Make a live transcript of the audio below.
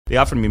They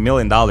offered me $1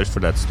 million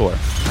for that store.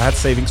 I had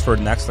savings for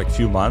the next like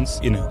few months.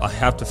 I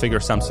have to figure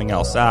something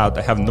else out.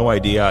 I have no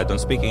idea. I don't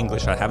speak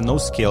English. I have no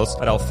skills,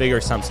 but I'll figure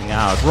something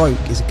out. Broke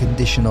is a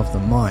condition of the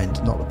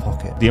mind, not the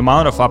pocket. The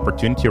amount of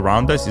opportunity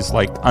around us is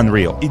like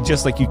unreal. It's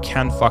just like you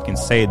can't fucking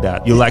say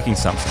that you're lacking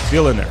something.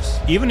 Billionaires,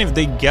 even if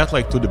they get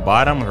like to the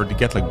bottom or they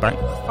get like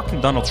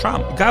fucking Donald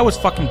Trump, the guy was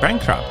fucking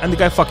bankrupt and the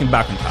guy fucking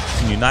back on top.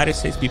 In the United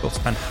States, people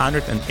spend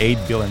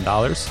 $108 billion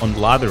on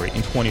lottery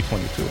in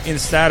 2022.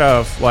 Instead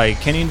of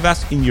like, can you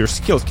invest in your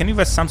skills? Can you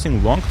invest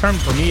something long term?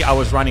 For me, I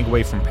was running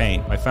away from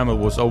pain. My family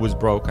was always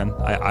broken.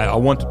 I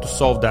wanted to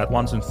solve that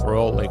once and for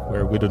all, like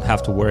where we don't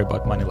have to worry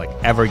about money like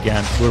ever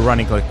again. We're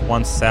running like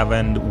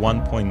 1.7,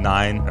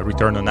 1.9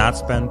 return on ad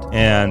spend,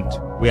 and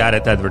we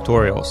added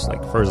advertorials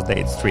like first day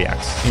it's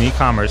 3x. In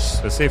e-commerce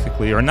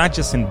specifically, you're not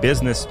just in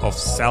business of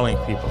selling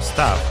people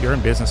stuff. You're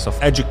in business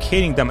of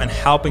educating them and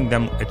helping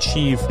them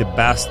achieve the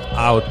best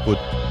output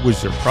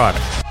with your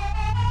product.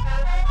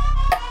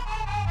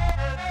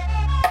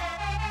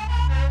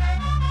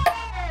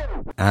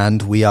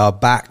 And we are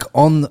back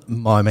on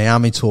my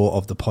Miami tour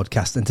of the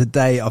podcast. And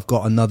today I've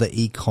got another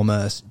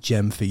e-commerce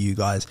gem for you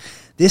guys.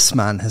 This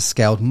man has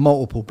scaled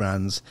multiple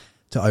brands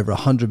to over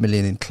 100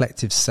 million in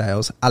collective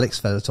sales. Alex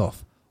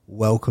Fedotoff,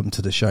 welcome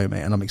to the show,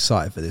 mate. And I'm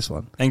excited for this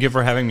one. Thank you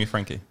for having me,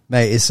 Frankie.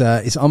 Mate,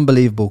 it's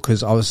unbelievable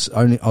because I was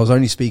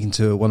only speaking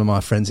to one of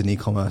my friends in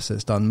e-commerce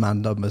that's done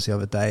man numbers the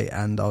other day.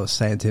 And I was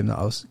saying to him that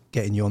I was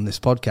getting you on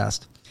this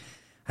podcast.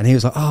 And he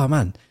was like, oh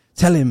man,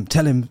 tell him,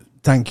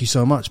 thank you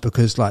so much,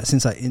 because like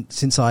since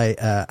I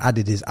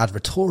added his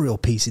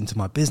advertorial piece into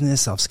my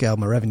business, I've scaled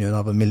my revenue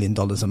another $1 million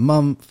a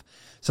month.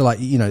 So like,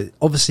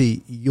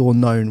 obviously you're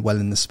known well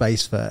in the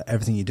space for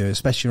everything you do,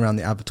 especially around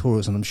the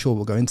advertorials, and I'm sure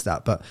we'll go into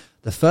that. But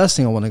the first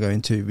thing I want to go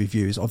into with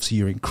you is obviously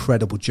your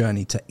incredible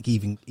journey to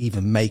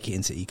even make it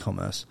into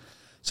e-commerce.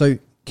 So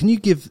can you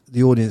give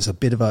the audience a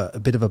bit of a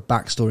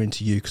backstory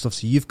into you? Because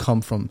obviously you've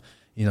come from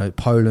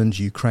Poland,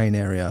 Ukraine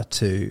area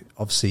to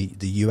obviously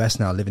the US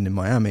now, living in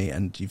Miami,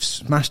 and you've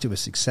smashed it with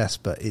success,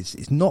 but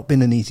it's not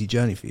been an easy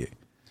journey for you.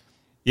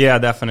 Yeah,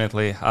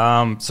 definitely.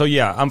 So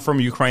yeah, I'm from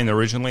Ukraine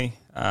originally,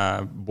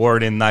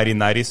 born in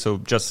 1990. So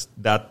just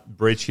that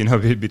bridge,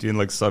 between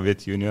like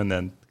Soviet Union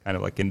and kind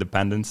of like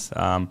independence.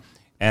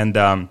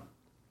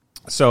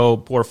 So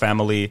poor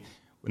family,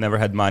 we never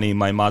had money.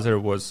 My mother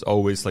was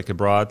always like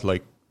abroad,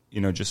 like,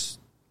 just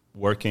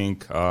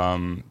working,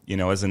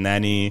 as a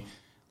nanny,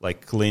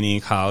 like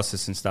cleaning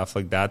houses and stuff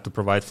like that to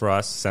provide for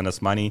us, send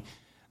us money.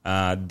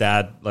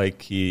 Dad,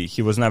 like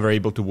he was never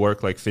able to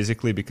work like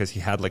physically because he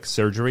had like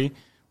surgery,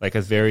 like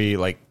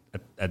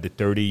at the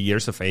 30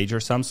 years of age or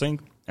something.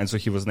 And so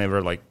he was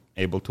never like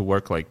able to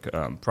work like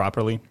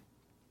properly.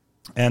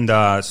 And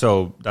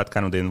so that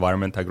kind of the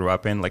environment I grew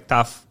up in, like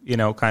tough,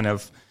 kind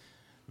of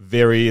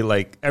very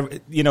like,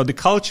 the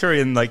culture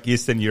in like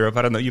Eastern Europe,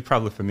 I don't know, you're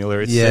probably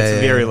familiar. It's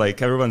very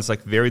like, everyone's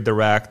like very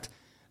direct,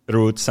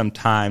 rude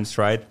sometimes,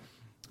 right?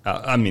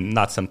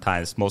 Not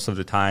sometimes, most of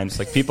the times,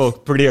 like people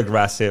pretty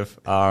aggressive.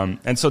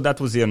 And so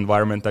that was the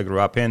environment I grew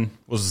up in.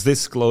 Was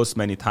this close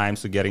many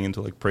times to getting into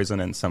like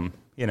prison and some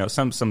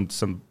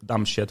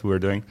dumb shit we were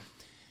doing.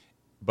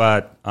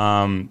 But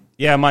my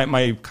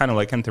kind of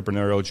like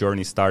entrepreneurial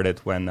journey started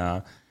when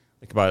I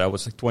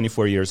was like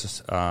 24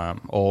 years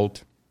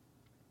old,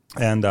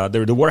 and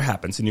the war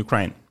happens in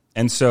Ukraine.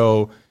 And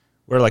so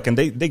we're like, and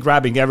they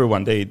grabbing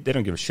everyone. They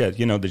don't give a shit.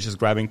 They're just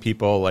grabbing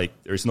people. Like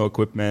there's no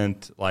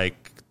equipment,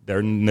 like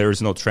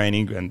there's no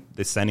training, and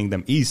they're sending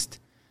them east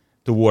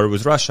to war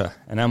with Russia.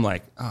 And I'm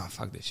like, oh,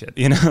 fuck this shit.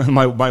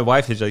 My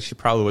wife is like, she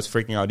probably was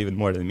freaking out even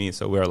more than me.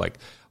 So we were like,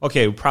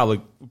 okay, we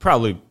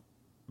probably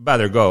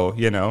better go,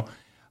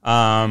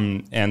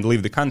 and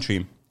leave the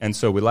country. And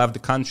so we left the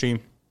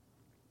country,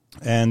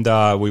 and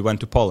we went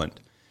to Poland.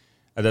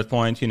 At that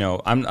point,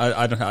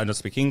 I don't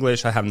speak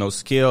English. I have no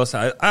skills.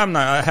 I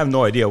have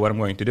no idea what I'm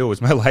going to do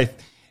with my life.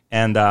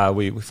 And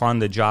we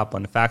found a job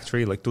on a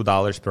factory, like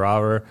 $2 per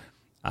hour.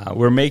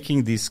 We're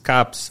making these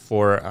cups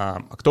for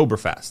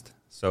Oktoberfest.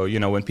 So,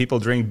 when people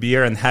drink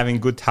beer and having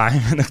good time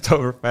in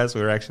Oktoberfest,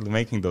 we're actually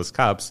making those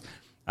cups,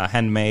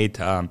 handmade,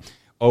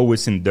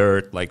 always in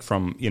dirt, like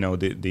from,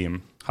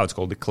 the how it's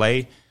called, the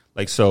clay.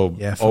 Like, so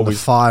yeah, from always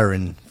the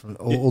firing, from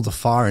all the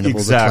firing of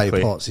exactly. all the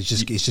clay pots.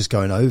 It's just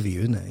going over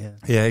you, isn't it?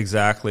 Yeah,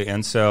 exactly.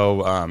 And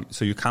so,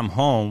 so you come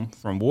home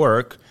from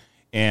work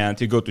and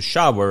you go to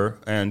shower,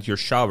 and your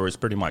shower is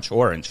pretty much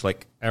orange,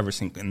 like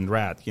everything in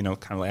red, kind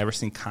of like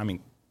everything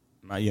coming,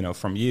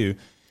 from you,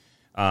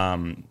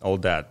 all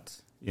that,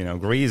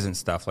 grease and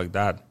stuff like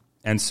that.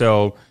 And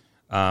so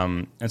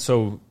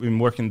we've been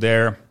working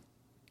there,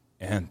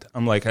 and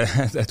I'm like,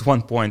 at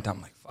one point,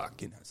 I'm like,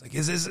 fuck, it's like,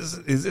 is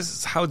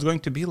this how it's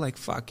going to be? Like,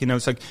 fuck,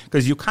 it's like,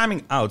 because you're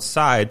coming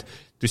outside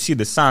to see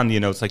the sun,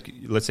 it's like,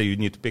 let's say you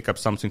need to pick up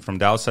something from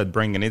the outside,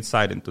 bring it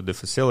inside into the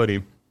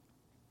facility,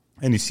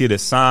 and you see the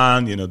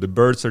sun, the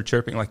birds are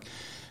chirping, like,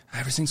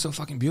 everything's so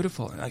fucking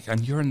beautiful. Like,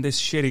 and you're in this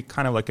shitty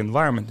kind of like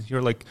environment, and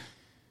you're like,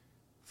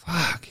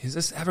 fuck, is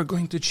this ever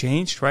going to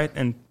change, right?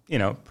 And, you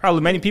know,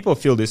 probably many people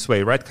feel this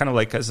way, right? Kind of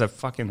like as a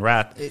fucking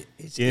rat.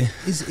 Is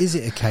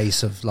it a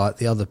case of like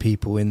the other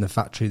people in the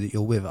factory that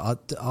you're with,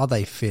 are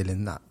they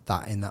feeling that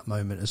in that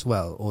moment as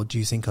well? Or do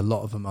you think a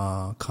lot of them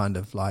are kind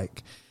of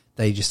like,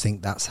 they just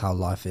think that's how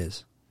life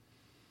is?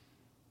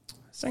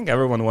 I think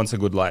everyone wants a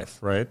good life,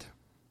 right?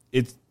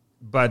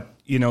 But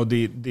you know,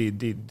 the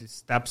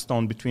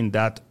stepstone between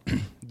that,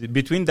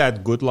 between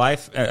that good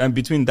life and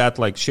between that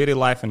like shitty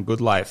life and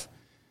good life,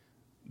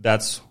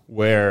 that's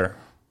where,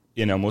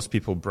 you know, most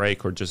people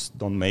break or just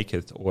don't make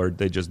it, or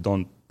they just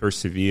don't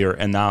persevere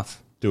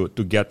enough to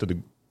get to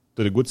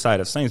the good side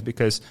of things.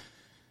 Because,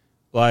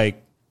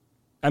 like,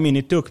 I mean,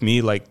 it took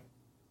me like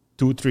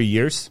 2-3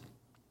 years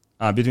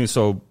between.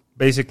 So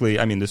basically,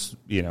 I mean, this,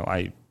 you know,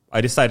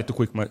 I decided to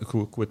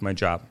quit my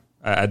job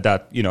at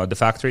that, you know, at the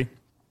factory.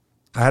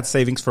 I had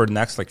savings for the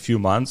next like few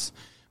months,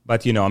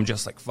 but, you know, I'm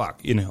just like, fuck,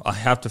 you know, I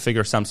have to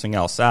figure something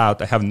else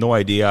out. I have no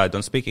idea. I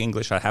don't speak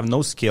English. I have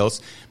no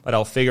skills, but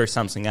I'll figure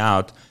something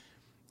out.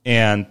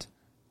 And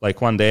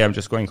like one day I'm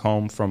just going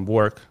home from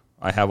work.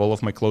 I have all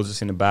of my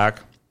clothes in the bag.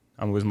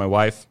 I'm with my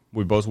wife.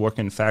 We both work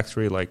in the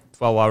factory like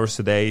 12 hours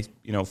a day,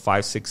 you know,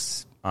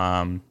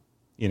 5-6,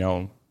 you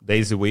know,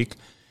 days a week.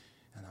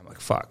 And I'm like,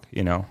 fuck,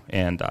 you know,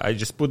 and I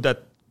just put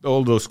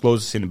all those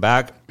clothes in the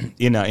bag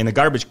in a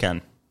garbage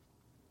can.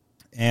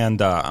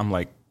 And I'm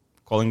like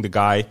calling the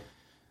guy,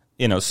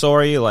 you know,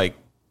 sorry, like,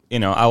 you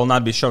know, I will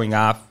not be showing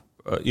up,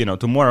 you know,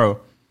 tomorrow,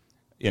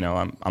 you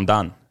know, I'm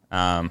done.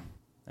 And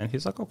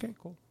he's like, okay,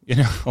 cool, you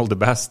know, all the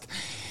best.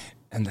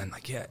 And then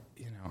like, yeah,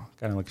 you know,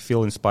 kind of like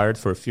feel inspired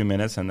for a few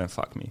minutes and then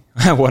fuck me,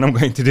 what I'm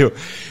going to do.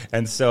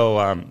 And so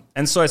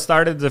I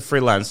started the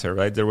freelancer,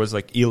 right? There was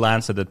like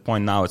Elance at that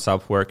point. Now it's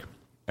Upwork.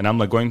 And I'm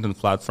like going to the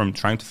platform,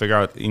 trying to figure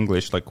out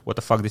English, like what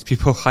the fuck these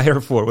people hire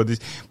for,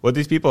 what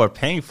these people are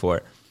paying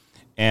for.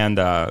 And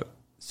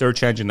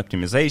search engine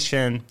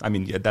optimization. I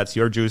mean, yeah, that's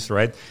your juice,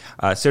 right?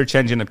 Search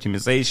engine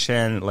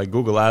optimization, like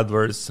Google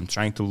AdWords. I'm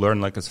trying to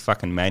learn like a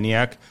fucking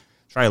maniac.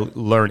 Try to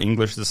learn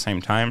English at the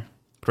same time.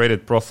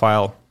 Created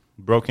profile,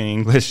 broken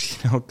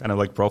English, you know, kind of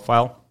like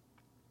profile.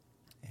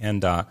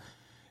 And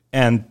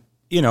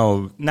you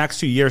know, next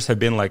 2 years have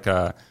been like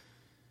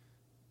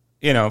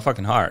you know,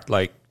 fucking hard.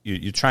 Like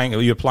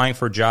you're applying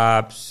for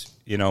jobs.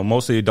 You know,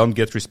 mostly you don't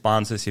get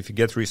responses. If you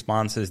get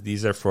responses,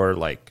 these are for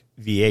like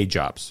VA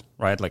jobs,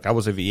 right? Like I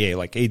was a VA,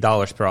 like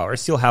 $8 per hour. I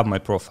still have my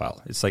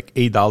profile. It's like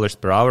 $8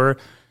 per hour.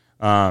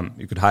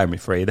 You could hire me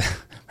for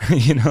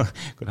 $8, you know,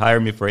 could hire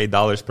me for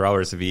 $8 per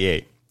hour as a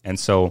VA. And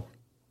so,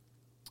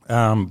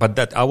 but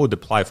that I would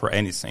apply for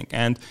anything.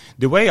 And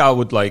the way I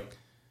would like,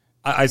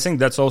 I think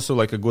that's also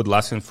like a good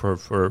lesson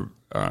for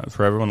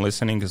everyone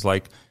listening is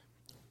like,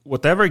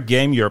 whatever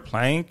game you're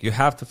playing, you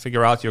have to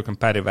figure out your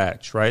competitive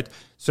edge, right?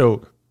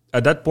 So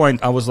at that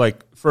point, I was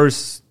like,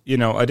 first, you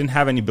know, I didn't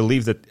have any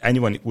belief that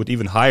anyone would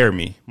even hire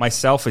me. My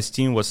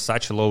self-esteem was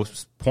such a low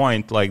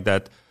point, like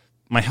that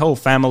my whole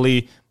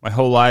family, my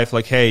whole life,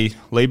 like, hey,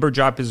 labor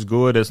job is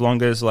good as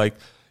long as like,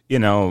 you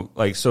know,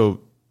 like, so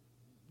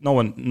no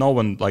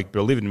one like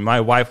believed in me.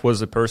 My wife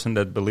was the person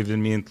that believed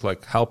in me and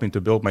like helping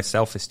to build my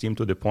self-esteem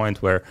to the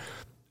point where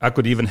I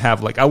could even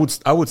have like, I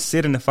would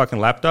sit in the fucking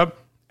laptop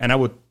and I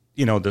would,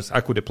 you know,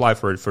 I could apply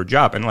for a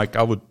job, and like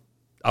I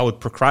would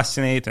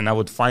procrastinate and I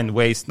would find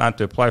ways not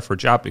to apply for a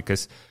job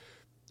because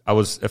I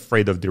was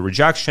afraid of the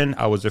rejection.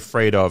 I was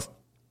afraid of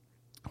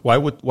why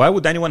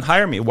would anyone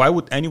hire me? Why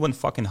would anyone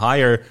fucking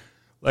hire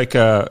like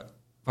a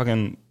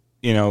fucking,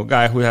 you know,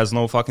 guy who has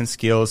no fucking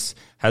skills,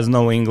 has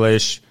no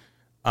English,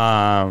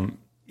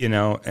 you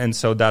know? And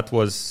so that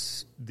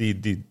was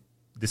the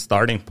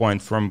starting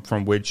point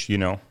from which, you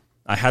know,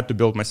 I had to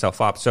build myself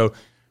up. So,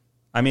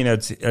 I mean,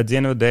 at the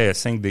end of the day, I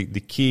think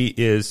the key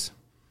is,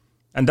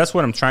 and that's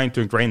what I'm trying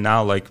to ingrain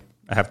now. Like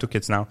I have 2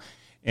 kids now,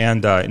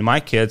 and in my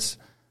kids,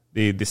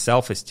 the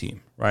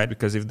self-esteem, right?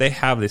 Because if they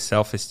have the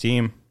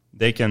self-esteem,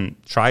 they can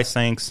try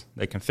things,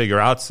 they can figure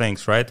out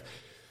things, right?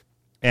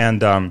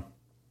 And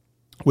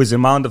with the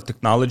amount of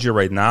technology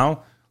right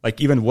now, like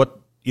even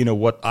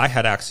what I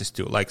had access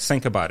to, like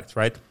think about it,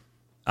 right?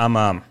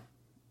 I'm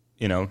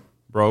you know,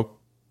 broke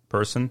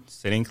person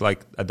sitting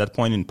like at that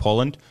point in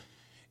Poland,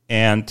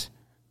 and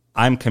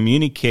I'm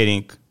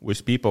communicating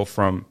with people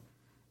from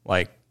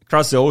like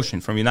across the ocean,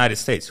 from United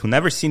States, who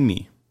never seen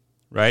me,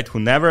 right? Who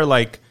never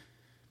like,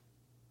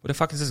 what the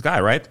fuck is this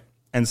guy, right?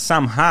 And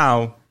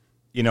somehow,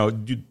 you know,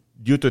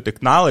 due to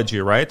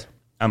technology, right,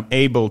 I'm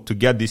able to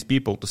get these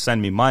people to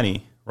send me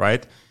money,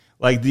 right?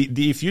 Like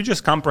if you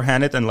just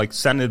comprehend it and like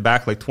send it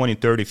back like 20,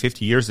 30,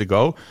 50 years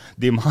ago,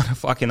 the amount of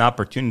fucking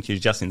opportunity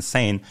is just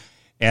insane.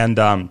 And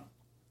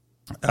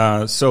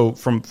so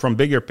from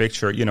bigger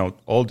picture, you know,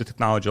 all the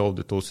technology, all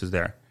the tools is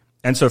there.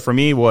 And so for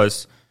me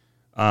was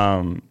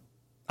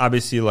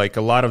obviously like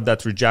a lot of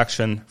that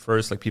rejection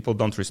first, like people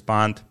don't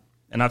respond.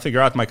 And I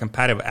figured out my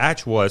competitive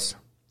edge was,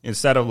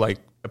 instead of like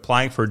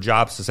applying for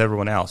jobs as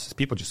everyone else,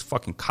 people just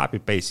fucking copy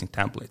pasting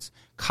templates,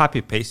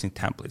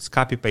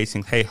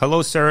 hey,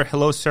 hello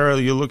sir,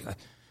 you look,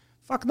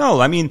 Fuck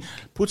no. I mean,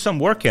 put some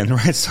work in,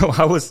 right? So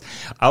I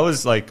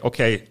was like,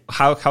 okay,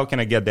 how can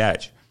I get the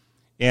edge?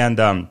 And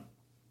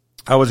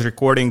I was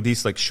recording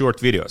these like short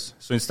videos.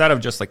 So instead of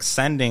just like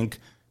sending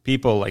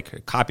people like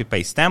a copy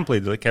paste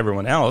template like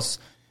everyone else,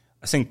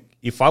 I think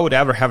if I would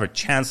ever have a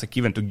chance like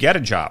even to get a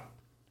job,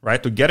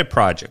 right, to get a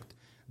project,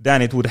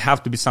 then it would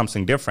have to be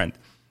something different.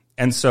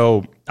 And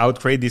so I would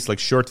create these like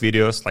short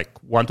videos, like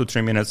 1 to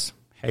 3 minutes.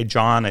 Hey,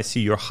 John, I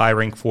see you're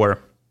hiring for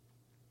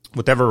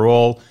whatever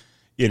role,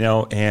 you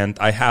know, and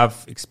I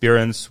have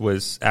experience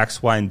with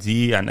X, Y, and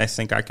Z, and I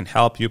think I can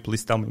help you.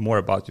 Please tell me more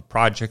about your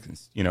project,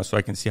 you know, so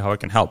I can see how I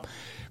can help.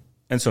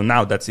 And so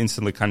now that's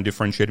instantly kind of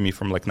differentiated me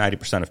from like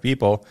 90% of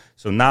people.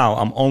 So now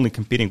I'm only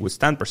competing with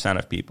 10%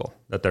 of people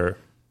that are,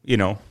 you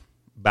know,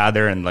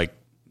 better and like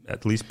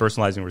at least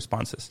personalizing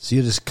responses. So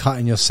you're just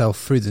cutting yourself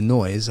through the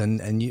noise,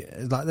 and you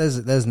like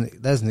there's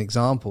an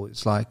example.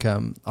 It's like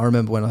I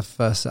remember when I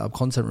first set up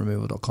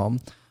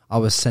contentremoval.com, I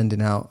was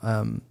sending out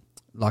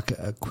like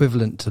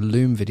equivalent to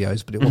Loom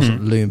videos, but it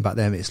wasn't Loom back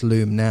then, it's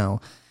Loom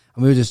now.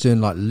 And we were just doing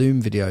like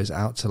Loom videos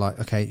out to like,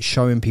 okay,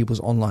 showing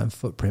people's online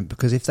footprint,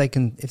 because if they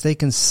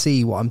can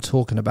see what I'm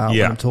talking about,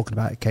 when I'm talking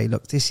about, okay,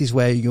 look, this is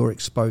where you're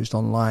exposed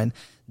online.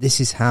 This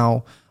is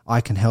how I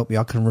can help you.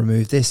 I can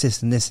remove this,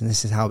 this, and this, and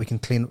this is how we can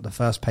clean up the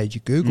first page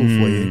of Google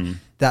for you.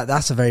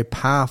 That's a very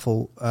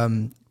powerful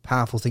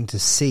thing to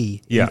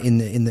see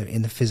in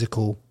the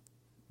physical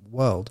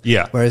world.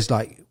 Yeah. Whereas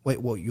like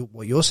what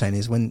you're saying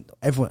is when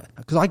everyone,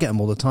 because I get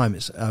them all the time.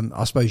 It's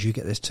I suppose you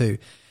get this too.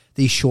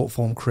 These short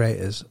form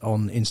creators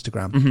on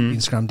Instagram,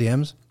 Instagram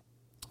DMs.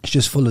 It's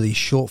just full of these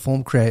short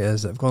form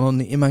creators that have gone on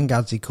the Iman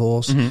Gadzhi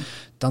course,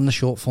 done the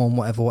short form,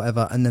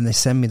 whatever, and then they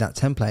send me that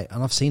template,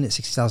 and I've seen it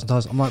 60,000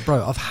 times. I'm like,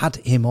 bro, I've had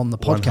him on the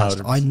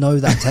podcast. 100%. I know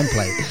that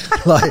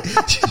template. Like, do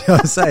you know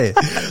what I'm saying?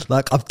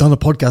 Like, I've done a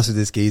podcast with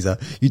this geezer.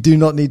 You do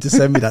not need to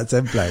send me that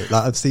template.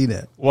 Like, I've seen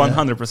it.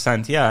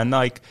 100%. Yeah. And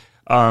like,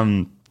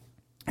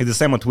 it's the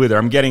same on Twitter.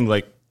 I'm getting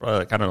like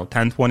I don't know,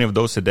 10, 20 of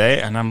those a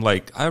day. And I'm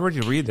like, I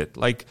already read it.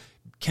 Like,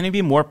 can it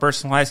be more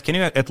personalized? Can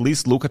you at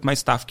least look at my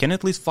stuff? Can you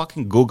at least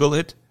fucking Google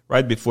it,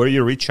 right, before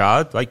you reach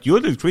out? Like,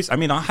 you'll increase. I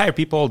mean, I hire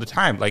people all the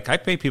time. Like, I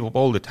pay people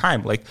all the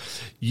time. Like,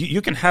 you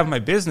can have my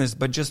business,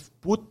 but just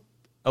put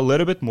a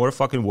little bit more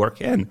fucking work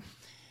in.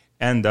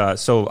 And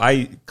so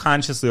I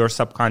consciously or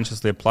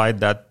subconsciously applied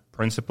that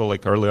principle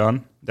like early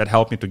on. That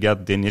helped me to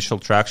get the initial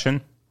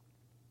traction.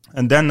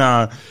 And then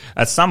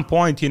at some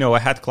point, you know, I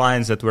had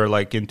clients that were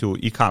like into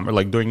e-commerce,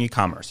 like doing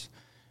e-commerce.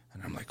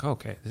 And I'm like,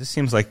 okay, this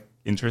seems like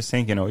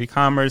interesting, you know,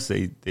 e-commerce.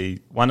 They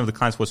one of the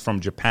clients was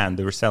from Japan.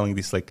 They were selling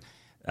these like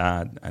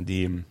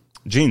the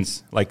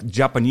jeans, like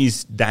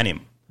Japanese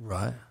denim.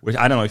 Right. Which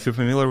I don't know if you're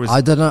familiar with.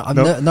 I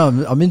don't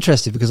know. I'm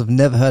interested because I've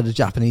never heard of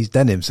Japanese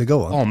denim. So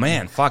go on. Oh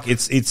man, fuck!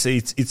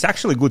 It's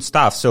actually good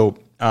stuff. So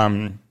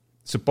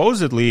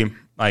supposedly,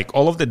 like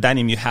all of the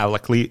denim you have,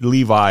 like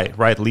Levi,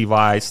 right?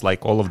 Levi's,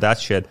 like all of that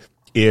shit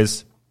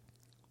is.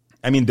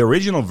 I mean, the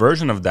original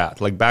version of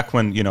that, like back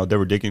when, you know, they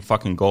were digging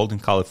fucking gold in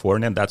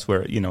California, and that's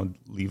where, you know,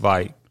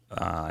 Levi,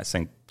 I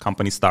think,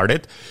 company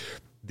started.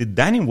 The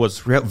denim was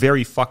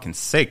very fucking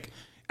sick,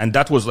 and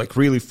that was like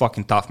really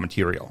fucking tough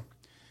material.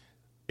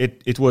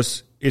 It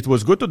was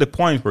good to the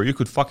point where you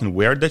could fucking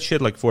wear that shit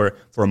like for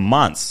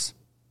months,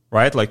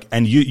 right? Like,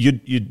 and you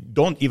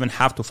don't even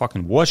have to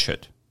fucking wash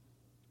it,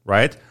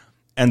 right?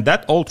 And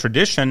that old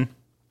tradition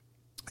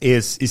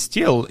is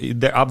still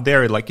up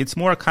there. Like, it's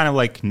more kind of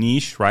like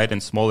niche, right,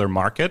 and smaller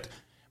market,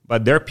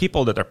 but there are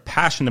people that are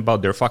passionate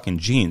about their fucking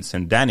jeans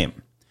and denim.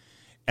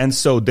 And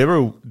so they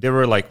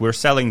were like, we're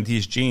selling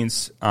these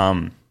jeans.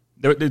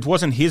 It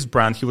wasn't his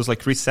brand. He was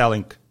like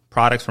reselling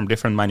products from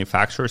different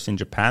manufacturers in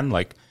Japan.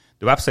 Like,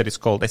 the website is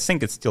called, I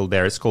think it's still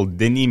there, it's called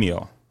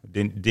Denimio,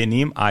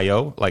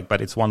 Denim.io, like,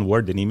 but it's one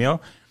word,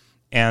 Denimio.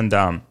 And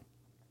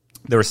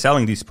they were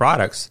selling these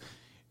products.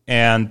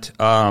 And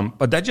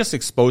but that just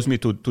exposed me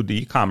to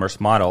the e-commerce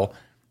model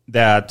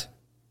that,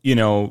 you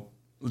know,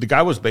 the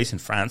guy was based in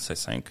France, I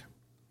think.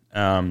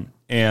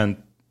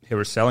 And he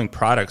was selling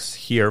products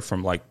here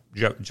from like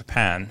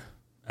Japan,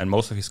 and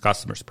most of his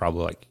customers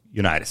probably like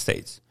United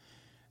States.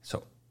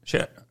 So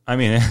shit, I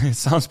mean, it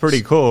sounds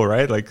pretty cool,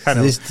 right? Like, kind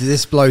of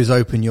this blows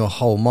open your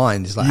whole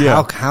mind. It's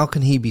like, how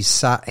can he be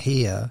sat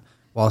here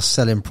while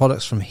selling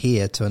products from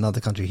here to another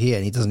country here,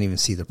 and he doesn't even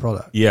see the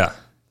product? Yeah.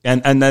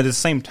 And at the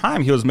same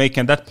time, he was making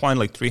at that point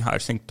like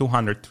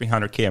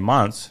 300K a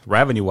month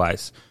revenue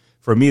wise.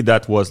 For me,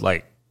 that was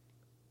like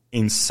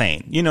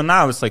insane. You know,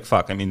 now it's like,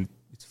 fuck. I mean,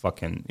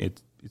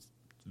 it's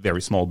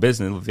very small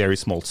business, very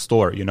small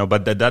store, you know.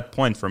 But at that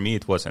point, for me,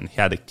 it wasn't. He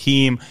had a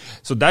team,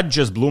 so that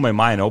just blew my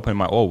mind, opened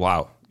my, oh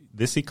wow,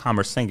 this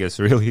e-commerce thing is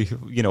really,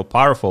 you know,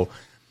 powerful.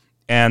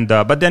 And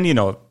but then, you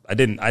know, I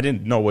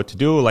didn't know what to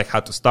do, like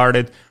how to start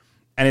it.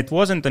 And it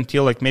wasn't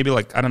until like maybe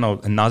like, I don't know,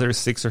 another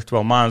 6 or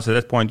 12 months at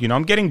that point, you know,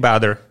 I'm getting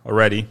better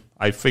already.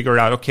 I figured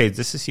out, okay,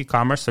 this is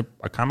e-commerce. I'm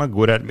kind of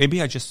good at it.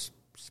 Maybe I just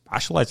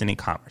specialize in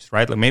e-commerce,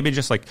 right? Like maybe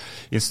just like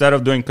instead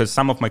of doing, because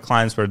some of my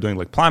clients were doing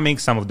like plumbing,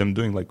 some of them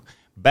doing like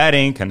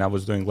bedding, and I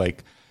was doing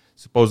like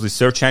supposedly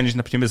search engine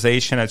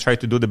optimization. I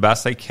tried to do the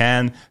best I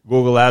can.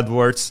 Google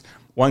AdWords.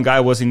 One guy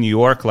was in New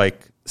York,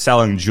 like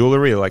selling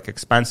jewelry, like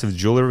expensive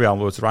jewelry. I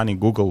was running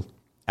Google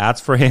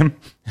ads for him.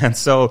 And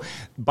so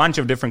bunch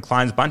of different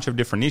clients, bunch of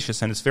different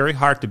niches. And it's very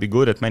hard to be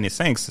good at many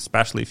things,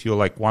 especially if you're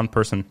like one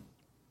person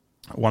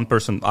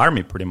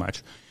army pretty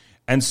much.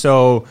 And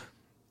so,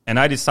 and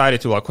I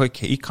decided to like,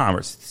 okay,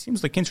 e-commerce, it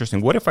seems like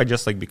interesting. What if I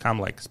just like become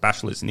like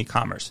specialist in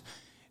e-commerce?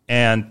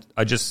 And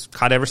I just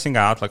cut everything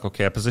out. Like,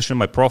 okay, I positioned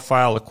my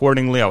profile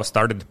accordingly. I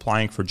started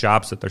applying for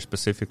jobs that are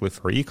specifically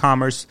for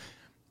e-commerce.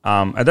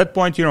 At that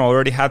point, I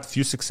already had a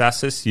few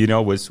successes,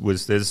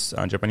 with this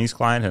Japanese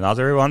client and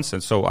other ones.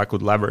 And so I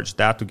could leverage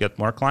that to get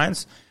more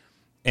clients.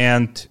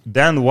 And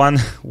then one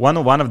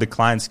of the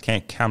clients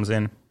comes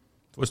in.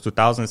 It was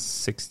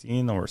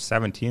 2016 or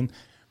 17.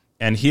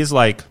 And he's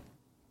like,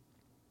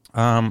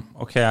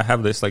 okay, I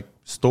have this like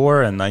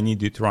store and I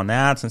need you to run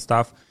ads and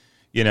stuff,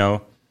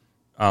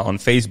 on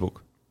Facebook.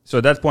 So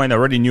at that point, I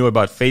already knew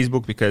about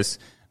Facebook because,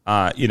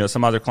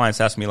 some other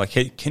clients asked me like,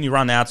 hey, can you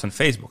run ads on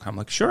Facebook? I'm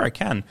like, sure, I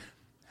can.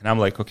 And I'm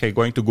like, okay,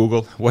 going to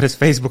Google, what is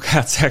Facebook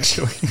ads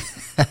actually?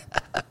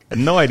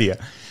 No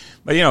idea.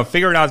 But,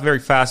 figured it out very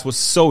fast. It was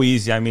so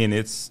easy.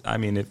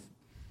 If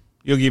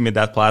you give me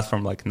that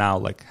platform like now,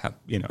 like,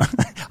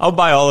 I'll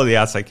buy all of the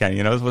ads I can.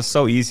 It was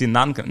so easy.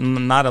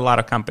 Not a lot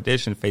of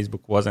competition.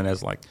 Facebook wasn't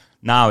as like,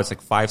 now it's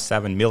like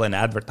 5-7 million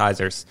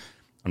advertisers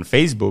on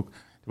Facebook.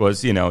 It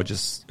was,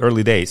 just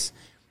early days.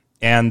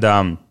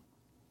 And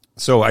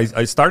so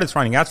I started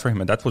running ads for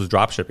him, and that was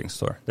dropshipping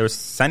store. They were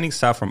sending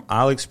stuff from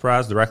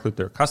AliExpress directly to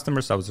their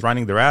customers. I was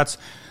running their ads.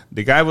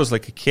 The guy was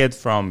like a kid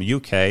from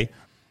UK,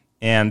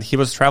 and he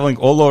was traveling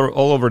all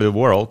over the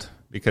world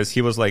because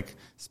he was like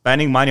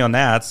spending money on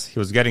ads. He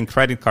was getting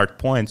credit card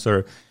points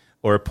or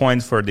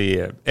points for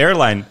the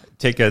airline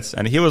tickets,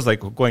 and he was like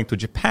going to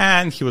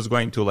Japan. He was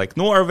going to like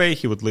Norway.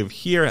 He would live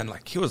here, and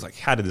like he was like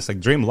had this like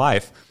dream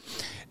life.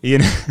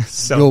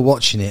 So you're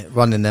watching it,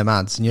 running them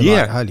ads, and you're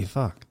like, holy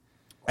fuck.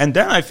 And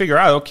then I figure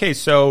out, okay,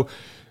 so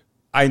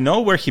I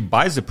know where he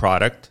buys the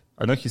product.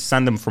 I know he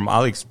sends them from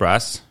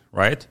AliExpress,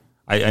 right?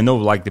 I know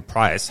like the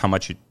price, how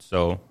much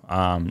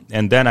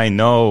and then I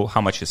know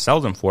how much he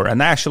sells them for.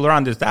 And I actually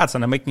run these ads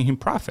and I'm making him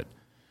profit.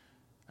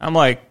 I'm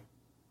like,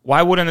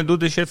 why wouldn't I do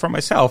this shit for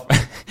myself?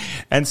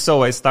 And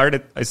so I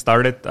started,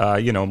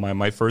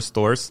 my first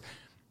stores,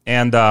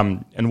 and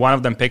one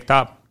of them picked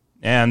up.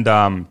 And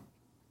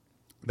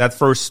that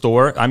first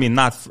store,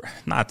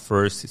 not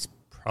first, it's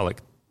probably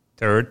like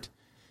third.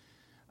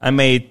 I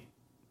made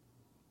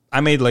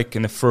like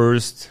in the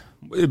first,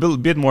 a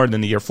bit more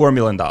than a year, $4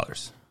 million.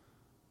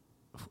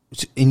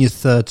 In your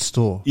third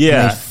store? Yeah. You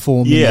made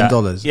 $4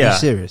 million? Yeah. Are you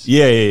serious?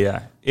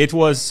 Yeah. It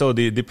was, so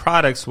the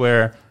products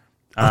were...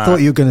 I thought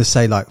you were going to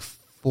say like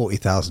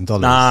 $40,000.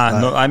 Nah,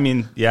 no, I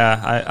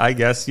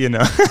guess, Fucking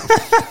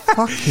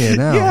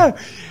hell. Yeah.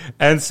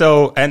 And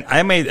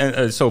I made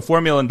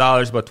 $4 million,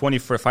 but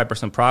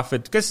 25%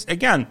 profit. Because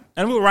again,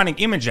 and we were running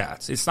image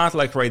ads. It's not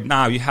like right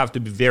now you have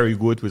to be very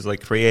good with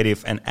like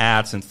creative and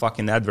ads and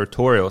fucking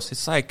advertorials.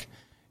 It's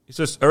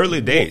just early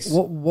days.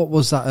 What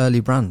was that early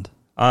brand?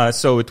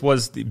 So it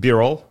was the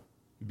B-roll.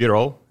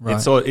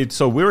 Right.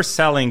 So we were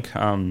selling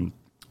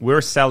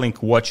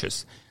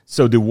watches.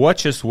 So the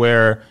watches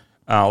were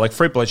like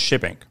free plus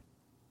shipping,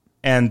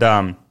 and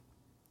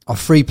a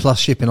free plus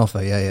shipping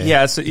offer. Yeah.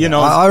 Yeah. So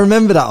I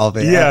remember that of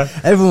it. Yeah.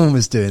 Everyone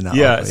was doing that.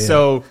 Yeah. Offer,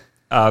 So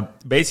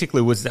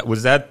basically, was that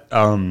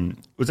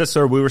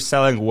sort of, we were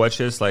selling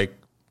watches like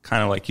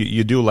kind of like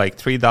you do like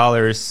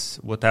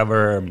 $3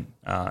 whatever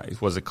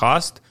it was a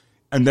cost,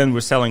 and then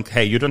we're selling,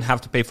 hey, you don't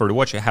have to pay for the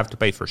watch, you have to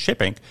pay for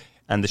shipping,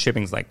 and the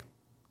shipping's like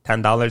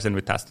 $10, and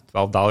we tested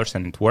 $12,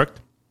 and it worked,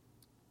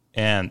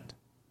 and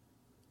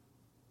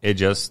it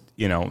just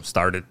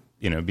started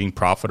being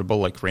profitable,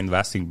 like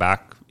reinvesting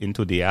back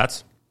into the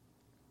ads.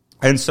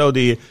 And so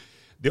the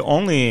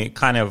only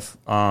kind of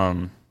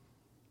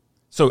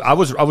so I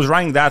was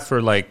running that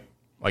for like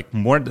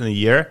more than a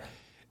year,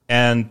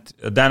 and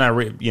then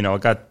I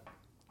got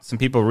some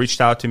people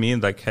reached out to me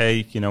like,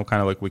 hey, kind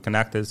of like we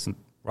connected, some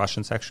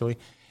Russians actually,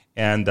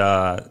 and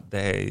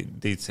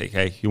they'd say,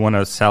 hey, you want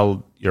to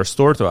sell your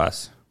store to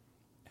us?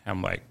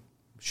 I'm like,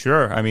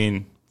 sure.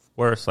 Of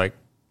course. Like,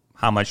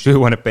 how much do you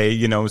want to pay?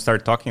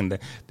 Start talking.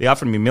 They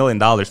offered me $1 million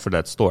for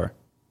that store.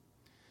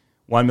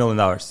 $1 million.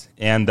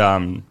 And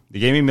they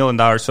gave me $1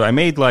 million. So I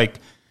made like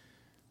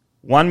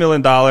 $1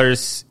 million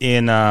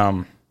in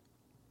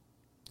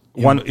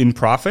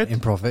profit. In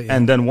profit, yeah.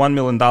 And then $1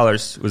 million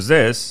was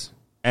this.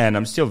 And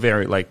I'm still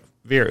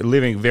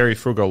living very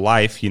frugal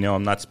life.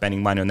 I'm not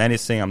spending money on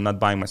anything. I'm not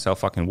buying myself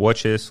fucking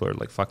watches or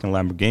like fucking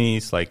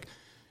Lamborghinis. Like,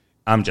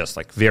 I'm just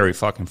like very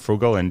fucking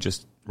frugal and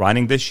just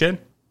running this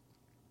shit.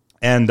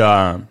 And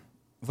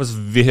it was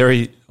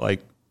very,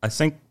 like, I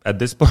think at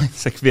this point,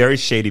 it's like very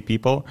shady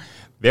people,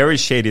 very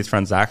shady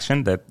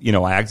transaction that,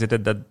 I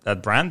exited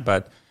that brand,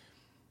 but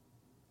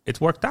it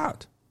worked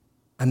out.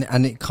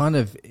 And it kind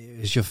of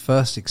is your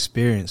first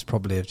experience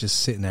probably of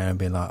just sitting there and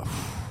being like,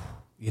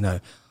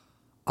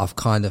 I've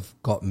kind of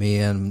got me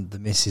and the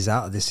missus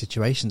out of this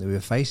situation that we were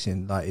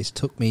facing. Like it's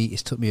took me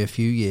a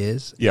few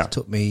years. Yeah.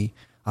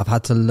 I've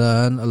had to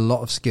learn a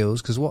lot of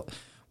skills, because what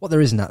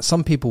there is in that,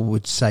 some people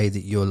would say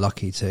that you're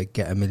lucky to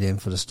get $1 million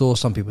for the store.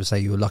 Some people say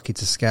you're lucky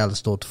to scale the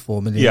store to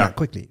 4 million that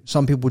quickly.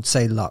 Some people would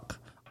say luck.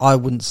 I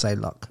wouldn't say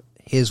luck.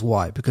 Here's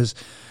why. Because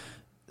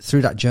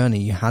through that journey,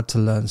 you had to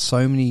learn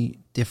so many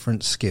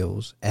different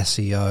skills,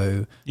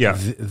 SEO,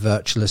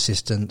 virtual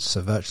assistants.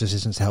 So virtual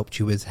assistants helped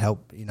you with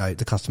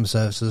the customer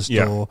service of the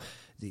store.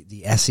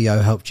 The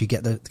SEO helped you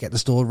get the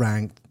store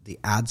ranked. The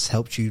ads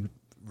helped you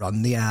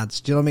run the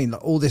ads. Do you know what I mean?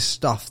 Like all this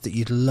stuff that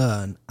you'd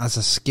learn as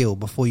a skill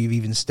before you've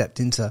even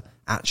stepped into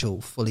actual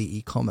fully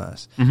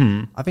e-commerce.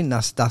 I think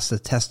that's a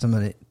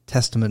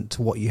testament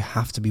to what you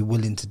have to be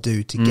willing to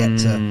do to get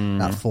to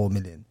that 4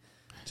 million.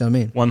 Do you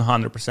know what I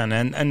mean?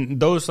 100%. And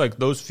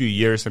those few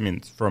years, I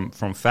mean, from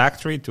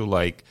factory to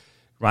like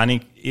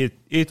running,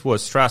 it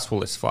was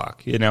stressful as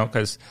fuck,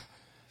 because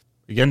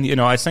again,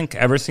 I think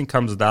everything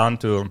comes down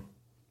to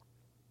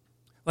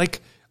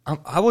like,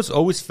 I was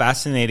always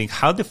fascinating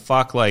how the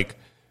fuck like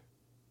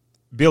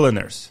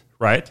billionaires,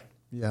 right?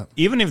 Yeah.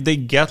 Even if they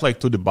get like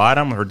to the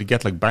bottom or they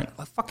get like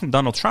fucking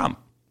Donald Trump,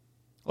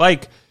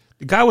 like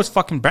the guy was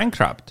fucking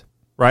bankrupt,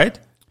 right?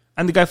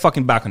 And the guy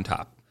fucking back on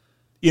top,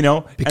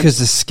 because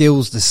the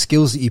skills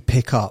that you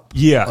pick up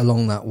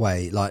along that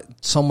way, like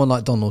someone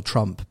like Donald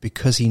Trump,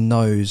 because he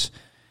knows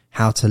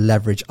how to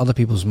leverage other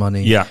people's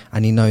money,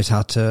 and he knows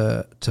how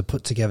to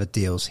put together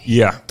deals.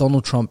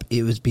 Donald Trump,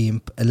 it was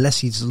unless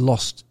he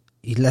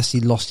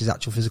lost his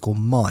actual physical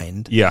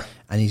mind,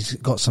 and he's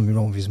got something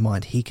wrong with his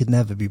mind, he could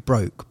never be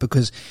broke,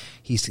 because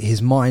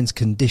his mind's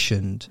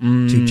conditioned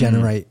to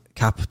generate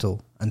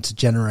capital and to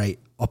generate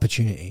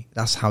opportunity.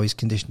 That's how he's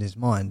conditioned his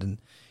mind. And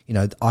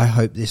I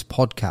hope this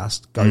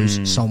podcast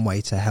goes some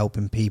way to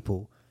helping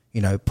people.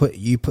 Put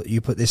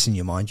this in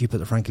your mind. You put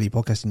the Frankie Lee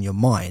podcast in your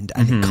mind,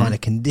 and it kind of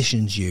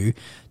conditions you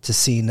to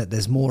seeing that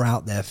there's more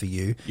out there for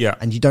you.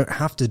 And you don't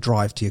have to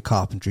drive to your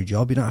carpentry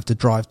job. You don't have to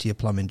drive to your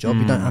plumbing job.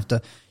 You don't have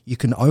to. You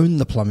can own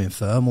the plumbing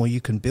firm, or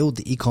you can build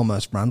the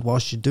e-commerce brand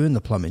whilst you're doing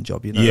the plumbing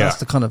job. That's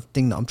the kind of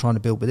thing that I'm trying to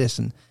build with this.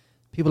 And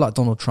people like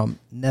Donald Trump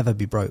never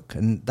be broke,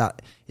 and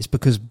that is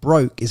because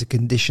broke is a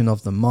condition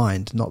of the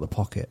mind, not the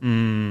pocket.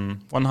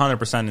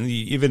 100%. And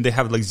even they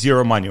have like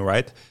zero money,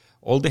 right?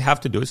 All they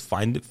have to do is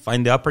find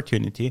the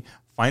opportunity,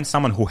 find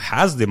someone who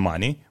has the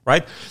money,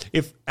 right?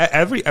 If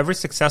every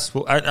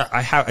successful,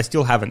 I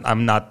still haven't.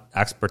 I'm not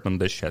expert on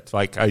this shit.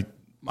 Like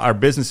our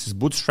business is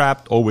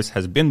bootstrapped, always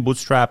has been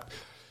bootstrapped.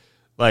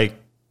 Like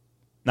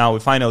now we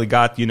finally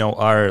got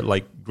our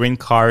like green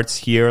cards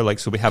here. Like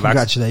so we have.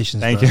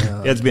 Congratulations! Thank you.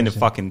 It's been a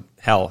fucking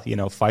hell,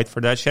 fight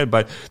for that shit,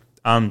 but.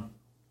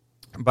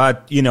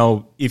 But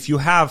if you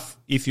have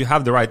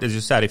the right, as you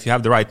said, if you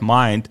have the right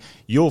mind,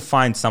 you'll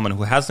find someone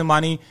who has the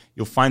money.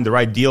 You'll find the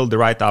right deal, the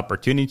right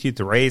opportunity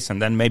to raise,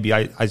 and then maybe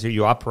either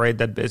you operate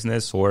that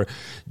business or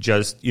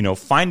just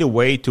find a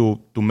way to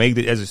make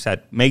the, as you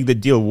said, make the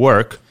deal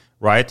work,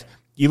 right?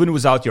 Even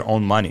without your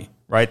own money,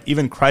 right?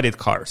 Even credit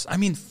cards. I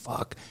mean,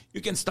 fuck,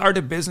 you can start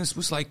a business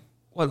with like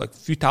a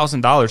few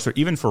 $1,000s, or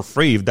even for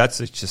free if that's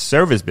just a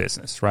service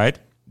business, right?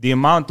 The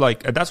amount,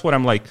 that's what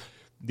I'm like.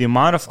 The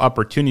amount of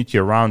opportunity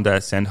around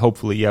us, and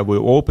hopefully,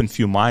 we'll open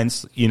few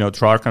minds,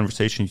 through our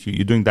conversations.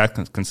 You're doing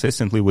that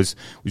consistently with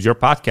your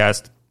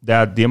podcast,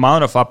 that the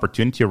amount of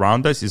opportunity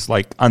around us is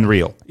like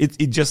unreal. It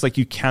just like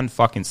you can't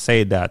fucking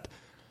say that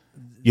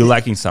you're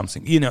lacking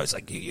something. It's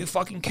like you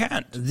fucking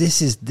can't.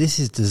 This is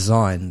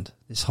designed.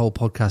 This whole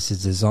podcast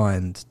is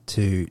designed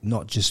to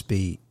not just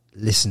be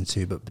listened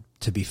to, but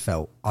to be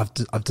felt.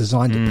 I've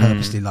designed it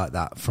purposely like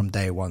that from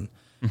day one,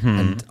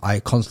 and I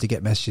constantly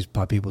get messages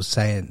by people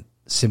saying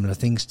similar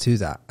things to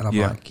that, and I'm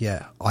like,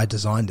 I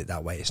designed it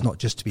that way. It's not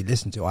just to be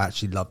listened to. I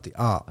actually love the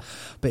art,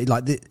 but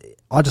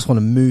I just want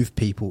to move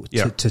people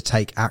to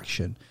take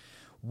action.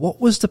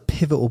 What was the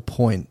pivotal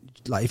point?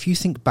 Like, if you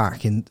think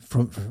back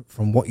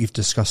from what you've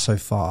discussed so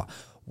far,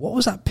 what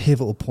was that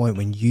pivotal point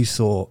when you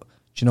thought,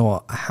 do you know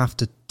what, I have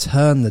to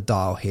turn the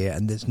dial here,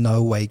 and there's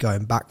no way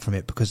going back from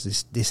it,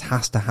 because this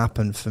has to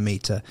happen for me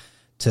to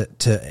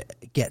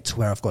get to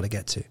where I've got to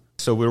get to?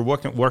 So we were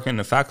working in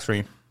a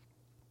factory.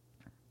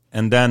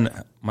 And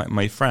then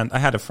my friend, I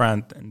had a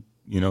friend, and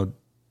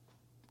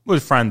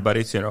was a friend, but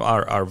it's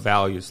our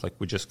values, like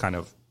we just kind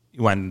of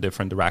went in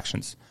different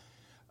directions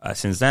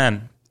since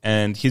then.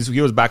 And he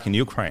was back in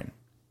Ukraine,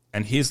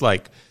 and he's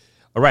like,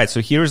 all right,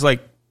 so here's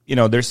like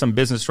there's some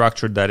business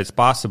structure that is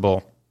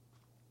possible.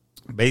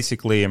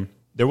 Basically,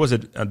 there was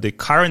the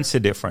currency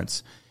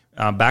difference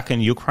back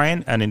in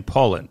Ukraine and in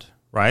Poland,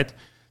 right?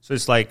 So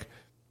it's like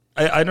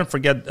I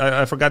forgot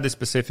the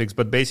specifics,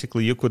 but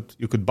basically you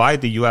could buy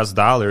the US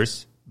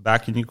dollars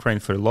back in Ukraine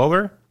for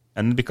lower,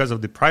 and because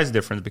of the price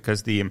difference,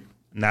 because the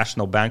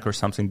national bank or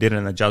something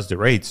didn't adjust the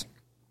rates,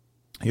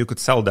 you could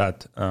sell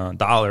that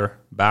dollar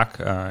back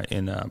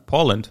in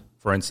Poland,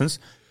 for instance,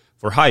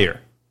 for higher,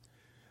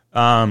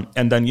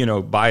 and then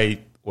buy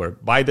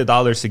the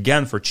dollars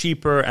again for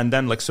cheaper, and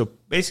then so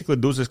basically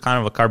do this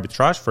kind of a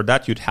arbitrage. For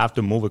that, you'd have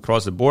to move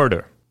across the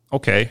border.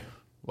 Okay,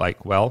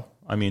 like, well,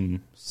 I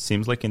mean,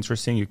 seems like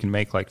interesting. You can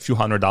make like a few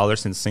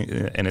 $100s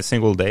in a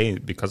single day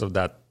because of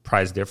that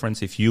price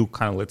difference. If you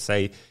kind of, let's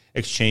say,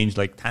 exchange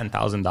like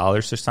 $10,000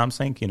 or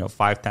something,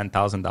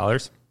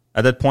 $5,000-$10,000.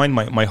 At that point,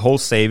 my whole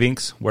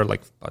savings were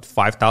like about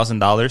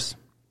 $5,000.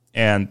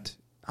 And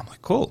I'm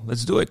like, cool,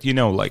 let's do it.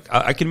 Like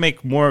I can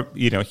make more,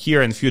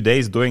 here in a few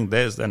days doing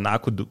this than I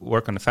could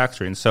work on the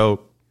factory. And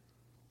so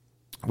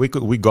we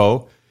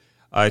go.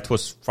 It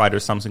was Friday or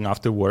something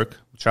after work.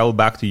 We travel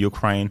back to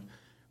Ukraine.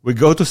 We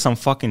go to some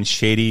fucking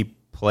shady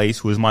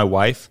place with my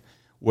wife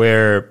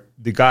where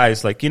the guy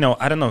is like,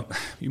 I don't know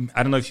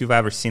if you've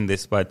ever seen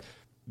this, but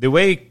the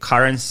way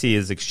currency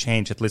is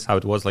exchanged, at least how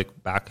it was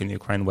like back in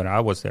Ukraine when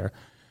I was there,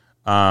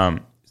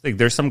 it's like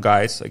there's some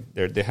guys like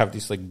they have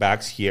these like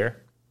bags here,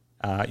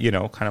 kind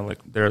of like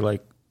they're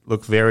like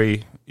look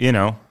very,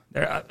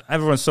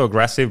 everyone's so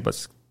aggressive,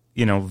 but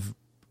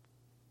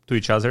to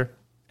each other,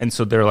 and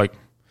so they're like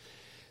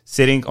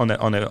sitting on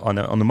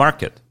the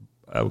market,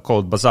 we call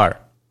it bazaar,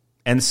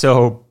 and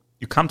so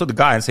you come to the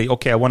guy and say,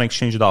 okay, I want to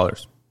exchange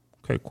dollars.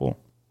 Okay, cool.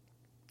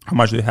 How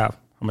much do you have?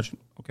 How much?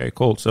 Okay,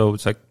 cool. So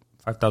it's like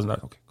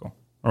 $5,000. Okay, cool.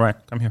 All right,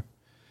 come here.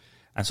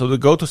 And so they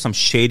go to some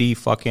shady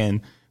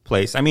fucking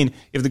place. I mean,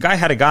 if the guy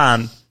had a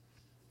gun,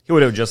 he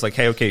would have just like,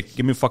 hey, okay,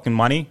 give me fucking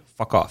money,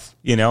 fuck off,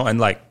 and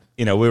like,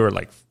 we were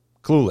like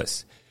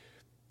clueless.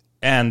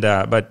 And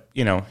but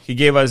he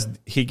gave us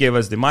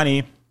the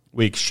money,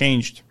 we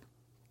exchanged,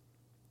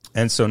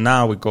 and so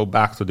now we go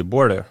back to the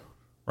border,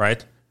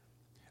 right?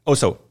 Oh,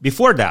 so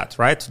before that,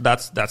 right? So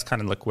that's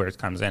kind of like where it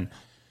comes in.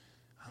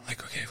 I'm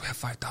like, okay, we have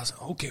 5,000.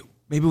 Okay,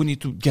 maybe we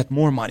need to get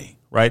more money,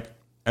 right?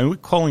 And we're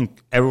calling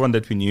everyone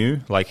that we knew,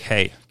 like,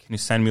 hey, can you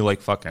send me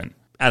like fucking,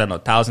 I don't know,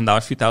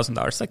 $1,000, few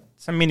 $1,000, like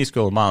some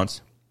minuscule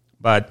amounts.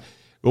 But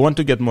we want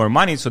to get more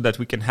money so that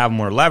we can have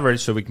more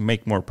leverage, so we can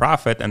make more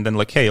profit. And then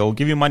like, hey, I'll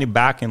give you money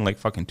back in like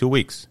fucking 2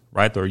 weeks,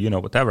 right? Or,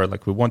 whatever.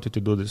 Like we wanted to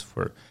do this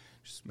for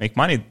just make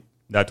money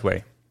that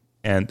way.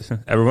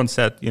 And everyone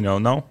said,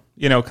 no,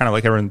 kind of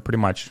like everyone pretty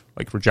much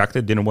like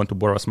rejected, didn't want to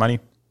borrow us money.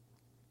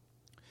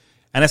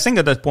 And I think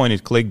at that point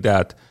it clicked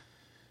that,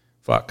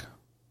 fuck,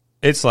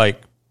 it's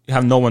like you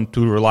have no one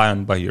to rely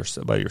on by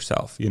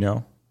yourself,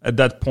 At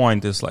that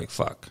point, it's like,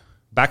 fuck,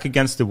 back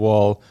against the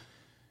wall,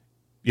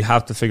 you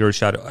have to figure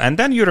it out. And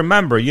then you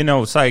remember,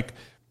 it's like,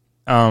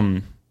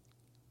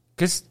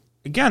 because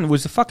again,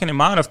 with the fucking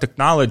amount of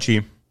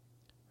technology,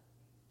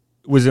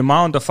 with the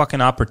amount of fucking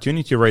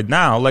opportunity right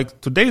now, like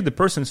today the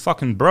person's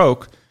fucking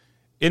broke.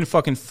 In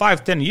fucking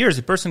 5-10 years,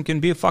 the person can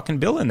be a fucking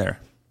billionaire.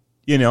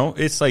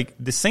 It's like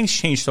the things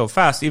change so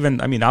fast. Even,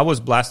 I mean, I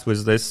was blessed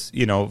with this,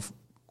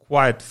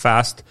 quite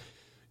fast,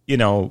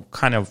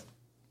 kind of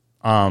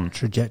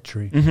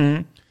trajectory.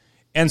 Mm-hmm.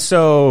 And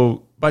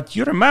so, but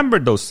you remember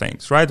those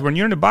things, right? When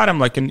you're in the bottom,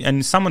 like,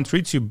 and someone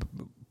treats you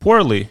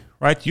poorly,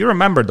 right? You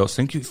remember those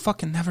things. You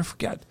fucking never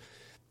forget.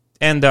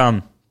 And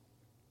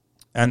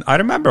I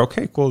remember,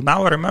 okay, cool.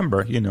 Now I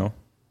remember,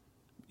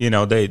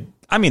 they,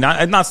 I mean,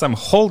 not that I'm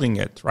holding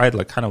it, right?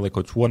 Like kind of like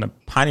want to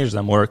punish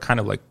them or kind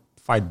of like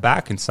fight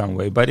back in some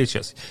way. But it's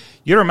just,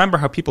 you remember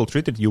how people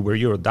treated you where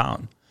you were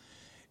down.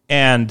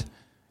 And,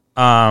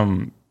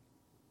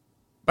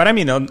 but I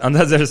mean, on the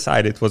other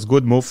side, it was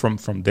good move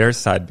from their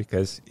side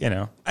because,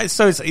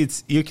 so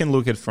it's you can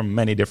look at it from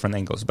many different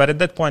angles. But at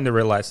that point, they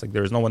realized like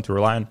there is no one to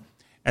rely on.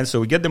 And so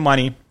we get the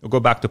money, we go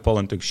back to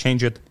Poland to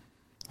exchange it.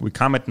 We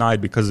come at night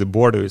because the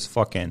border is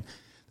fucking,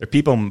 there are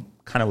people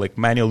kind of like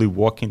manually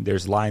walking.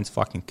 There's lines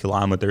fucking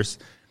kilometers,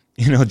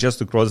 just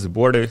to cross the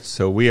border.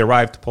 So we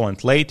arrived to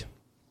Poland late.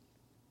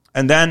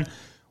 And then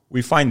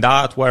we find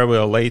out while we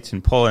were late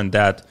in Poland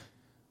that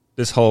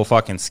this whole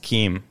fucking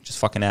scheme just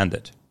fucking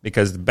ended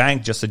because the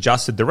bank just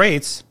adjusted the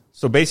rates.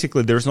 So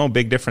basically there's no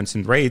big difference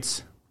in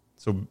rates.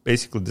 So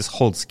basically this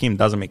whole scheme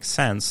doesn't make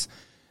sense.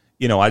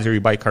 Either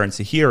you buy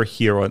currency here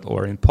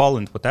or in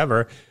Poland,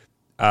 whatever,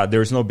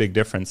 there's no big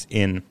difference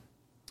in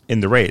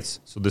the rates.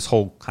 So this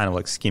whole kind of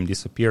like scheme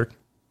disappeared.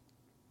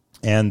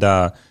 And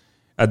at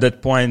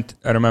that point,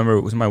 I remember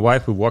with my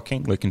wife, we were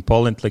walking like in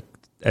Poland, like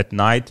at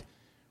night.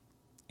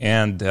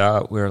 And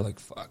we were like,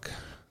 fuck,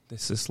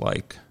 this is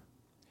like,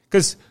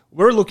 because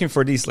we're looking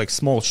for these like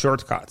small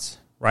shortcuts,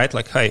 right?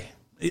 Like, hey,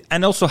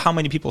 and also how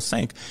many people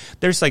think.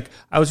 There's like,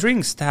 I was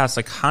reading stats,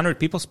 like 100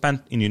 people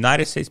spent in the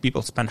United States,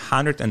 people spent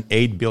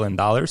 $108 billion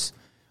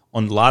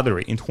on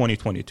lottery in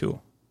 2022,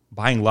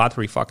 buying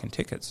lottery fucking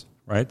tickets,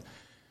 right?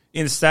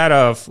 Instead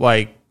of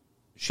like,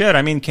 shit,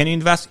 I mean, can you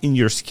invest in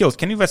your skills?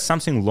 Can you invest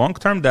something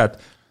long-term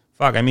that,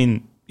 fuck, I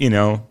mean,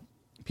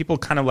 people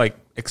kind of like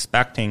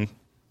expecting,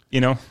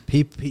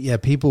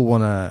 People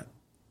want to,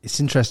 it's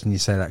interesting you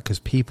say that because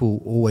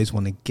people always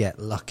want to get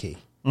lucky.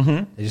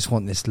 Mm-hmm. They just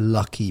want this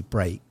lucky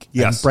break.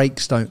 Yes. And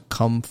breaks don't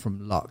come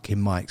from luck, in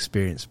my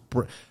experience.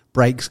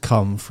 Breaks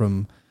come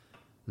from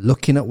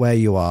looking at where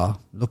you are,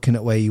 looking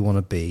at where you want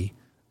to be,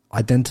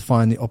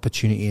 identifying the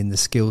opportunity and the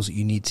skills that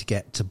you need to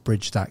get to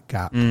bridge that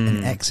gap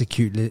and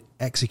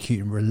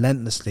executing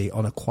relentlessly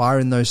on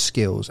acquiring those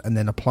skills and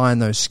then applying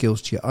those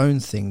skills to your own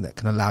thing that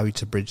can allow you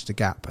to bridge the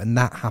gap. And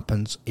that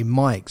happens, in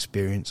my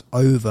experience,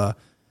 over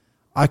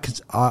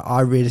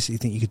I realistically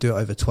think you could do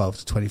it over 12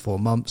 to 24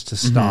 months to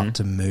start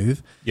to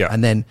move. Yeah.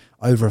 And then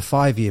over a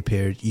 5-year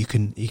period, you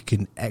can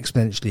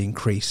exponentially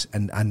increase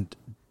and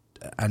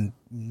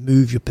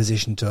move your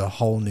position to a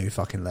whole new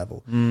fucking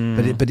level.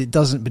 But it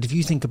doesn't, but if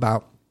you think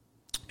about,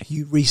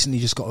 you recently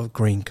just got a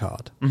green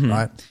card,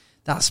 right?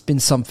 That's been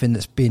something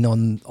that's been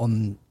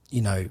on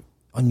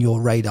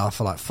your radar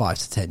for like 5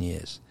 to 10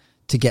 years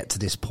to get to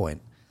this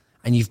point.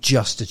 And you've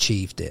just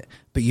achieved it,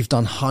 but you've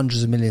done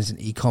hundreds of millions in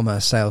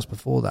e-commerce sales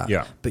before that.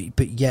 Yeah.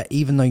 But yet,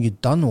 even though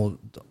you've done all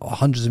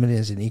hundreds of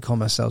millions in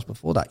e-commerce sales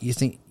before that, you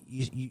think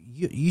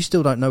you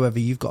still don't know whether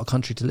you've got a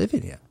country to live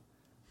in yet.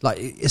 Like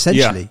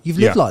essentially, you've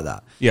lived like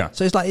that. Yeah.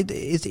 So it's like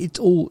it's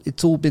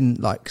all been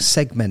like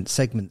segment.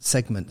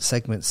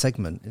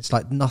 It's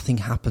like nothing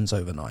happens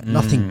overnight.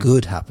 Nothing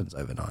good happens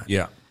overnight.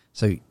 Yeah.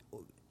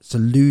 So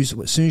lose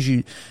as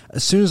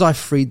soon as I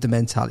freed the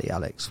mentality,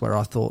 Alex, where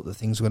I thought that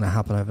things were going to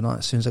happen overnight.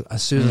 As soon as I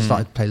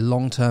started to play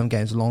long-term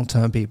games,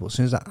 long-term people. As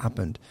soon as that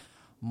happened,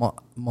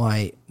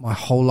 my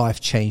whole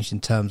life changed in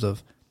terms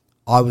of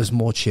I was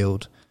more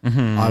chilled.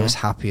 I was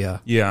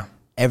happier. Yeah.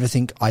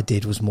 Everything I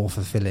did was more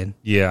fulfilling.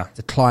 Yeah.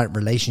 The client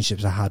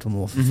relationships I had were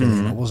more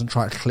fulfilling. I wasn't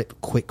trying to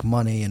clip quick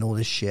money and all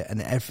this shit,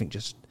 and everything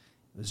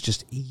was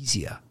just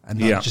easier.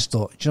 And I just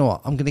thought, do you know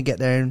what? I'm going to get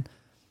there in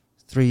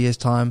 3 years'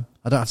 time.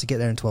 I don't have to get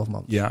there in 12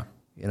 months. Yeah.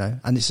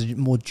 And it's a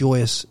more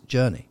joyous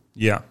journey.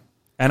 Yeah.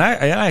 And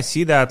I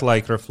see that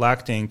like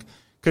reflecting,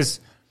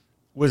 because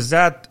was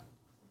that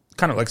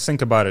kind of like,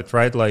 think about it,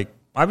 right? Like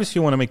obviously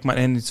you want to make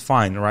money and it's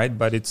fine, right?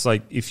 But it's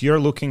like, if you're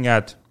looking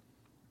at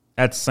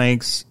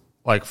things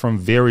like from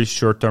very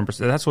short-term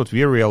perspective, that's what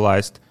we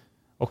realized.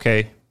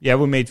 Okay, yeah,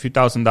 we made a few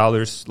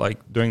 $1,000s like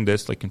doing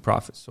this, like in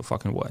profits. So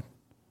fucking what?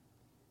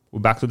 We're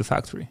back to the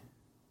factory.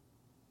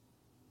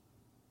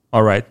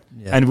 All right.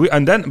 Yeah.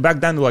 And then back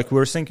then, like we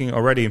were thinking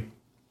already,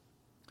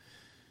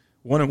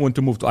 want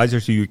to move to either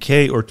to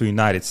UK or to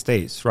United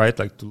States, right?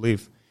 Like to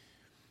live.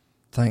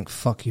 Thank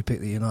fuck you picked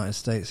the United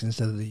States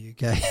instead of the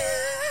UK.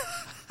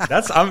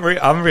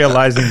 I'm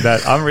realizing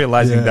that. I'm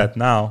realizing that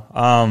now.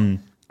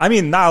 I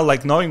mean, now,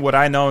 like knowing what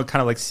I know, kind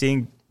of like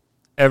seeing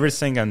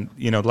everything, and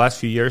the last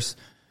few years,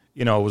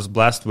 I was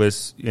blessed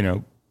with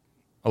a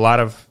lot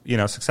of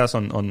success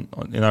on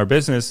in our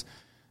business.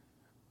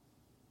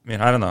 I mean,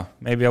 I don't know.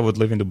 Maybe I would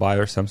live in Dubai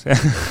or something.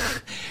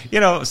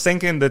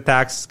 Thinking the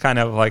tax kind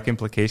of like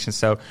implications.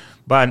 So,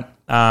 but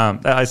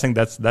I think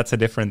that's a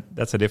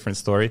different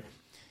story.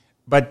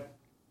 But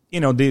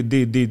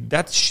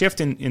that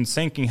shift in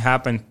thinking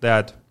happened.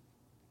 That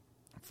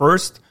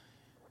first,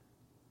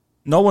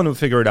 no one will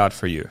figure it out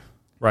for you,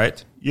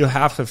 right? You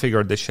have to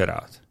figure this shit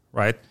out,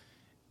 right?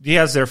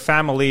 Yes, their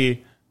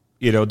family,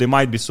 they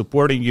might be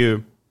supporting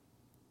you.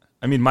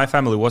 I mean, my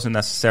family wasn't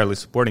necessarily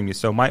supporting me.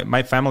 So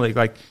my family,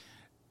 like,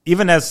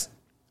 even as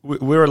we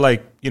were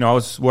like, I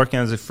was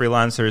working as a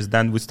freelancer,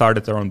 then we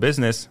started our own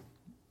business.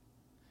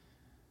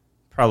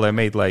 Probably I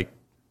made like,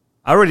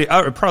 I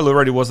probably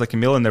already was like a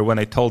millionaire when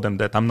I told them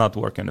that I'm not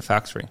working in the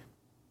factory.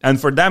 And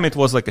for them, it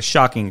was like a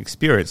shocking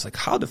experience. Like,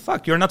 how the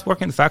fuck, you're not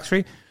working in the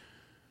factory?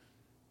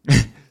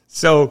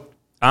 So,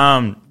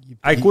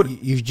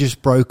 you've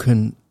just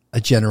broken a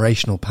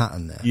generational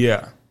pattern there.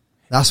 Yeah.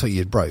 That's what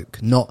you'd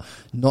broke. Not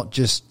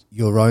just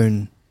your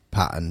own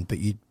pattern, but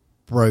you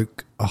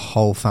broke a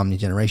whole family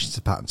generations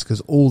of patterns,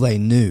 because all they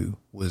knew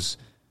was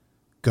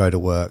go to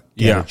work,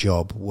 get a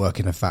job, work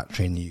in a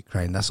factory in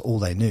Ukraine. That's all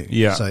they knew.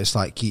 Yeah. So it's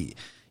like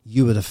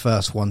you were the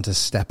first one to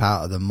step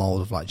out of the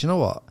mold of like, do you know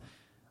what?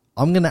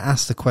 I'm going to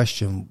ask the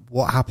question,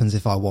 what happens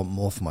if I want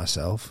more for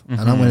myself?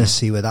 And I'm going to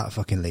see where that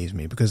fucking leads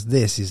me, because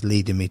this is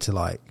leading me to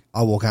like,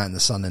 I walk out in the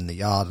sun in the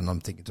yard and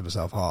I'm thinking to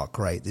myself, oh,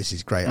 great, this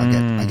is great.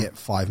 I get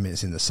 5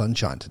 minutes in the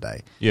sunshine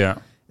today. Yeah.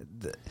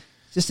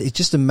 It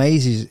just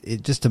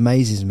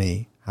amazes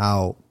me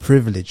how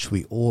privileged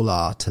we all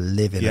are to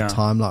live in a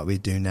time like we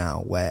do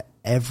now, where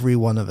every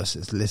one of us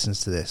that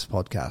listens to this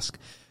podcast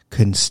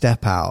can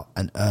step out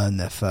and earn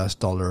their first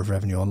dollar of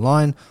revenue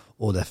online,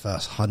 or their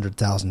first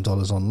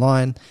 $100,000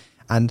 online.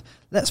 And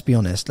let's be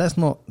honest, let's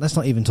not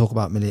even talk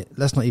about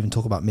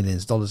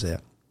millions of dollars here.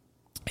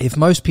 If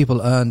most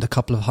people earned a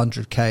couple of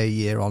 $100K a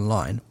year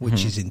online,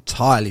 which is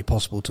entirely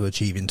possible to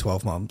achieve in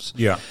 12 months,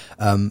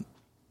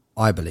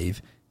 I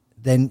believe,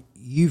 then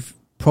you've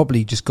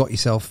probably just got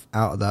yourself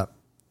out of that.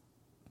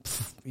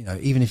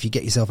 Even if you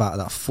get yourself out of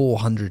that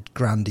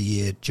 $400,000 a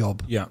year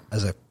job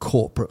as a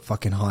corporate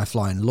fucking high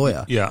flying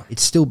lawyer,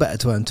 it's still better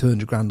to earn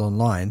 $200,000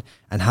 online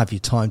and have your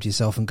time to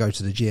yourself and go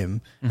to the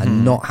gym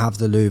and not have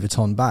the Louis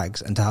Vuitton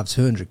bags, and to have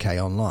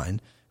 $200K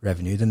online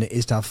revenue than it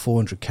is to have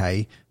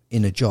 $400K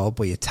in a job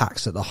where you're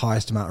taxed at the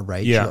highest amount of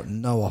rates. You got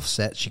no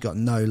offsets, you got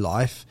no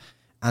life,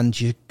 and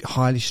you're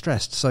highly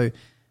stressed. So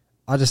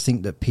I just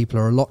think that people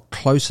are a lot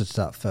closer to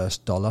that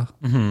first dollar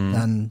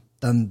than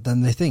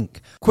they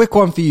think. Quick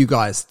one for you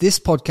guys. This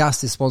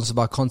podcast is sponsored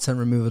by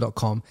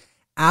ContentRemover.com.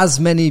 As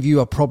many of you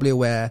are probably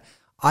aware,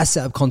 I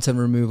set up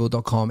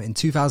ContentRemoval.com in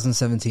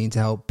 2017 to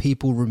help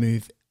people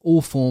remove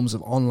all forms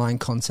of online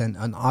content,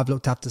 and I've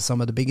looked after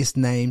some of the biggest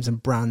names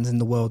and brands in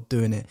the world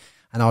doing it.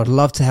 and I would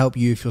love to help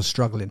you if you're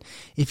struggling.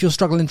 If you're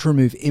struggling to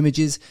remove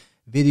images,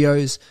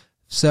 videos,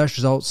 search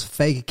results,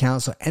 fake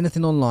accounts, or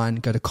anything online,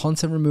 go to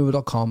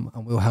contentremover.com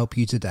and we'll help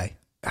you today.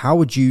 How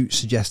would you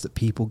suggest that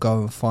people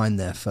go and find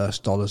their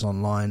first dollars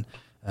online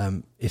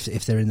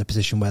if they're in the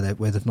position where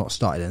they've not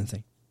started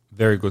anything?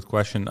 Very good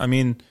question. I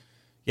mean,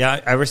 yeah,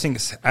 everything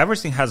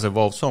has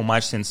evolved so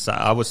much since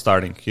I was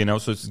starting,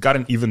 so it's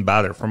gotten even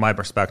better from my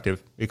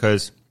perspective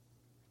because,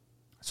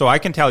 so I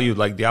can tell you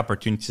like the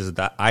opportunities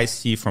that I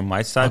see from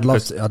my side.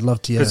 I'd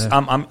love to, because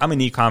I'm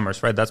in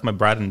e-commerce, right? That's my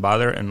bread and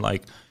butter. And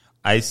like,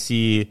 I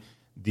see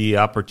the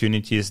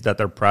opportunities that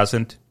are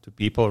present to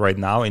people right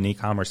now in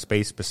e-commerce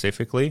space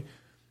specifically.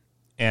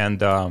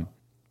 And,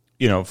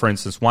 for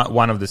instance,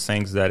 one of the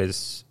things that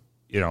is,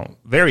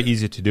 very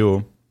easy to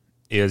do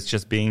is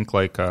just being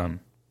like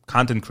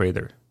content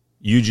creator,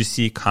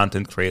 UGC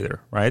content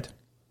creator, right?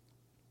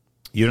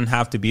 You don't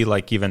have to be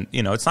like even,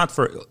 it's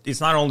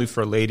not only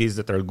for ladies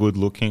that are good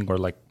looking or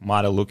like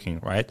model looking,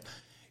 right?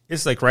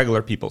 It's like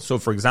regular people. So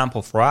for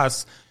example, for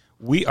us,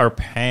 we are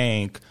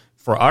paying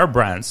for our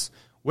brands,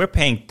 we're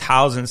paying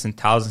thousands and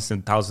thousands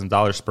and thousands of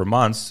dollars per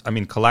month. I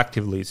mean,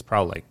 collectively, it's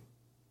probably like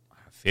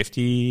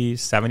 $50,000,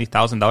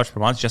 $70,000 per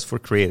month just for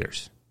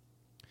creators,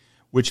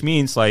 which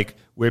means like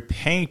we're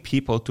paying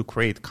people to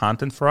create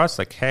content for us.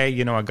 Like,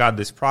 hey, I got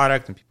this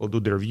product, and people do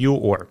the review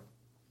or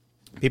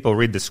people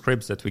read the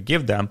scripts that we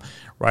give them,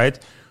 right?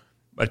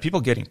 But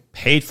people getting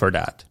paid for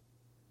that,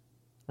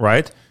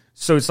 right?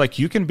 So it's like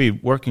you can be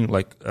working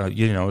like,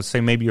 say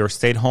maybe you're a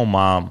stay-at-home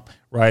mom,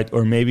 right?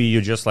 Or maybe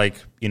you just like,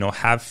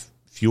 have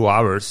few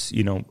hours,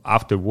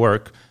 after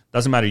work.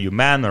 Doesn't matter you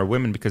man or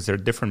women because there are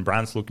different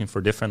brands looking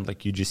for different like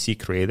UGC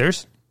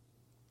creators.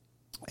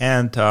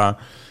 And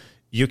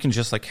you can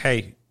just like,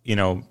 hey,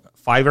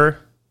 Fiverr,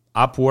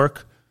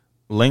 Upwork,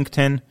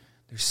 LinkedIn.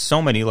 There's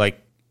so many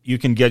like you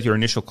can get your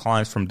initial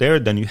clients from there.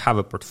 Then you have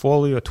a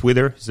portfolio.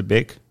 Twitter is a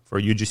big for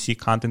UGC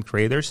content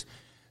creators.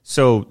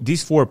 So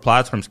these 4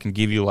 platforms can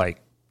give you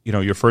like,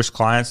 your first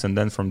clients. And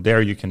then from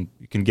there you can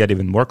get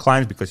even more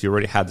clients because you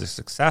already had the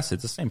success.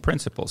 It's the same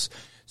principles.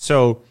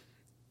 So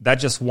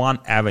that's just one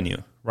avenue,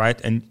 right?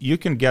 And you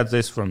can get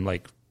this from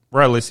like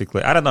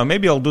realistically, I don't know,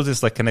 maybe I'll do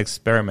this like an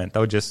experiment.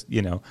 I'll just,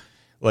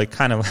 like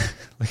kind of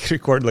like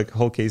record like a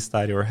whole case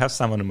study or have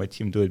someone on my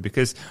team do it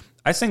because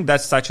I think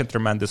that's such a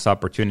tremendous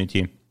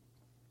opportunity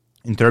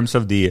in terms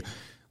of the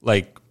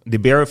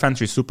barrier of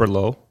entry is super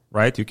low,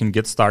 right? You can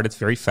get started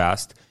very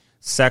fast.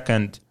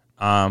 Second,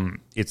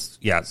 it's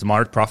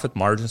smart profit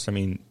margins. I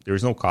mean,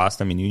 there's no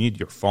cost. I mean, you need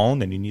your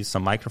phone and you need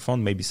some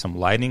microphone, maybe some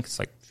lighting. It's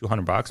like a few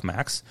 $100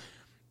 max.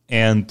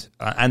 And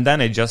then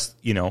it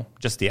just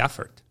the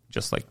effort,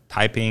 just like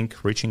typing,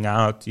 reaching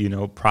out,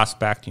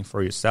 prospecting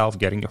for yourself,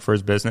 getting your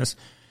first business.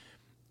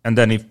 And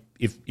then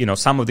if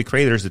some of the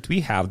creators that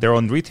we have, they're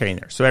on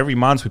retainer. So every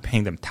month we're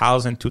paying them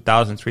 $1,000,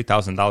 $2,000,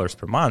 $3,000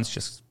 per month,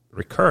 just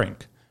recurring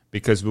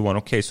because we want,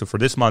 okay, so for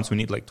this month we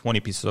need like 20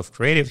 pieces of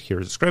creative.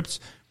 Here's the scripts.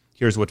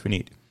 Here's what we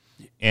need.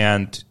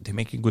 And they're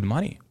making good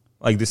money.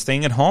 Like they're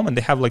staying at home and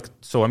they have like,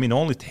 so I mean, it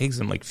only takes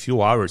them like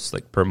few hours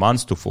like per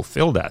month to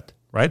fulfill that,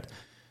 right?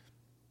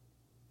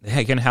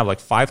 They can have like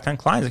 5-10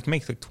 clients. They can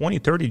make like 20,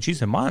 30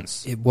 G's a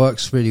month. It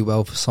works really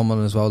well for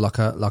someone as well, like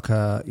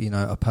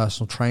a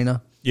personal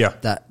trainer. Yeah.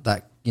 That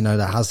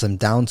has some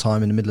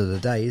downtime in the middle of the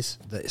days,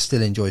 that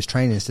still enjoys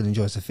training, still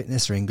enjoys the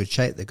fitness, they're in good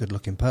shape, they're a good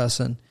looking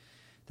person.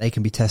 They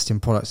can be testing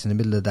products in the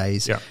middle of the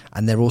days,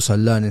 and they're also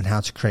learning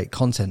how to create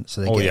content.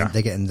 So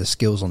they're getting the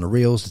skills on the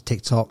reels, the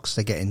TikToks.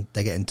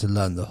 They're getting to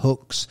learn the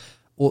hooks,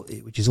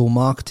 which is all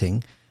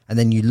marketing. And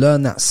then you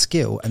learn that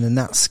skill, and then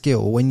that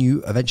skill, when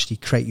you eventually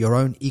create your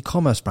own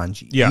e-commerce brand,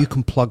 you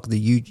can plug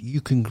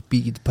you can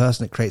be the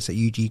person that creates that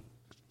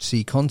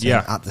UGC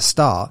content at the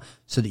start,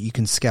 so that you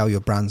can scale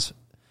your brands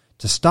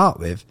to start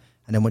with.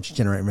 And then once you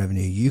generate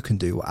revenue, you can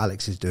do what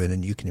Alex is doing,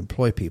 and you can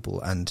employ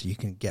people, and you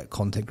can get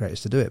content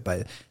creators to do it.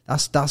 But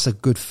that's a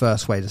good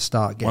first way to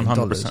start getting 100%.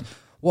 dollars.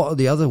 What are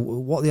the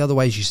other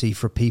ways you see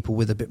for people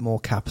with a bit more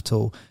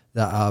capital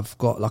that have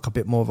got like a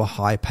bit more of a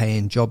high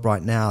paying job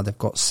right now? They've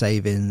got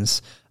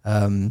savings,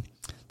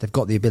 they've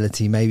got the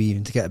ability maybe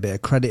even to get a bit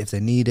of credit if they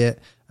need it.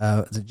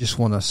 They just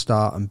want to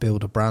start and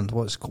build a brand.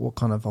 What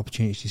kind of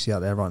opportunities do you see out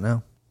there right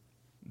now?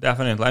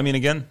 Definitely. I mean,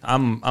 again,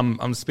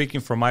 I'm speaking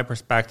from my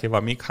perspective.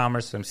 I'm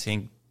e-commerce. I'm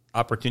seeing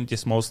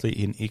opportunities mostly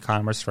in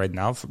e-commerce right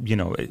now.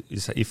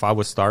 If I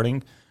was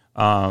starting,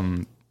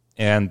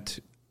 and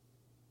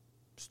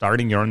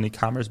starting your own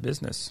e-commerce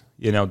business,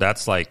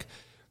 that's like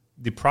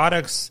the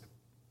products.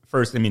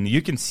 First, I mean,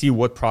 you can see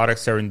what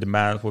products are in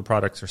demand, what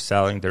products are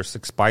selling. There's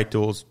like spy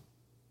tools,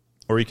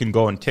 or you can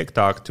go on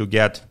TikTok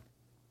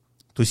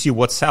to see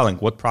what's selling,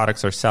 what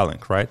products are selling,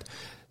 right?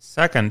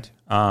 Second,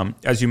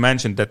 as you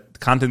mentioned, that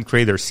content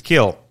creator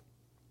skill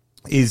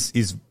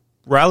is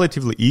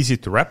relatively easy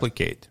to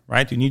replicate,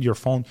 right? You need your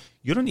phone.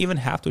 You don't even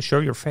have to show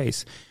your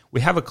face.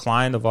 We have a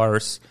client of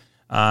ours.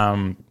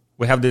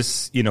 We have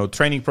this,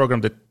 training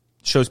program that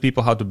shows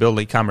people how to build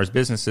e-commerce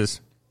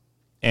businesses,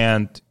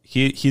 and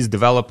he's a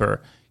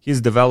developer. He's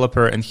a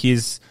developer, and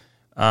he's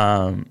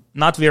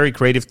Not very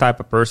creative type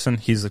of person.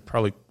 He's like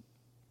probably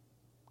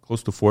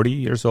close to 40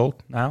 years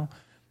old now.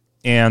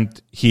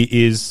 And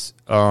he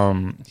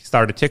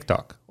started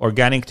TikTok,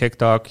 organic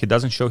TikTok. He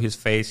doesn't show his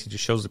face. He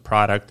just shows the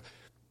product.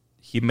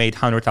 He made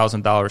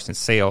 $100,000 in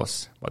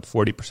sales, about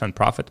 40%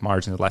 profit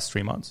margin in the last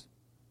 3 months.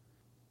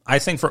 I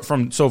think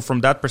from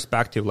that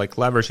perspective, like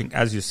leveraging,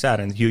 as you said,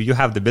 and you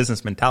have the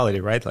business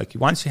mentality, right? Like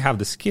once you have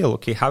the skill,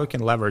 okay, how you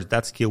can leverage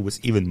that skill with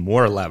even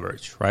more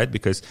leverage, right?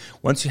 Because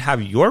once you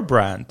have your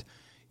brand,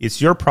 it's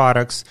your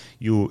products,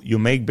 you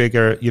make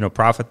bigger,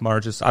 profit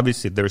margins.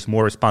 Obviously, there's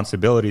more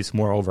responsibilities,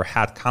 more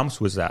overhead comes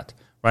with that,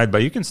 right?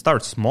 But you can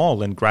start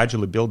small and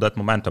gradually build that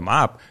momentum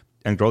up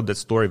and grow that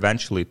store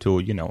eventually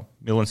to,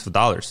 millions of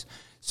dollars.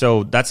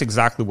 So that's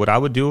exactly what I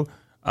would do.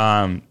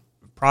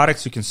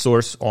 Products you can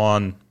source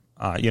on,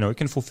 you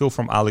can fulfill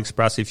from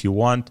AliExpress if you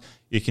want.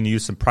 You can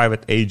use some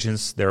private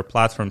agents. There are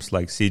platforms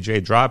like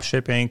CJ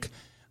Dropshipping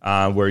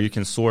where you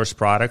can source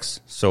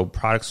products. So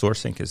product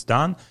sourcing is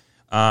done.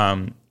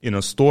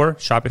 Store,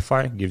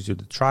 Shopify gives you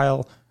the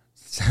trial.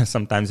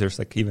 Sometimes there's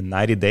like even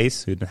 90 days,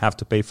 so you don't have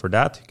to pay for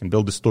that. You can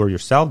build the store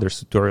yourself.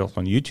 There's tutorials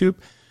on YouTube.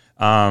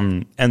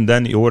 And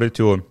then in order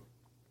to,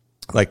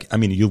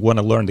 you want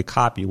to learn the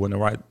copy, you want to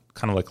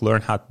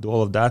learn how to do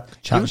all of that.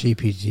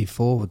 ChatGPT-4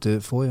 will do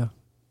it for you.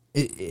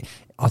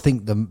 I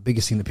think the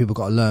biggest thing that people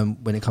got to learn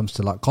when it comes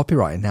to like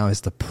copywriting now is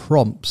the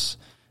prompts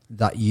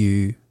that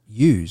you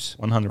use.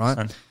 100%.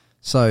 Right?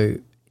 So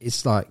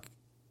it's like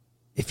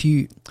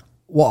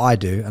what I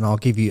do, and I'll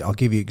give you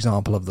an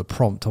example of the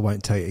prompt. I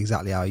won't tell you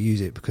exactly how I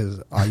use it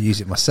because I use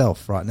it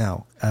myself right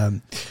now.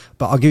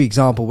 But I'll give you an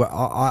example where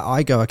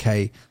I go,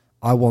 okay,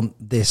 I want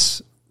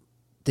this.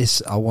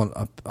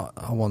 I'll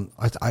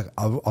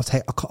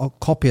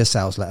copy a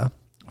sales letter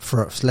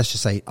for let's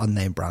just say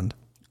unnamed brand.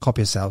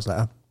 Copy a sales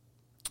letter,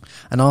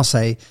 and I'll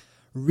say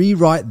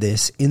rewrite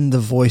this in the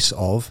voice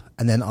of,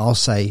 and then I'll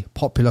say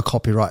popular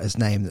copywriter's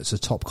name that's a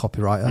top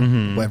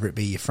copywriter, whether it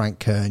be your Frank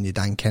Kern, your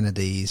Dan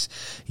Kennedy's,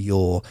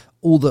 your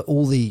all the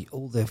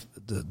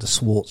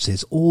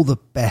Swartzes, all the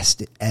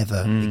best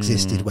ever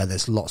existed, where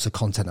there's lots of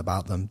content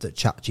about them that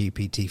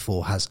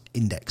ChatGPT-4 has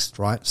indexed,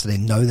 right? So they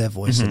know their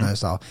voice and their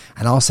style.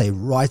 And I'll say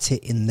write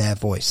it in their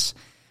voice,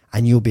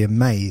 and you'll be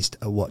amazed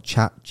at what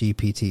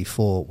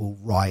ChatGPT-4 will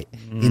write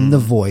in the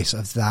voice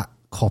of that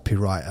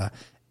copywriter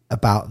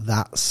about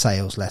that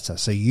sales letter.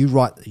 So you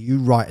write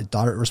a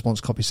direct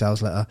response copy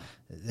sales letter,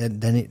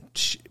 then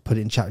it put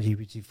it in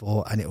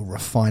ChatGPT-4, and it will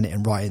refine it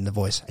and write it in the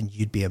voice, and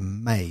you'd be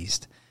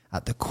amazed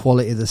at the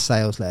quality of the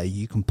sales letter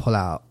you can pull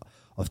out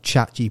of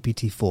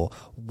ChatGPT-4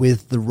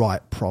 with the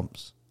right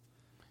prompts.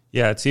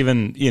 Yeah, it's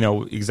even,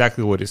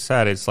 exactly what he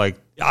said. It's like,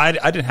 I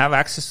didn't have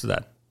access to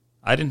that.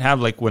 I didn't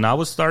have, when I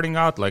was starting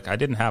out,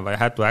 I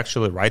had to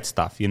actually write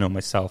stuff,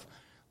 myself.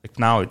 Like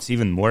now it's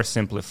even more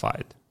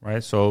simplified,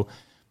 right? So,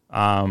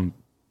 and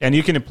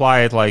you can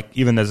apply it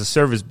even as a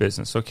service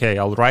business. Okay,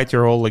 I'll write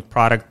your whole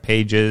product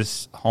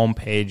pages, home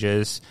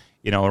pages,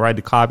 write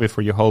the copy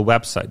for your whole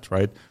website,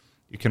 right?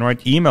 You can write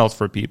emails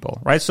for people,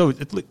 right? So,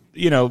 it's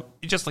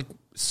just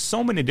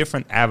so many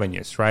different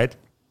avenues, right?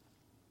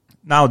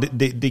 Now,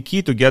 the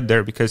key to get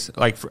there, because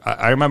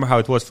I remember how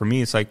it was for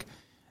me, it's am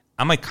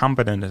I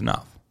competent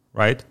enough,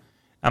 right?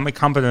 Am I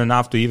competent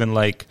enough to even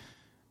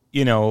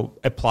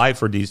apply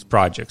for these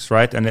projects,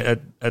 right? And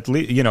at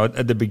least,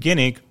 at the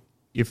beginning,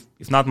 if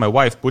not my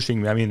wife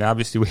pushing me, I mean,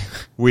 obviously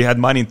we had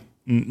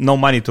no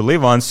money to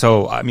live on.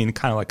 So, I mean,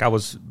 kind of I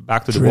was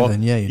back to the wall.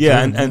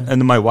 Yeah.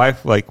 And my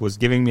wife was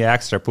giving me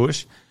extra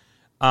push.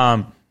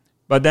 But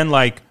then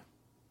man,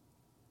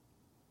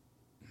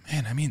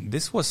 I mean,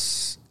 this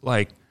was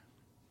kind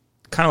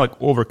of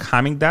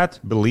overcoming that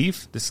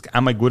belief.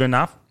 Am I good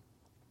enough?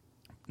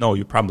 No,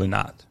 you're probably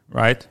not.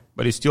 Right.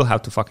 But you still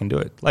have to fucking do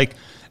it.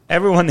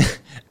 Everyone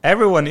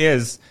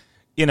is,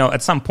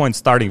 at some point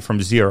starting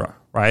from zero.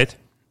 Right.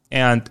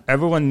 And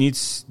everyone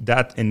needs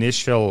that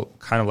initial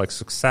kind of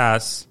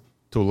success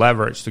to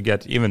leverage to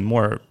get even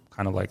more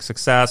kind of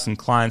success and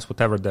clients,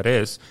 whatever that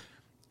is.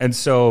 And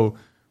so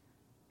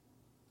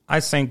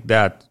I think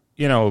that,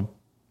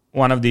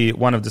 one of the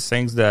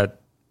things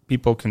that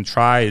people can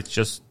try is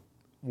just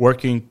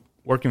working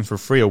for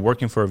free or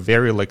working for a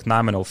very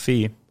nominal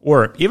fee.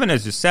 Or even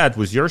as you said,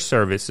 with your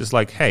service, is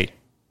hey,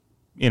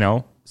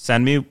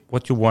 send me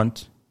what you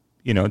want,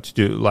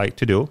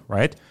 to do,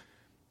 right?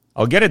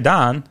 I'll get it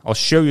done. I'll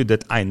show you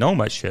that I know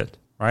my shit,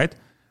 right?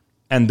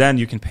 And then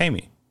you can pay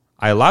me.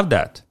 I love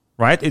that,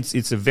 right?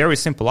 It's a very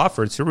simple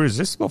offer. It's a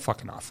irresistible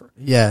fucking offer.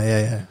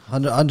 Yeah.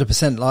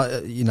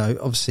 100%.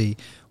 Obviously,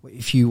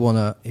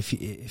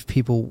 if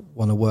people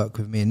want to work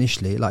with me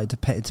initially, it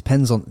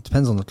depends on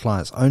the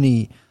clients.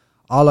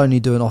 I'll only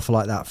do an offer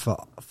like that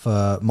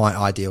for my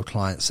ideal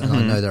clients, and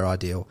I know they're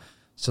ideal.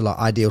 So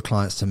ideal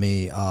clients to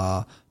me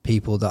are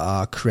people that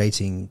are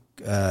creating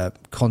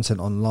content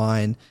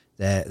online.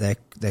 There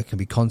can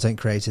be content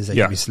creators, they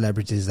can be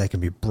celebrities, they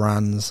can be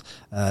brands,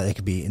 they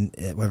could be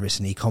whether it's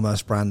an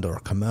e-commerce brand or a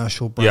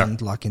commercial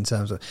brand, in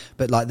terms of,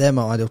 but they're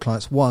my ideal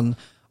clients. One,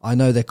 I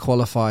know they're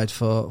qualified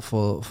for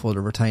the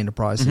retainer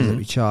prices that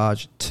we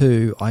charge.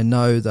 Two, I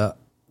know that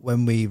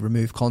when we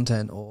remove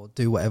content or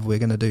do whatever we're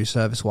going to do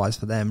service wise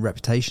for them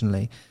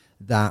reputationally,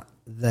 that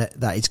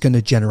it's going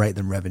to generate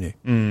them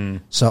revenue.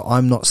 So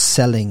I'm not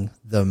selling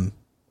them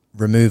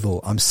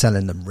removal, I'm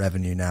selling them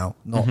revenue now.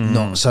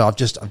 Not so I've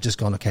just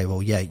gone, okay,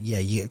 well, yeah,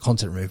 you get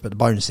content removed, but the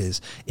bonus is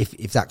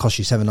if that costs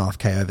you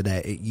 7.5K over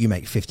there, you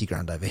make 50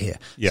 grand over here.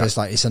 So it's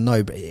like, it's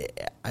a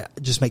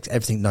it just makes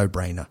everything no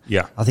brainer.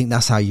 I think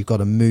that's how you've got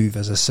to move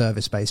as a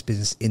service based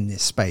business in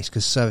this space,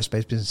 because service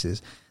based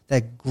businesses,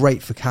 they're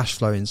great for cash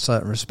flow in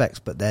certain respects,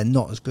 but they're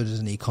not as good as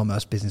an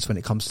e-commerce business when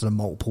it comes to the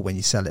multiple when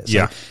you sell it.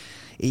 So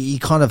you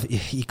kind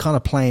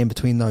of play in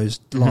between those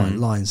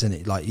lines, in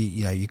it. Like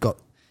you got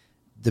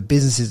the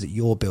businesses that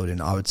you're building,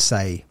 I would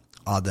say,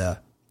 are the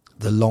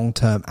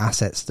long-term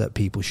assets that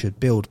people should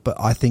build. But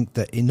I think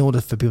that in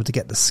order for people to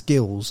get the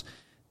skills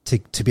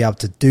to be able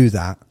to do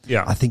that,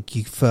 I think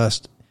you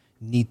first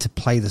need to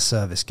play the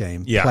service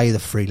game, play the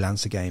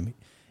freelancer game.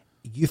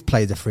 You've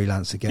played the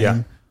freelancer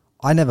game.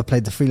 I never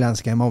played the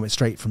freelancer game. I went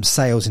straight from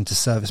sales into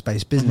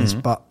service-based business,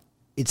 but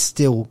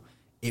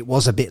it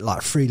was a bit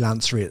like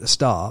freelancery at the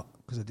start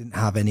because I didn't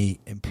have any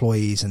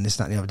employees and this,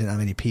 that, and the other. I didn't have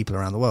any people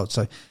around the world.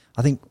 So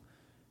I think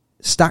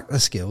stack the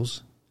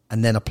skills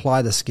and then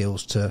apply the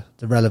skills to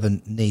the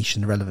relevant niche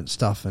and the relevant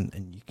stuff,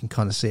 and you can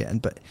kind of see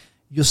it. But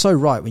you're so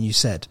right when you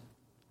said,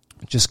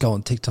 just go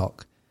on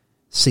TikTok,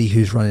 see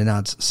who's running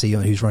ads, see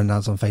who's running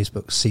ads on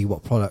Facebook, see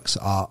what products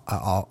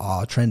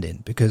are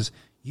trending, because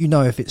you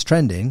know if it's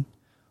trending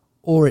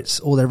or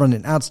they're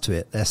running ads to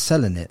it, they're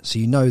selling it. So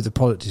you know the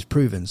product is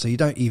proven. So you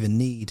don't even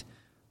need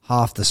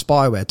half the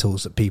spyware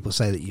tools that people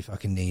say that you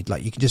fucking need.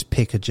 Like, you can just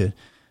pick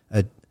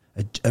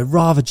a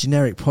rather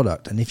generic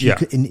product, and if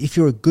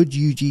you're a good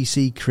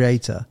UGC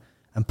creator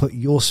and put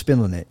your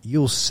spin on it,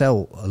 you'll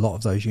sell a lot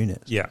of those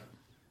units. Yeah,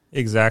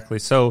 exactly.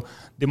 So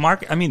the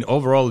market, I mean,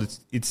 overall,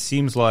 it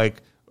seems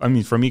like, I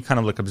mean, for me, kind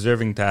of like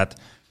observing that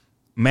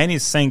many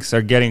things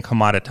are getting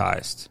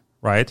commoditized,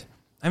 right?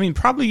 I mean,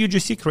 probably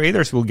UGC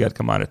creators will get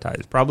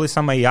commoditized. Probably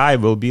some AI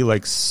will be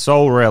like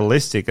so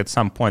realistic at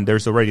some point.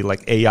 There's already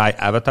like AI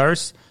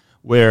avatars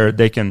where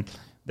they can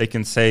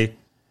say,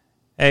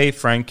 "Hey,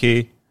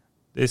 Frankie,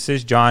 this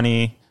is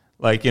Johnny,"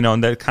 like, you know,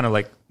 and they're kind of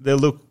like, they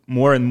look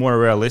more and more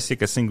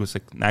realistic. I think it was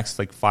like next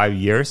like 5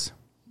 years,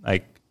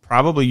 like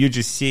probably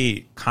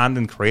UGC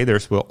content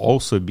creators will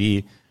also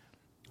be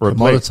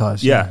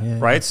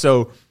commoditized. Right.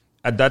 So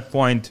at that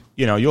point,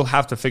 you know, you'll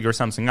have to figure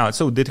something out.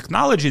 So the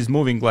technology is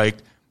moving, like,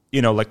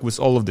 you know, like with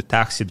all of the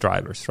taxi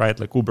drivers, right?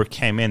 Like Uber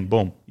came in,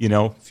 boom, you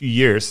know, a few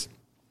years,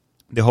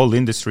 the whole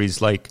industry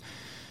is like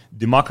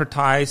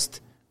democratized.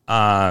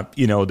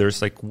 You know,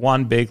 there's like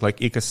one big like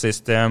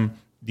ecosystem.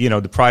 You know,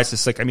 the price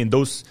is like,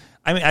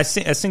 I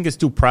think it's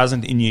too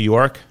present in New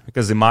York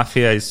because the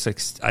mafia is,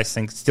 like, I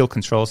think, still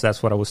controls.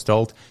 That's what I was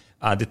told.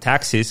 The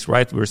taxis,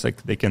 right, where it's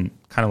like they can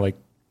kind of like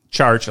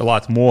charge a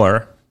lot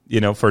more, you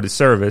know, for the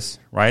service,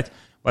 right?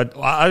 But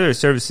other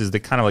services, they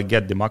kind of like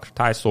get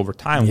democratized over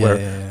time,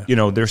 you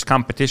know, there's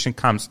competition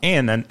comes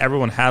in and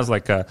everyone has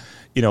like a,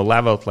 you know,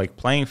 leveled like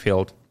playing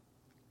field.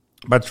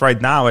 But right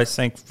now, I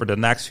think for the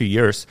next few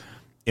years,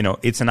 you know,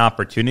 it's an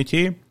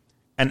opportunity.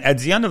 And at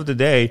the end of the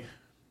day,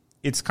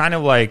 it's kind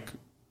of like,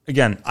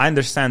 again, I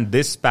understand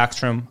this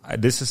spectrum.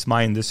 This is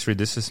my industry.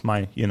 This is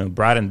my, you know,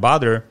 bread and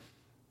butter.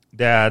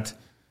 That,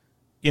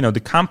 you know,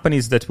 the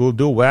companies that will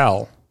do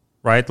well,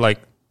 right?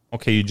 Like,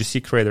 okay,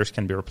 UGC creators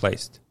can be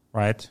replaced,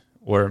 right?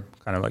 Or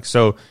kind of like,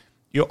 so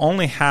you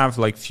only have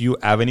like few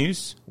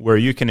avenues where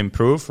you can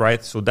improve,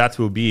 right? So that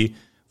will be,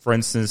 for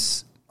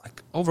instance,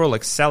 like overall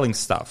like selling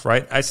stuff,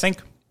 right? I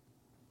think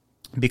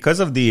because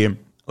of the,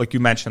 like you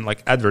mentioned,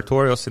 like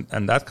advertorials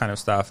and that kind of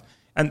stuff.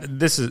 And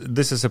this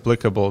is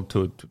applicable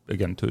to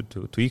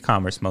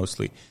e-commerce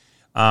mostly,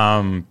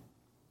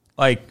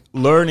 like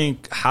learning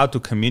how to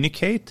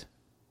communicate,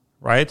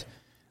 right?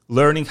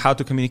 Learning how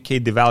to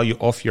communicate the value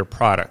of your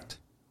product,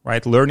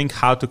 right? Learning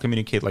how to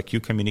communicate, like you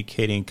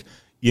communicating,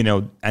 you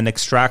know, and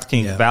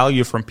extracting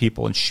value from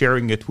people and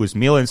sharing it with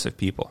millions of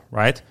people,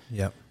 right?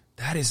 Yeah,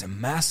 that is a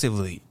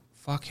massively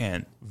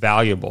fucking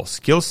valuable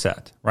skill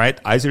set, right?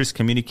 Either it's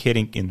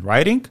communicating in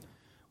writing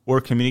or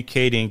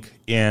communicating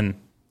in,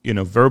 you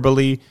know,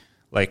 verbally,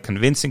 like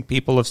convincing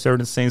people of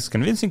certain things,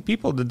 convincing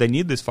people that they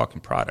need this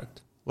fucking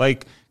product,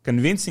 like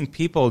convincing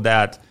people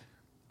that,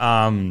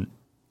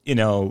 you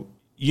know,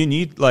 you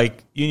need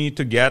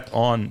to get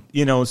on,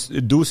 you know,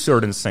 do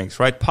certain things,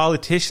 right?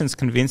 Politicians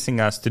convincing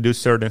us to do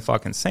certain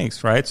fucking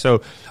things, right?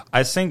 So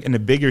I think in the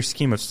bigger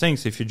scheme of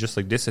things, if you just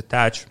like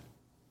disattach,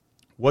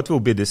 what will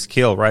be the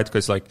skill, right?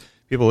 Because like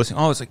people listen,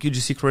 oh, it's like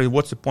UGC creator.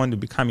 What's the point of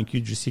becoming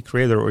UGC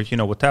creator or, you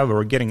know, whatever,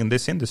 or getting in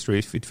this industry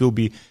if it will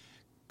be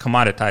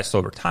commoditized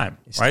over time,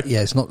 right?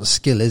 It's not the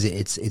skill, is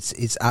it?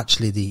 It's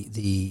actually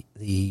the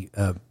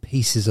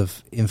pieces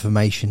of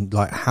information,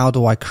 like how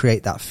do I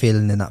create that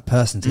feeling in that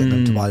person to get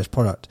them to buy this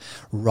product,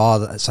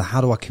 so how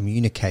do I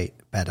communicate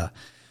better?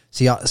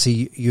 See,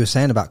 you were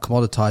saying about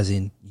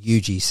commoditizing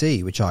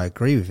UGC, which I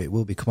agree with. It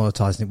will be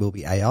commoditized and it will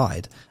be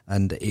AI'd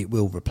and it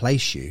will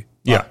replace you.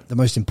 But the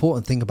most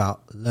important thing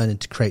about learning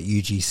to create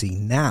UGC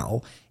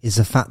now is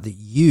the fact that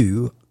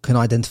you can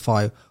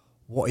identify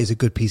what is a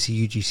good piece of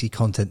UGC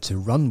content to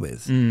run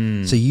with.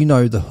 So you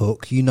know the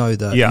hook, you know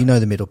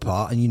the middle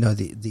part, and you know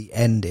the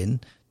ending,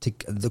 to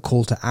the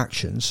call to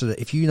action, so that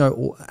if you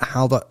know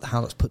how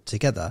that's put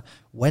together,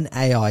 when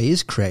AI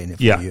is creating it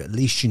for you, at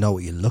least you know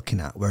what you're looking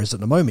at. Whereas at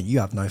the moment, you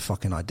have no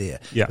fucking idea,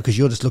 because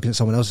you're just looking at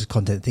someone else's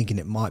content, thinking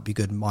it might be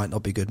good, might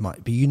not be good,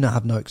 but you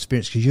have no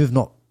experience because you've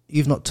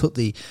not took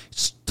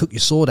your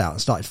sword out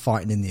and started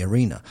fighting in the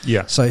arena.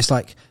 So it's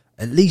like,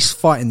 at least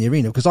fight in the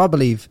arena, because I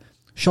believe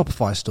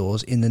Shopify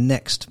stores in the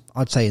next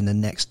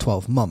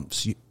 12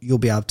 months, you'll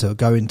be able to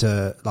go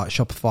into like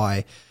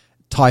Shopify,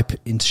 type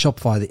into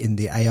Shopify in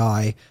the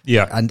AI,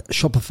 and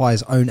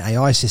Shopify's own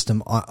AI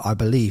system, I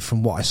believe,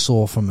 from what I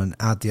saw from an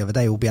ad the other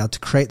day, will be able to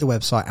create the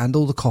website and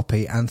all the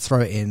copy and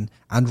throw it in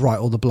and write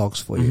all the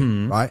blogs for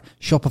you, right?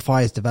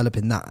 Shopify is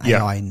developing that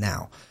AI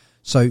now.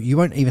 So you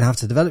won't even have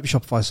to develop your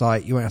Shopify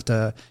site. You won't have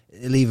to,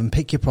 it'll even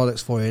pick your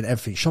products for you and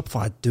everything.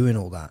 Shopify are doing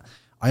all that.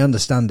 I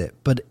understand it,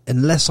 but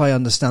unless I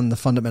understand the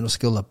fundamental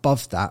skill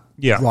above that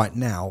right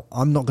now,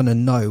 I'm not going to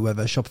know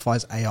whether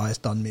Shopify's AI has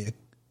done me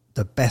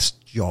the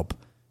best job,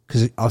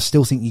 because I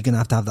still think you're going to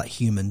have that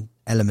human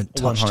element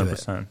touch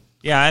 100%. To it.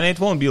 Yeah, and it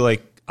won't be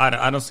like,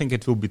 I don't think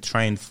it will be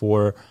trained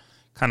for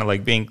kind of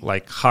like being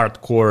like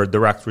hardcore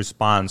direct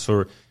response,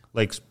 or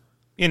like,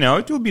 you know,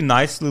 it will be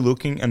nicely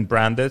looking and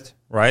branded,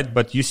 right?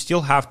 But you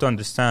still have to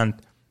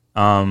understand,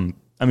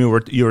 I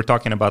mean, you were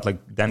talking about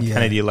like Dan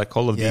Kennedy, like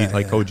all of these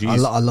like OGs.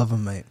 I love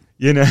them, mate.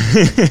 You know,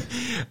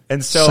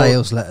 and so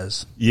sales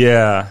letters.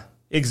 Yeah,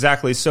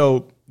 exactly.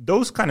 So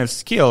those kind of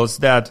skills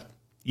that,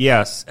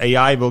 yes,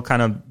 AI will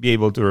kind of be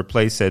able to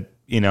replace it,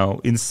 you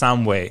know, in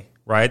some way,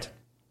 right?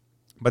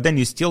 But then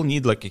you still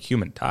need like a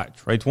human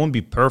touch, right? It won't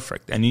be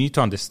perfect, and you need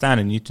to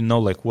understand and you need to know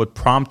like what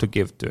prompt to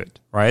give to it,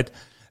 right?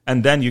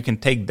 And then you can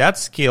take that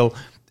skill,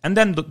 and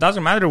then it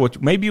doesn't matter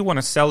what. Maybe you want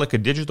to sell like a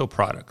digital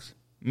product.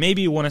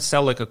 Maybe you want to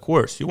sell like a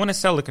course. You want to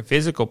sell like a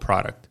physical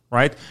product,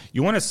 right?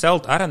 You want to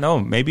sell, I don't know,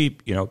 maybe,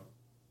 you know,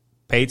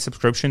 paid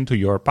subscription to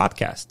your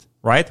podcast,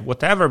 right?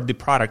 Whatever the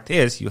product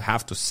is, you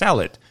have to sell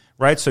it,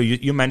 right? So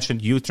you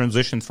mentioned you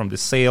transitioned from the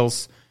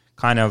sales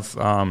kind of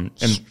and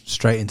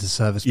straight into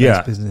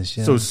service-based business.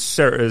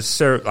 Yeah.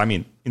 So, I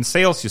mean, in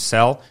sales you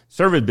sell,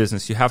 service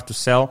business you have to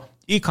sell,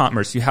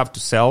 e-commerce you have to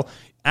sell,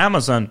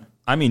 Amazon.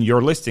 I mean,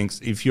 your listings,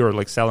 if you're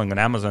like selling on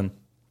Amazon,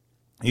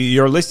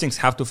 your listings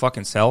have to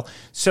fucking sell.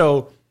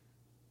 So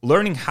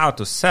learning how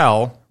to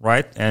sell,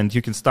 right? And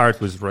you can start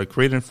with like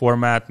written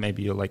format,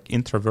 maybe you're like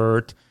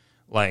introvert,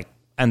 like,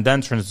 and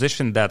then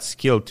transition that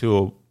skill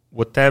to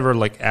whatever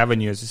like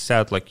avenue, as you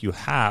said, like you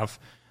have.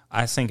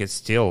 I think it's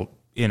still,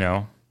 you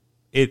know,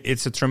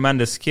 it's a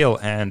tremendous skill,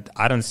 and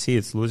I don't see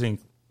it's losing,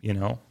 you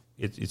know,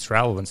 its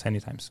relevance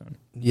anytime soon.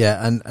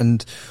 Yeah,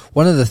 and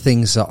one of the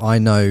things that I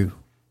know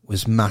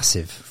was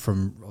massive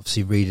from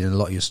obviously reading a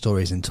lot of your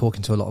stories and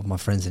talking to a lot of my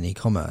friends in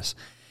e-commerce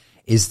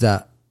is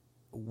that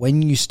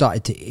when you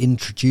started to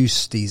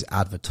introduce these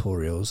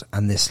advertorials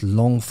and this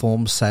long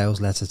form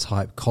sales letter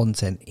type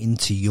content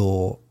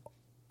into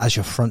as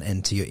your front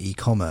end to your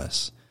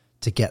e-commerce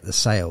to get the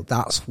sale,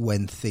 that's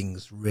when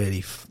things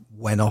really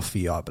went off for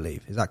you, I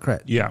believe. Is that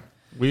correct? Yeah.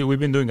 We've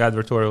been doing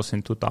advertorials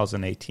in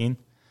 2018.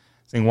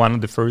 I think one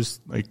of the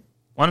first, like,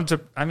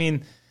 I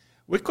mean,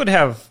 we could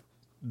have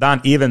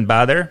done even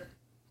better.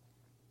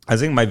 I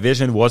think my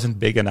vision wasn't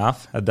big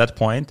enough at that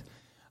point.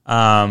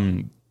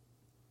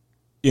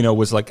 You know,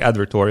 was like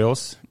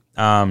advertorials.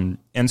 And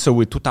so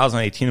with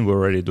 2018, we were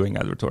already doing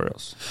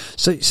advertorials.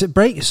 So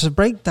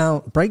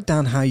break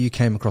down how you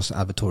came across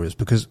advertorials,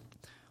 because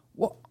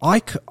what I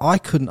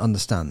couldn't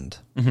understand,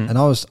 and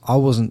I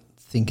wasn't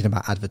thinking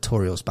about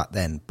advertorials back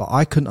then, but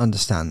I couldn't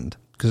understand,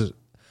 because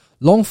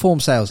long form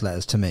sales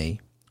letters to me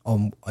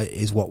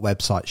is what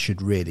websites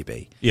should really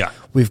be. Yeah.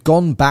 We've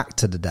gone back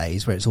to the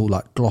days where it's all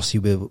like glossy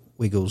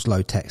wiggles,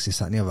 low text, this,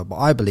 that, and the other. But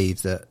I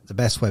believe that the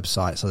best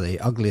websites are the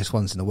ugliest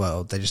ones in the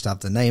world. They just have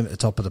the name at the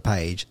top of the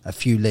page, a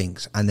few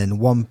links, and then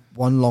one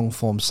long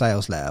form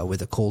sales letter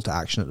with a call to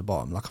action at the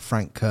bottom, like a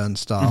Frank Kern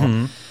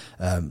style,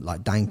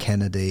 like Dan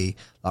Kennedy,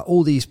 like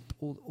all these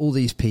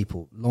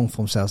people, long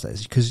form sales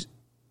letters, because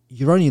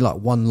you're only like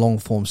one long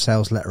form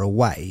sales letter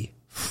away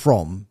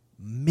from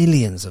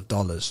millions of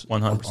dollars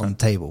 100%. on the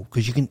table,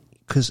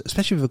 because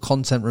especially with a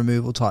content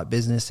removal type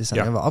business, this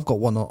and the other. I've got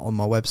one on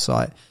my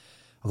website.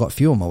 I've got a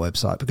few on my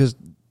website because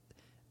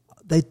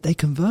they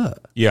convert.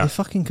 Yeah, they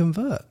fucking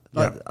convert.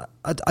 Like,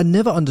 I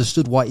never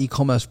understood why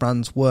e-commerce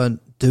brands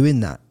weren't doing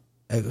that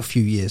a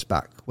few years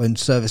back when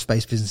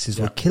service-based businesses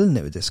were killing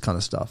it with this kind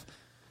of stuff.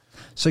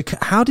 So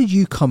how did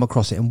you come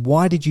across it, and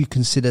why did you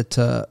consider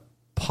to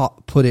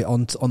put it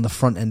on the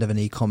front end of an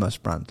e-commerce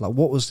brand? Like,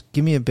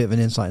 give me a bit of an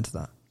insight into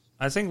that.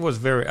 I think it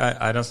was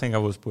I don't think I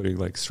was putting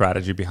like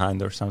strategy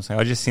behind or something.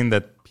 I just seen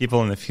that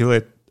people in the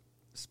affiliate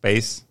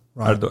space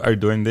are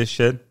doing this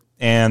shit.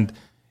 And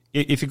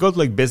if you go to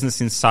like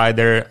Business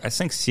Insider, I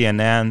think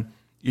CNN,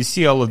 you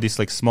see all of these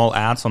like small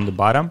ads on the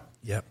bottom,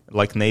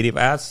 like native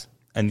ads.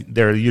 And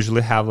they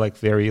usually have like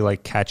very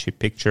like catchy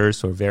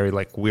pictures or very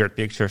like weird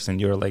pictures. And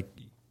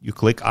you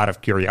click out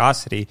of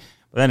curiosity.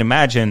 But then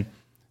imagine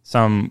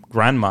some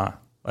grandma,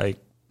 like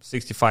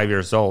 65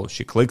 years old,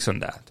 she clicks on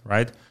that,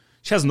 right?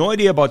 She has no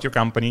idea about your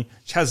company.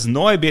 She has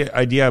no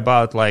idea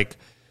about like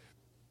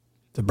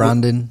the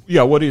branding.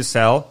 What do you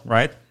sell,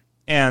 right?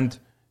 And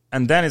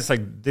then it's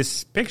like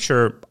this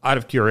picture out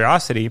of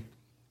curiosity,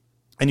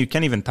 and you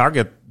can't even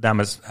target them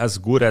as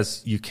good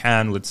as you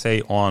can, let's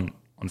say, on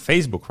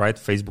Facebook, right?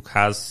 Facebook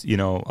has,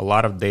 a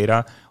lot of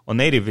data. On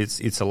native,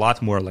 it's a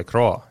lot more like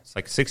raw. It's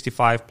like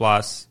 65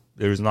 plus.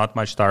 There's not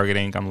much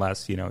targeting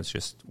unless, it's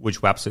just which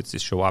websites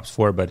it show up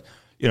for. But,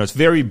 it's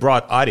very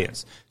broad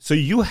audience. So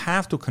you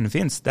have to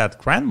convince that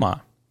grandma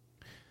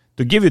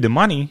to give you the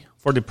money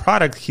for the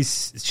product she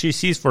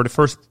sees for the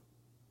first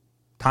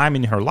time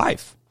in her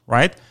life,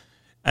 right?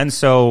 And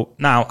so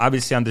now,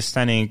 obviously,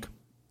 understanding,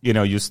 you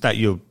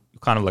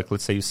kind of like,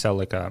 let's say you sell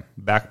like a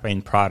back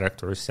pain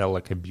product or sell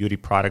like a beauty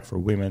product for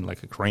women,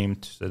 like a cream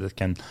so that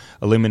can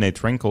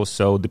eliminate wrinkles.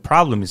 So the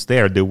problem is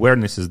there. The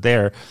awareness is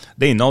there.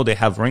 They know they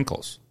have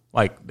wrinkles.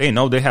 Like they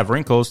know they have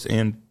wrinkles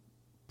and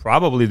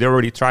probably they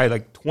already tried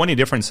like 20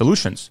 different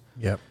solutions.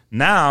 Yep.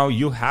 Now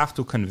you have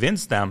to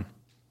convince them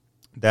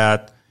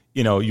that,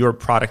 your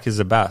product is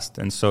the best.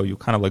 And so you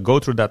kind of like go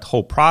through that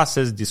whole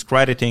process,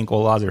 discrediting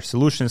all other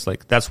solutions.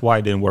 Like that's why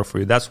it didn't work for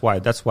you. That's why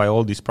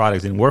all these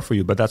products didn't work for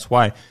you. But that's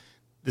why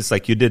it's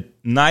like you did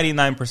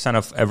 99%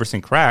 of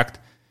everything correct.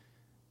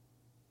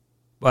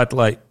 But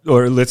like,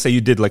 or let's say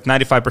you did like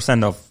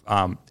 95%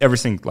 of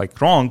everything like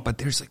wrong, but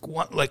there's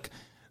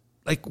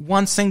like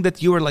one thing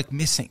that you are like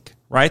missing,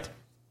 right?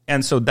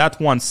 And so that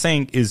one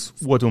thing is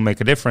what will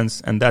make a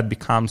difference, and that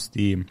becomes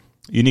the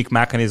unique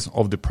mechanism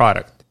of the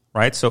product,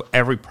 right? So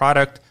every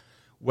product,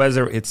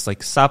 whether it's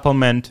like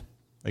supplement,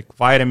 like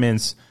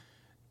vitamins,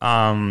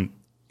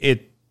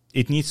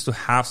 it needs to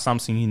have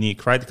something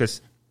unique, right?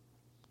 Because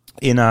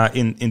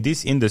in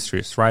these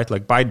industries, right,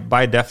 like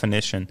by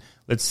definition,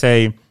 let's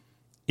say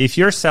if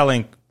you're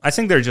selling, I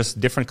think they're just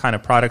different kind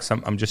of products.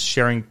 I'm just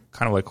sharing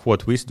kind of like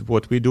what we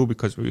do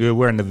because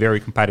we're in a very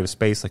competitive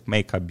space, like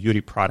makeup,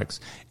 beauty products,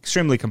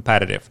 extremely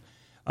competitive.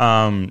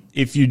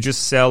 If you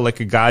just sell like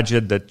a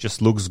gadget that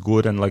just looks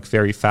good and like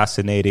very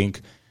fascinating,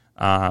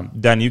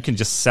 then you can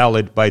just sell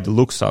it by the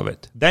looks of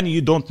it. Then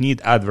you don't need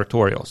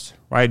advertorials,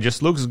 right? It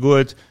just looks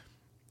good.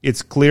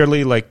 It's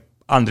clearly like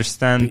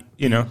understand,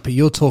 But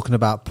you're talking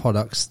about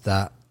products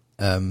that,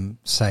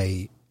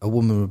 say, a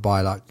woman would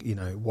buy, like,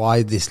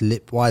 why this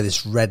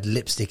red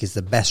lipstick is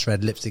the best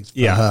red lipstick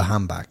for her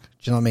handbag. Do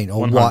you know what I mean?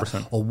 Or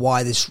 100%.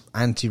 why this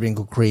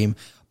anti-wrinkle cream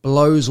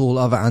blows all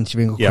other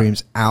anti-wrinkle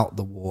creams out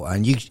the water.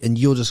 And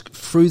you're just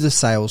through the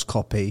sales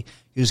copy,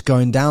 you're just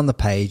going down the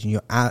page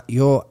and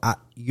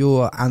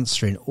you're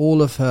answering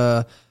all of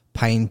her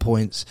pain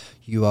points.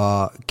 You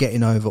are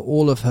getting over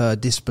all of her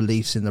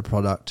disbeliefs in the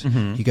product.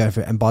 Mm-hmm. You go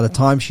for it, and by the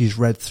time she's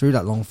read through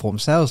that long form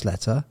sales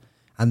letter,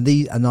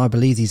 and I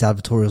believe these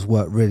advertorials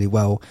work really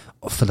well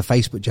for the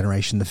Facebook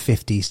generation, the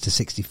 50s to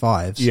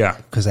 65s. Yeah,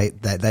 because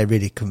they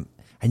really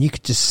and you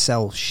could just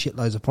sell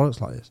shitloads of products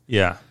like this.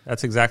 Yeah,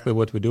 that's exactly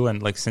what we do,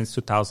 and like since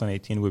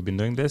 2018 we've been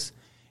doing this,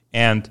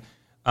 and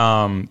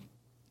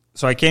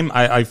so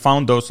I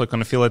found those like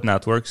on affiliate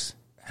networks,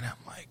 and I'm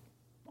like,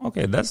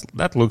 okay,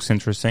 that looks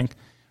interesting.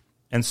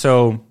 And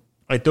so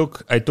I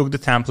took the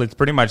template,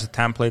 pretty much the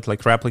template,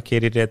 like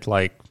replicated it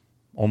like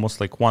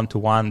almost like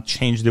one-to-one,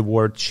 changed the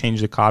word,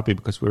 changed the copy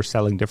because we were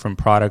selling different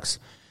products.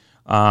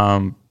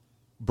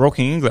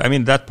 Broken English. I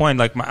mean, at that point,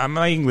 like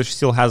my English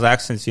still has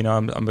accents,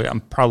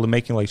 I'm probably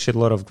making like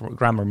shitload of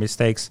grammar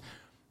mistakes.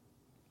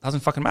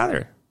 Doesn't fucking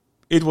matter.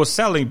 It was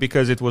selling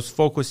because it was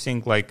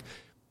focusing like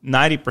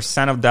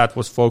 90% of that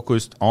was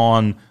focused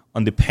on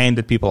the pain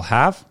that people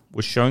have,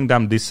 was showing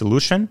them the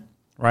solution,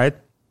 right?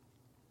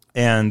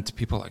 And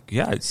people are like,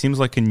 yeah, it seems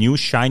like a new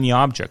shiny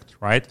object,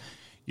 right?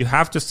 You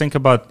have to think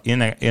about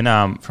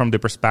from the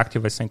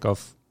perspective, I think,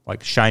 of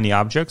like shiny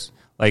objects,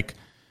 like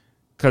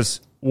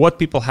because what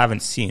people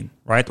haven't seen,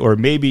 right? Or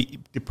maybe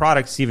the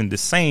product's even the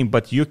same,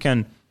 but you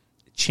can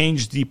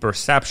change the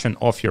perception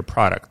of your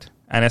product.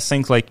 And I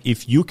think like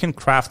if you can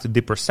craft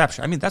the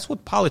perception, I mean, that's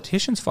what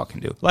politicians fucking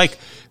do. Like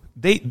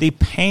they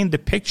paint the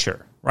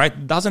picture,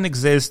 right? Doesn't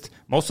exist.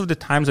 Most of the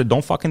times they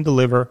don't fucking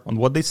deliver on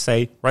what they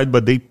say, right?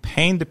 But they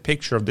paint the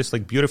picture of this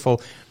like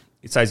beautiful,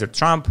 it's either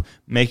Trump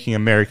making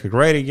America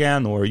great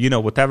again or,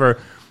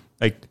 whatever,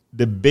 like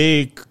the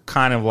big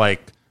kind of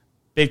like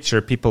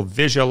picture, people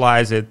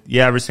visualize it.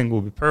 Yeah, everything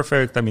will be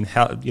perfect. I mean,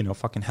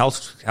 fucking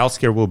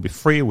healthcare will be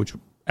free, which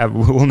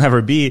will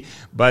never be.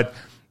 But,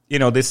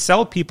 they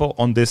sell people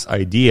on this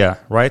idea,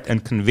 right?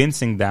 And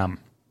convincing them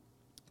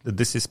that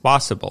this is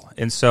possible.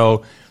 And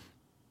so,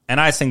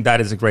 and I think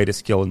that is the greatest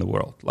skill in the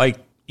world. Like,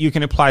 you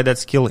can apply that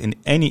skill in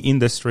any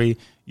industry.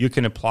 You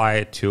can apply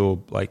it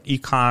to like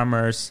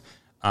e-commerce,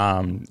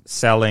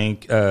 selling,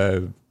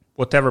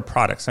 whatever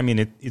products. I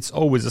mean, it's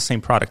always the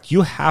same product.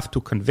 You have to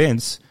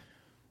convince,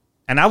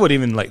 and I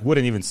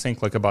wouldn't even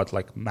think like about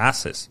like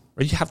masses,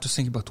 right? You have to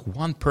think about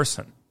one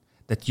person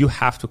that you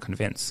have to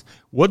convince.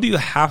 What do you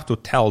have to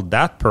tell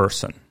that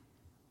person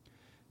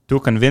to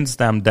convince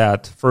them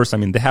that first, I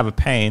mean, they have a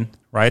pain,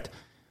 right?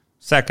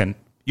 Second,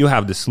 you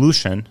have the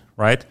solution,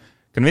 right?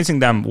 convincing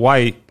them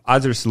why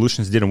other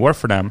solutions didn't work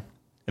for them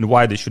and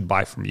why they should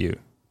buy from you.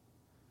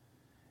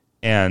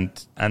 And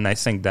I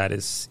think that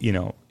is,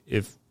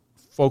 if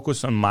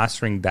focus on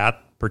mastering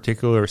that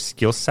particular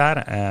skill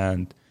set,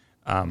 and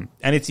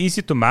it's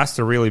easy to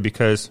master really,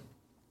 because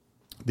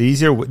the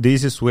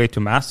easiest way to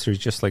master is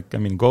just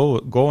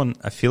go on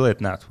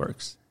affiliate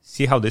networks,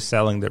 see how they're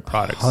selling their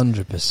products.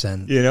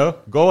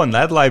 100%. Go on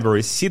ad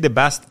libraries, see the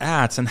best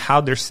ads and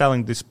how they're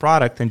selling this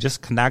product, and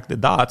just connect the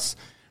dots.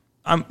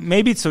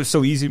 Maybe it's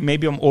so easy.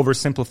 Maybe I'm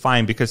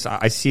oversimplifying, because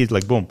I see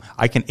it boom.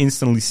 I can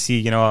instantly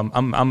see.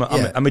 I'm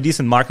a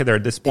decent marketer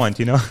at this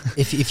point.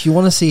 If you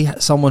want to see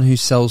someone who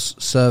sells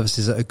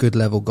services at a good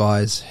level,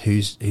 guys,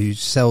 who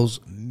sells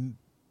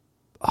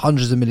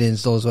hundreds of millions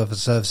of dollars worth of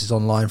services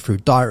online through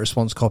direct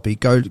response copy,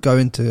 go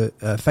into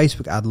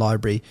Facebook ad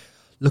library,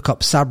 look up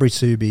Sabri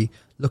Subi,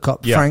 look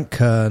up Frank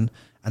Kern,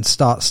 and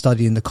start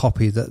studying the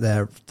copy that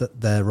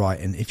they're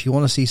writing. If you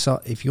want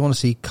to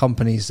see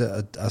companies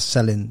that are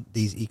selling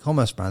these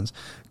e-commerce brands,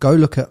 go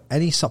look at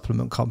any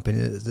supplement company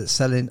that's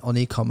selling on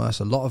e-commerce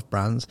a lot of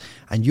brands,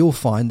 and you'll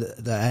find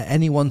that at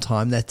any one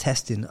time they're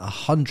testing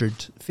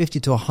 50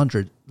 to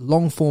 100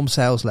 long form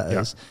sales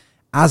letters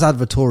as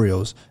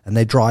advertorials, and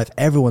they drive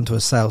everyone to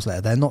a sales letter.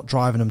 They're not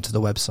driving them to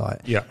the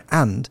website. Yeah.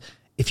 And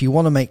if you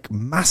want to make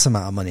mass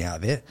amount of money out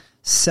of it,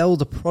 sell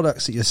the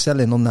products that you're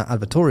selling on that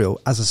advertorial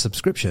as a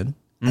subscription.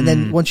 And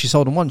then once you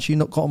sold them once, you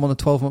got them on a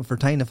 12-month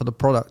retainer for the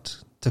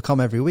product to come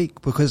every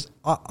week. Because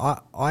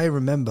I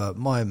remember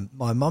my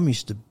mum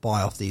used to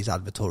buy off these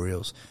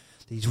advertorials,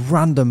 these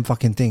random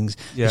fucking things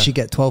that she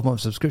get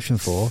 12-month subscription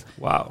for.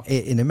 Wow.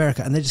 In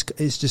America. And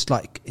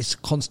it's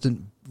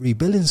constant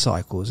rebilling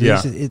cycles.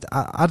 Yeah.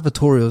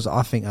 Advertorials,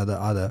 I think,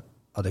 are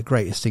the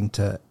greatest thing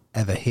to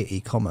ever hit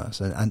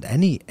e-commerce and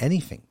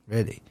anything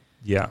really.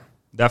 Yeah,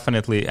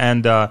 definitely.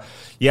 And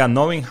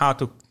knowing how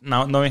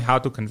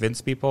to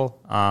convince people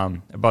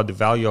about the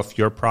value of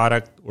your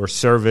product or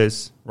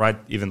service, right?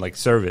 Even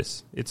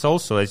service. It's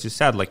also, as you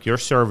said, your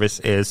service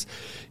is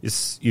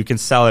you can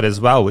sell it as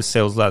well with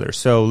sales letters.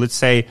 So let's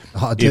say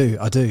I do.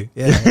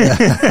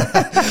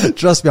 Yeah.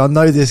 Trust me, I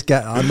know this.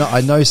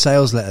 I know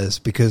sales letters,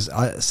 because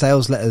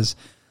sales letters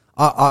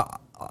are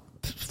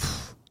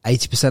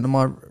 80% of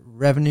my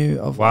revenue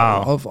of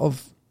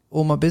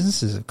all my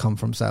businesses have come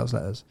from sales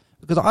letters.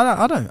 Because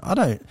I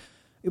don't.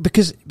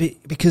 Because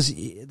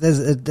there's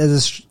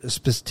a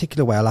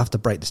particular way. I'll have to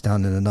break this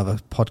down in another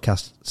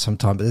podcast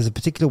sometime. But there's a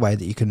particular way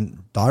that you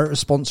can direct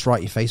response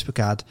write your Facebook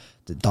ad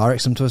that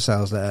directs them to a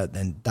sales letter,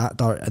 and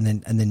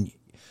then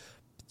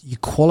you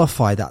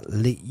qualify that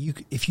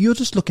lead. If you're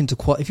just looking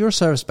to if you're a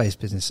service based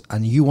business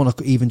and you want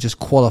to even just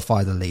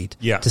qualify the lead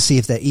to see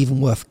if they're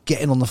even worth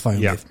getting on the phone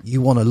with,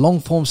 you want a long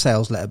form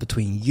sales letter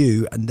between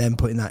you and them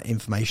putting that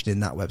information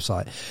in that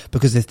website.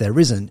 Because if there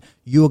isn't,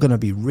 you're going to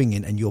be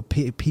ringing, and your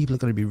people are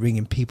going to be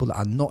ringing people that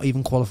are not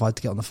even qualified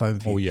to get on the phone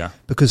with you. Oh yeah.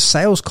 Because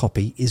sales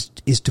copy is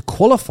to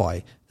qualify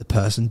the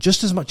person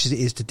just as much as it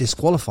is to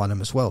disqualify them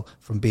as well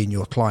from being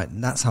your client.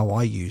 And that's how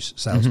I use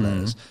sales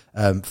letters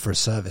for a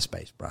service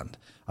based brand.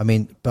 I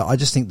mean, but I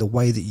just think the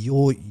way that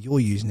you're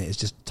using it is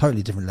just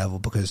totally different level,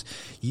 because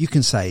you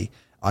can say,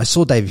 I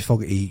saw David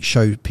Fogarty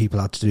show people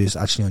how to do this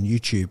actually on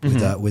YouTube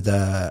with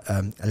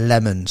a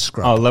lemon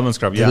scrub. Oh, lemon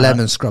scrub, yeah. The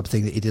lemon scrub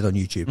thing that he did on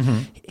YouTube.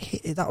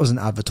 That was an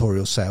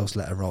advertorial sales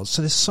letter role.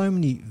 So there's so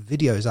many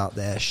videos out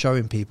there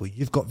showing people.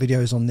 You've got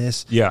videos on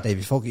this. Yeah.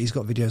 David Fogarty's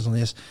got videos on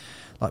this.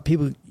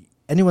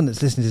 Anyone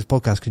that's listening to this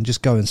podcast can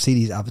just go and see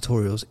these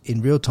advertorials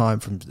in real time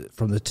from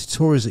the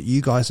tutorials that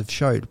you guys have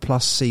showed,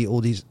 plus see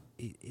all these.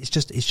 It's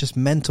just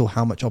mental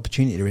how much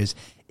opportunity there is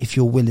if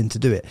you're willing to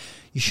do it.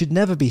 You should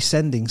never be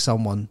sending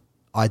someone,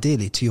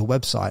 ideally, to your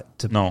website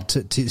to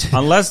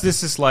unless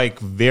this is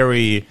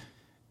very,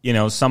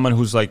 someone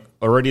who's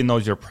already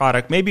knows your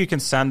product. Maybe you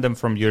can send them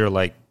from your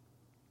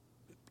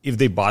if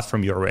they bought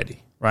from you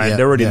already, right? Yeah,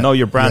 they already know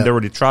your brand. Yeah. They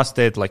already trust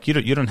it.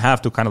 You don't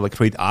have to kind of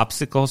create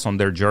obstacles on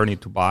their journey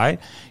to buy.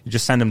 You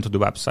just send them to the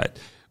website.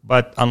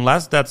 But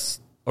unless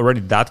that's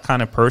already that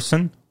kind of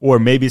person, or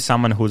maybe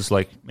someone who's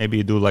maybe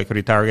you do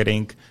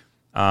retargeting,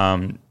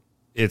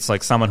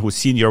 it's someone who's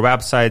seen your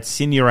website,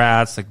 seen your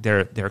ads,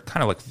 they're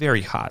kind of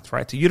very hot,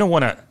 right? So you don't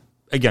want to,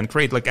 again,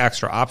 create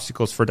extra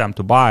obstacles for them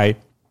to buy.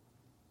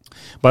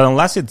 But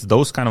unless it's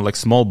those kind of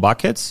small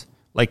buckets,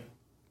 90%,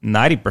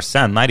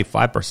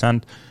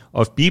 95%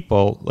 of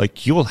people,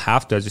 you will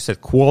have to, as you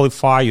said,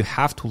 qualify. You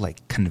have to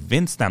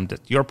convince them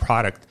that your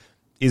product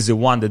is the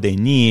one that they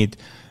need.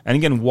 And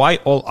again, why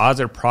all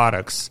other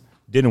products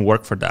didn't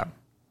work for them?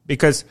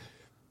 Because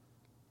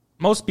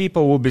most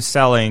people will be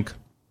selling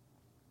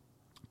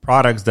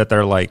products that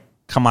are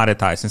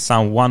commoditized in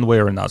some one way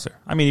or another.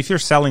 I mean, if you're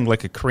selling a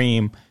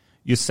cream,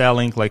 you're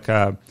selling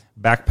a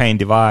back pain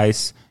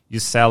device,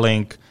 you're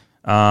selling,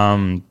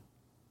 90,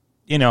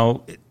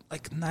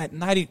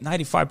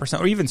 95%,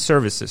 or even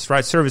services,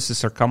 right?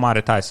 Services are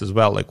commoditized as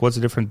well. What's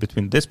the difference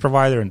between this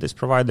provider and this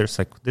provider? It's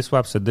this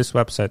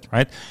website,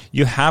 right?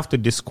 You have to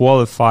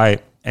disqualify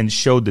and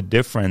show the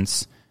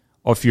difference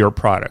of your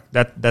product.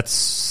 That's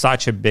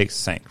such a big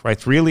thing,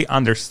 right? Really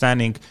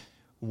understanding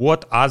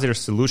what other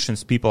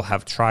solutions people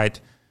have tried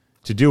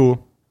to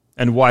do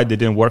and why they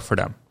didn't work for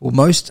them. Well,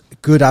 most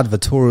good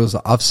advertorials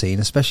that I've seen,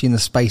 especially in the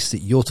space that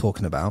you're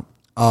talking about,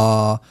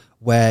 are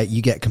where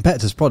you get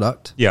competitors'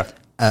 product,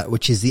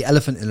 which is the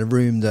elephant in the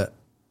room that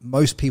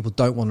most people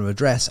don't want to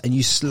address, and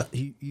you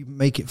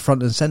make it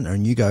front and center,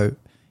 and you go,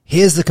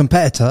 here's the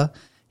competitor,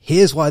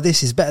 here's why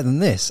this is better than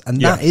this, and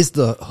that is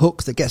the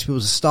hook that gets people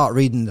to start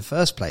reading in the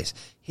first place.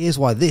 Here's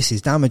why this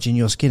is damaging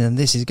your skin, and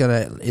this is going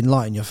to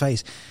enlighten your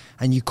face.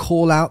 And you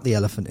call out the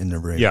elephant in the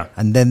room,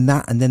 and then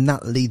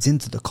that leads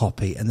into the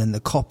copy, and then the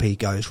copy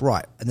goes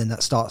right, and then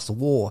that starts the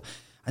war,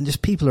 and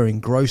just people are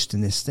engrossed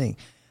in this thing.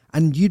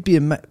 And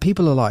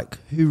people are like,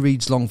 who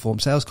reads long form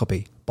sales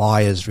copy?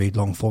 Buyers read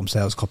long form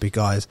sales copy,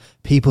 guys.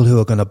 People who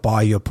are going to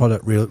buy your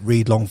product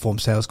read long form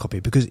sales copy,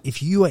 because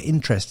if you are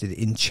interested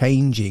in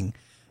changing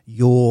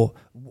your,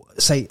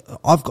 say,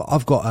 I've got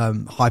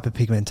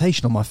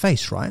hyperpigmentation on my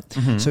face, right?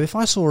 So if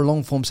I saw a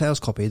long form sales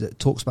copy that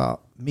talks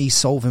about me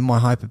solving my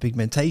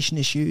hyperpigmentation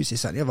issues,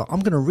 this, that, and the other, I'm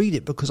going to read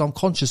it because I'm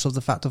conscious of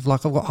the fact of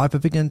like I've got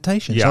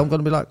hyperpigmentation. So I'm going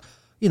to be like,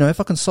 if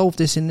I can solve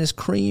this in this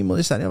cream or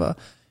this, that, and the other,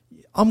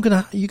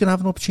 you're gonna have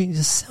an opportunity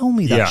to sell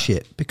me that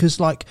shit, because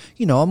like,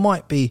 I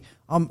might be,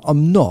 I'm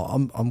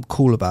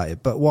cool about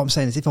it, but what I'm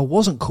saying is, if I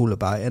wasn't cool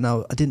about it and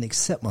I didn't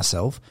accept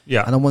myself,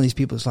 and I'm one of these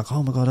people that's like,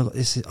 oh my god, I got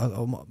this,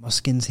 my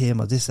skin's here,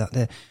 my this, that,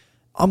 there,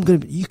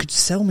 you could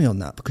sell me on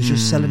that, because you're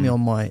selling me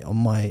on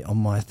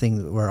my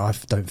thing where I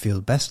don't feel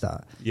the best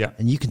at,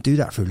 and you can do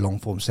that through long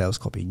form sales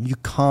copy.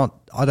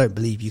 I don't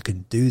believe you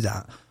can do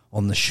that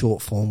on the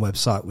short form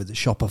website with the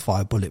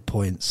Shopify bullet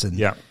points and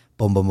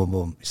boom, boom, boom,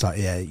 boom. It's like,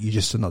 you're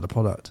just another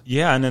product.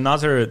 Yeah, and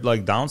another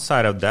like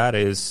downside of that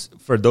is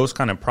for those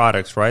kind of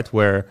products, right,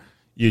 where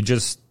you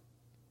just,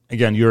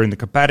 again, you're in the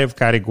competitive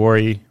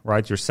category,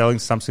 right? You're selling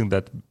something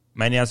that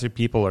many other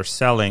people are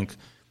selling.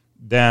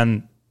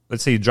 Then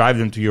let's say you drive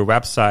them to your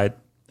website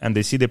and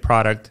they see the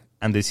product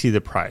and they see the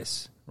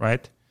price,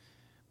 right?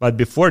 But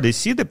before they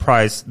see the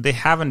price, they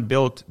haven't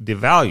built the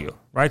value,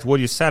 right? What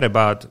you said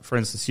about, for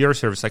instance, your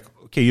service, like,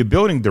 okay, you're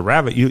building the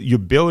revenue, you're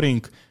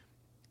building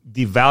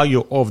the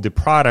value of the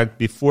product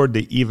before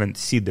they even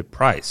see the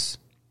price.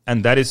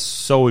 And that is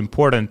so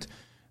important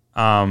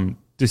to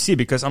see,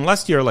 because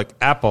unless you're like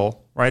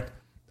Apple, right?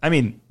 I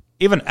mean,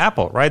 even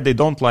Apple, right? They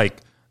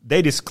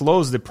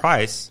disclose the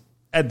price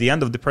at the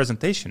end of the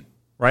presentation,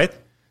 right?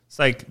 It's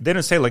like, they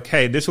don't say like,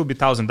 hey, this will be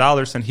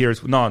 $1,000 and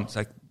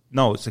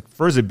it's like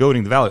first they're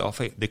building the value of,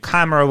 hey, the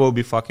camera will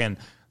be fucking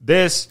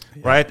this,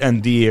 right?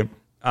 And the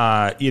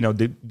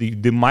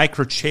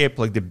microchip,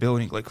 like the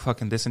building, like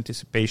fucking this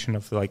anticipation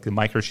of like the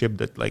microchip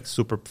that like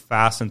super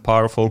fast and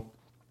powerful.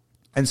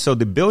 And so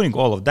they're building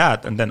all of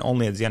that, and then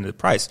only at the end of the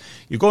price.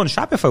 You go on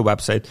Shopify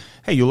website,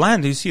 hey, you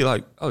land, you see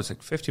like, oh, it's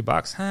like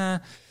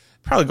 $50.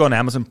 Probably go on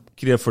Amazon,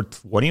 get it for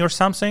 20 or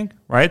something,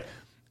 right?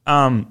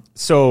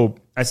 So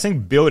I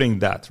think building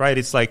that, right?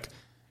 It's like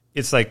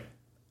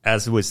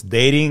as with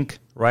dating,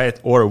 right?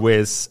 Or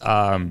with,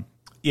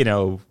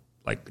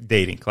 like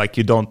dating, like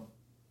you don't,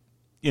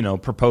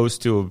 propose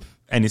to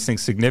anything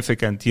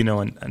significant,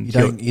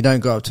 and you don't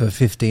go up to a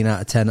 15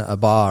 out of 10 at a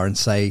bar and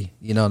say,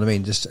 you know what I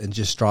mean, just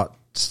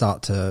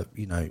start to,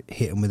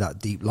 hit them with that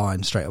deep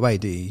line straight away.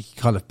 Do you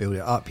kind of build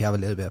it up? You have a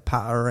little bit of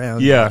patter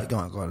around, go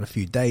on a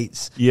few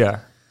dates.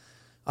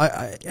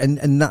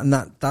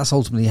 That's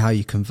ultimately how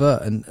you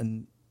convert,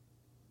 and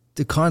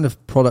the kind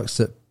of products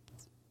that,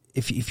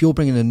 if you're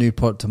bringing a new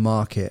product to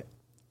market,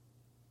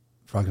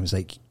 for argument's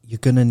sake, you're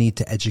going to need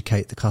to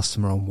educate the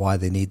customer on why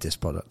they need this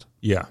product.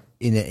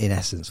 In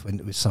essence,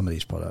 with some of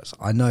these products,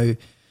 I know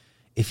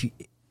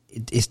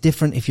it's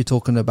different if you're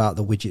talking about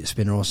the widget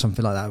spinner or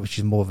something like that, which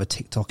is more of a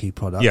TikTok-y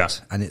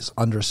product, and it's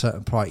under a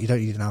certain price. You don't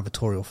need an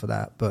advertorial for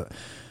that. But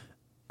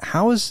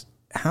how has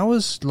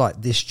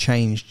like this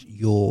changed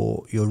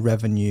your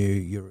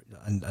revenue,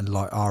 and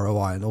like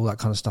ROI and all that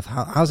kind of stuff?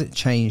 How's it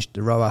changed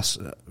the ROAS?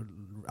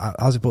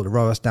 How's it brought the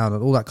ROAS down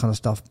and all that kind of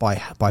stuff by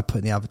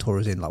putting the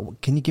advertorials in? Like,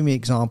 can you give me an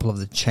example of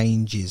the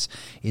changes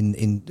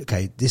in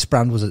okay, this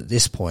brand was at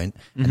this point,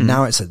 and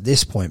now it's at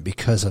this point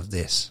because of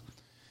this?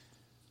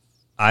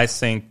 I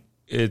think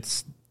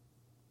it's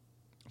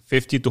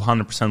 50 to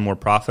 100% more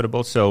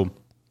profitable. So,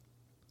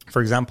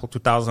 for example,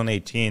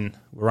 2018,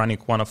 we're running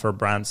one of our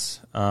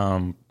brands,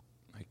 like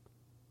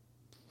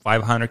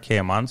 $500K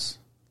a month,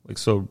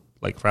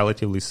 like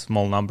relatively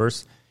small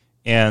numbers.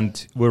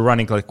 And we're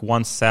running like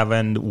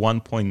 1.7,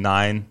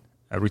 1.9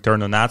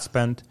 return on ad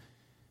spend.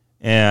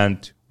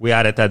 And we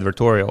added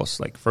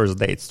advertorials, like first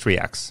day, it's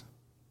 3x.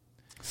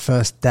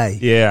 First day?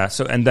 Yeah.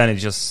 So, and then it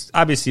just,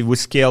 obviously with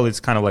scale, it's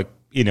kind of like,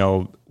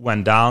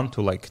 went down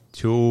to like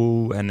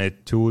 2 and a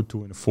 2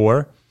 and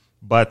 4.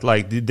 But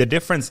like the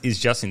difference is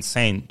just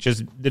insane.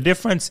 Just the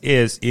difference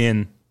is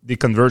in the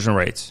conversion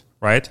rates,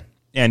 right?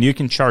 And you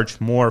can charge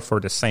more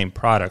for the same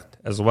product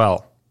as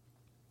well,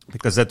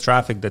 because that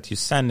traffic that you're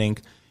sending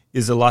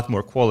is a lot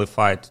more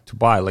qualified to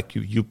buy. Like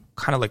you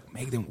kind of like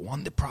make them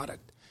want the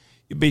product.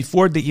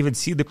 Before they even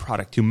see the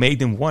product, you made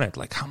them want it.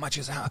 Like, how much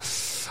is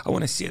that? I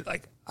want to see it.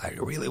 Like, I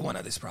really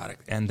wanted this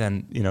product. And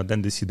then,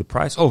 then they see the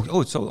price.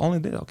 Oh, it's only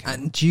this. Okay.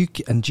 And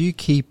do you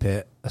keep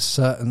it a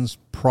certain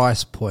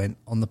price point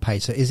on the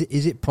page? So is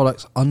it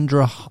products over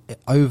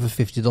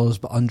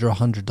 $50 but under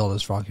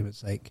 $100 for argument's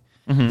sake?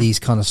 Mm-hmm. These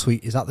kind of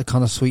is that the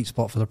kind of sweet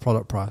spot for the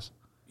product price?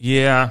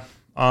 Yeah.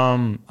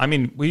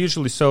 We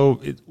usually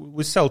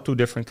we sell two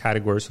different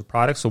categories of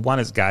products. So one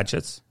is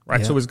gadgets,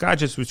 right? Yeah. So with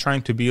gadgets, we're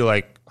trying to be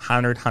like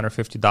 $100,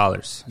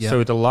 $150. Yeah. So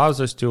it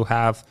allows us to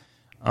have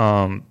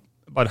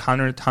about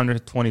 $100,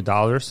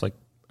 $120 like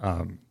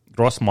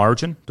gross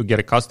margin to get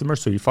a customer.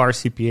 So if our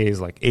CPA is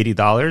like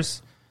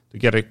 $80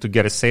 to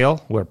get a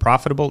sale, we're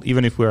profitable.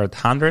 Even if we're at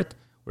 100,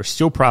 we're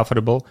still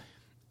profitable.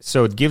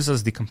 So it gives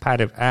us the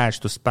competitive edge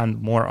to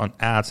spend more on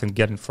ads and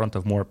get in front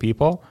of more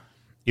people.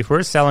 If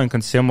we're selling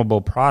consumable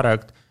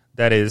product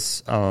that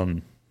is, let's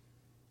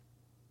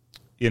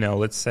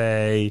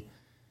say,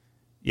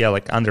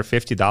 like under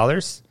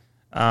 $50.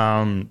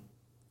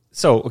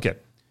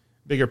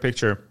 Bigger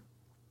picture.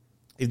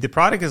 If the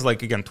product is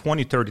like, again,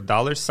 $20,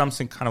 $30,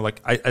 something kind of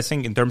like, I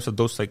think in terms of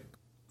those like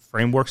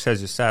frameworks,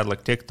 as you said,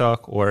 like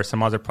TikTok or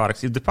some other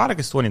products, if the product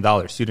is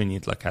 $20, you don't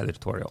need like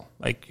editorial.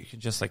 Like you can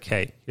just like,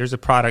 hey, here's a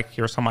product,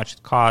 here's how much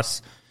it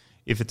costs.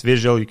 If it's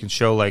visual, you can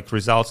show like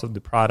results of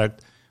the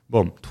product.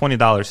 Boom,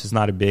 $20 is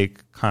not a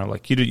big kind of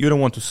like, you don't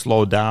want to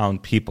slow down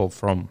people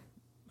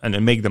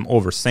and make them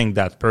overthink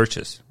that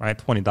purchase, right?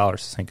 $20 I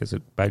think is a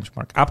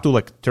benchmark. Up to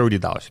like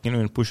 $30. You can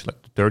even push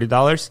like to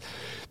 $30.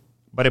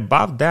 But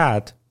above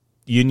that,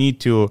 you need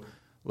to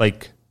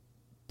like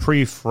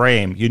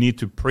pre-frame, you need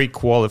to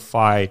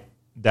pre-qualify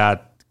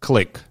that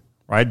click,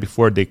 right?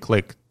 Before they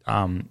click.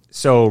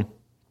 So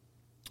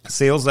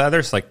sales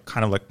letters, like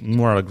kind of like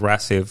more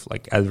aggressive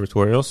like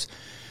editorials,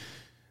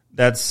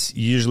 that's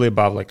usually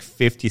about like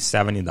 $50,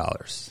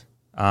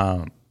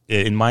 $70.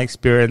 In my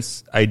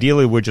experience,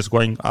 ideally, we're just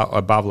going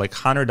above like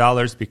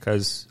 $100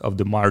 because of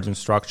the margin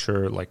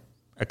structure, like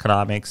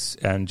economics,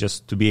 and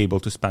just to be able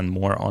to spend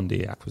more on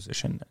the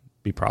acquisition and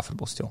be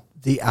profitable still.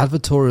 The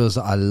advertorials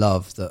that I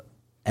love that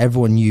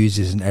everyone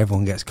uses and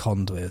everyone gets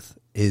conned with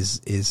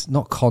is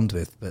not conned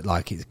with, but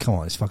like,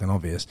 it's fucking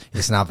obvious.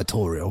 It's an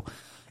advertorial.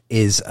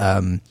 Is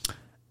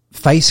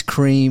face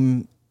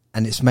cream,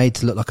 and it's made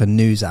to look like a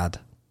news ad.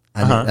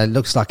 And it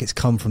looks like it's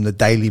come from the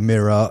Daily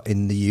Mirror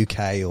in the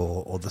UK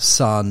or the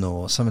Sun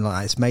or something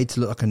like that. It's made to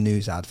look like a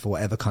news ad for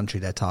whatever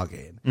country they're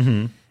targeting.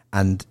 Mm-hmm.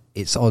 And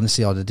it's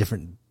honestly on a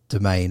different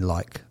domain,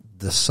 like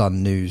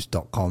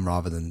thesunnews.com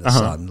rather than the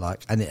Sun.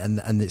 Like, and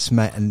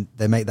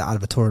they make that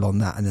advertorial on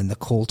that, and then the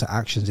call to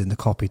actions in the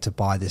copy to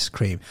buy this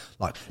cream,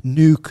 like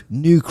new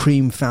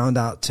cream found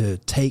out to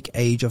take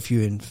age off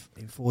you in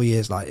 4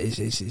 years. Like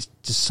it's just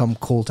some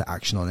call to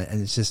action on it, and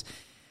it's just.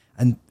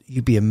 And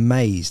you'd be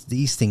amazed.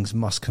 These things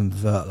must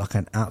convert like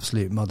an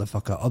absolute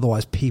motherfucker.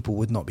 Otherwise, people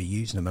would not be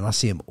using them. And I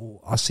see them all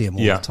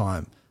the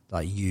time,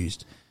 like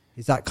used.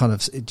 Is that kind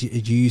of? Do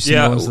you use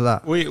some ones of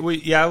that? We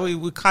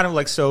kind of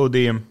like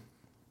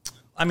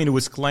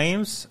with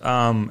claims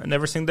and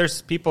everything.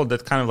 There's people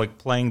that kind of like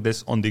playing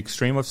this on the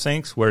extreme of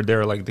things, where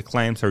they're like the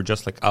claims are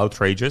just like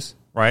outrageous,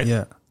 right?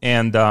 Yeah.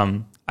 And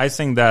I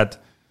think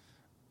that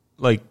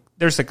like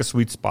there's like a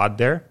sweet spot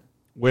there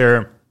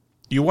where.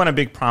 You want a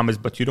big promise,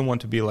 but you don't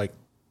want to be like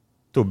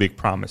too big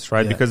promise,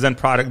 right? Yeah. Because then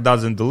product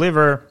doesn't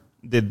deliver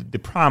the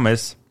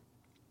promise,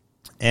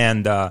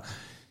 and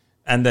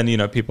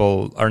then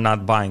people are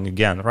not buying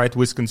again, right?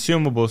 With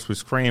consumables,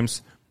 with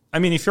creams,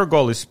 if your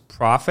goal is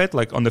profit,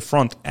 like on the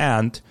front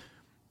end,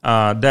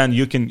 then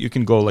you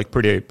can go like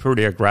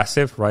pretty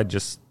aggressive, right?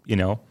 Just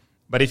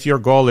but if your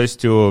goal is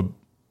to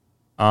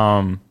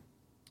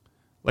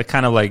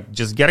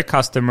just get a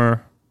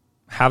customer,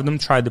 have them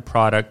try the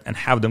product, and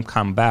have them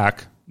come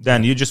back.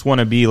 Then you just want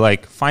to be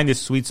like find a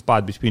sweet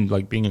spot between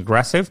like being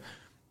aggressive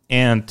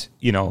and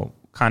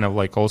kind of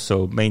like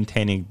also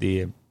maintaining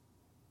the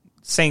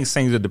saying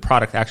things that the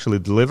product actually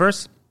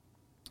delivers.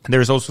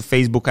 There's also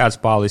Facebook ads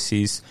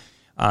policies.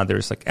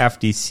 There's like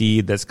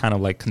FTC that's kind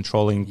of like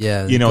controlling.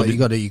 Yeah, you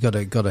got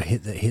to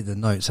hit the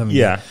notes.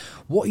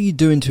 What are you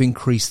doing to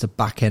increase the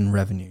back end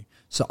revenue?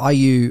 So are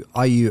you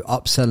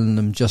upselling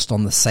them just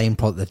on the same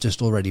product they've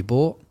just already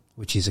bought?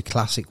 Which is a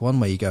classic one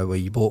where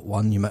you bought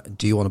one,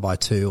 do you want to buy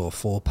 2 or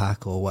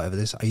 4-pack or whatever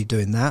this? Are you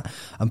doing that?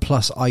 And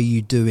plus, are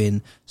you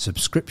doing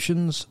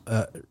subscriptions?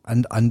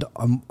 And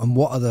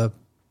what other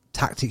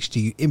tactics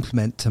do you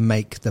implement to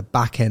make the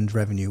back end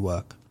revenue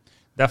work?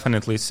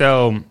 Definitely.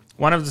 So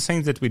one of the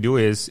things that we do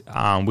is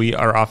we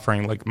are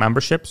offering like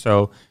membership.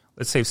 So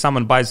let's say if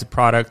someone buys the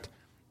product,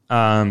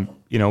 and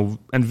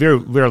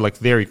we're like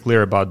very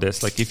clear about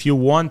this. Like if you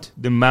want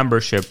the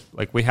membership,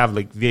 like we have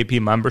like VIP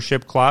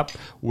membership club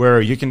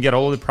where you can get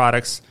all the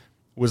products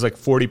with like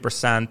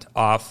 40%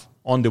 off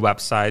on the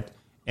website.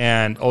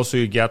 And also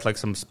you get like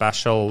some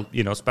special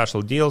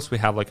deals. We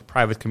have like a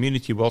private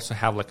community. We also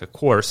have like a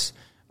course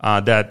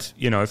that,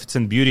 if it's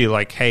in beauty,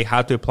 like, hey,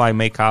 how to apply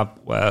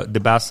makeup, the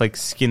best like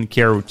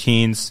skincare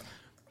routines,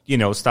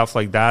 stuff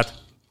like that.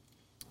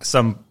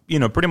 Some,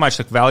 pretty much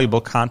like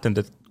valuable content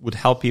that would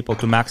help people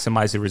to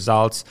maximize the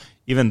results,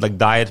 even like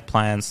diet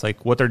plans,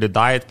 like what are the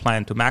diet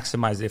plan to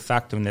maximize the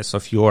effectiveness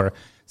of your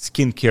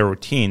skincare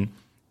routine.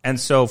 And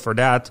so for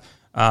that,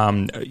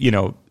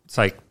 it's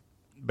like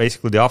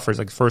basically the offer is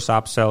like first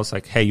upsell is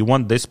like, hey, you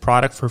want this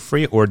product for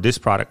free or this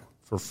product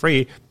for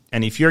free?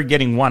 And if you're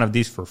getting one of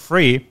these for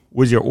free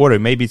with your order,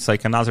 maybe it's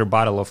like another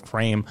bottle of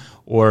cream,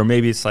 or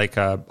maybe it's like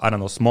a,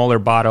 smaller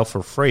bottle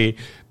for free.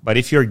 But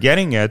if you're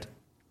getting it,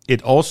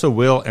 it also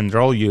will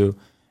enroll you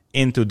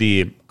into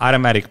the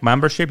automatic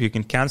membership. You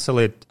can cancel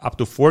it up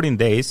to 14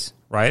 days,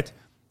 right?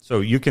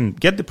 So you can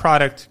get the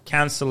product,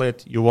 cancel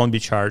it. You won't be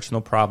charged,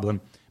 no problem.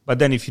 But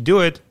then if you do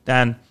it,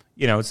 then,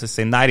 it's let's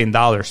say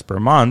 $19 per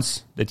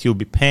month that you'll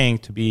be paying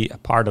to be a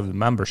part of the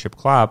membership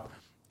club.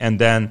 And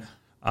then,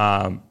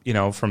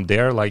 from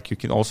there, like you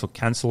can also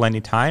cancel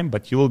anytime,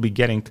 but you will be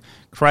getting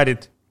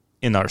credit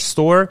in our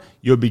store.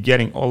 You'll be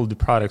getting all the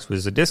products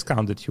with the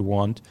discount that you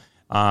want.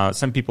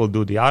 Some people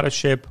do the auto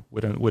ship.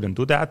 Wouldn't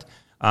do that.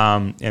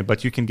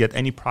 But you can get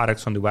any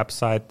products on the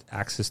website,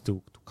 access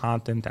to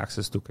content,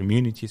 access to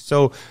community.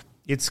 So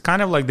it's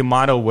kind of like the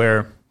model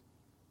where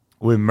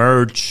we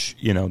merge,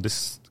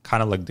 this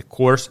kind of like the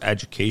course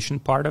education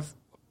part of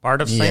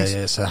things.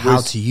 Yeah. So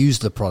how to use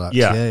the product.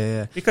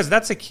 Yeah. Because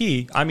that's a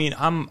key. I mean,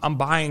 I'm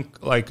buying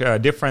like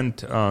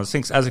different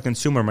things as a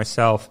consumer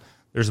myself.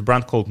 There's a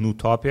brand called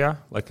Nootopia.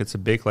 Like it's a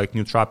big like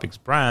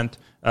nootropics brand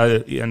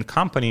and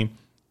company.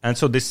 And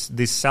so this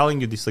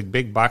selling you these like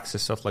big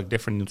boxes of like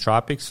different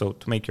nootropics, so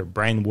to make your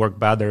brain work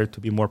better, to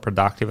be more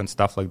productive and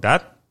stuff like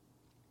that.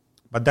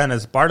 But then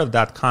as part of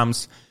that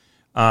comes,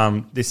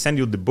 they send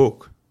you the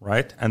book,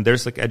 right? And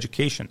there's like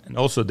education. And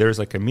also there's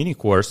like a mini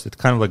course that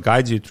kind of like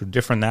guides you through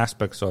different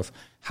aspects of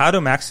how to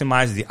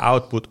maximize the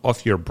output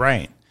of your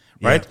brain,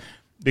 right? Yeah.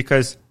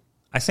 Because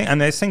I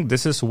think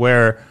this is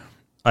where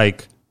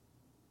like,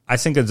 I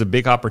think it's a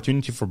big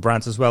opportunity for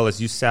brands as well,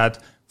 as you said,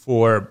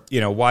 for,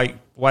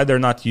 why they're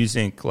not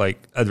using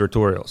like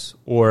advertorials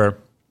or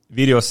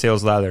video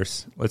sales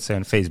ladders, let's say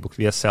on Facebook,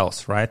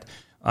 VSLs, right?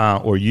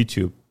 Or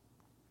YouTube.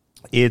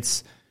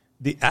 It's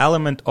the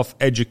element of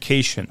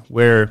education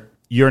where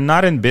you're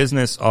not in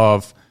business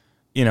of,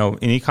 in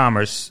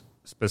e-commerce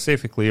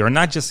specifically, you're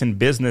not just in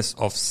business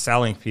of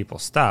selling people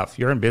stuff.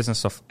 You're in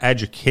business of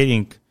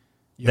educating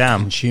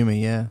them. Consumer,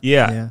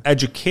 yeah.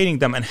 Educating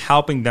them and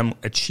helping them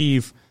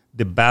achieve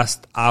the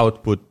best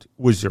output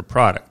with your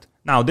product.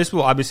 Now, this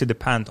will obviously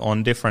depend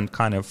on different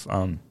kind of,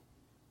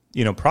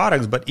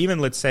 products. But even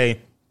let's say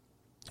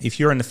if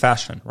you're in the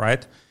fashion,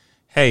 right?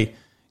 Hey,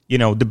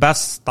 the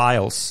best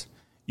styles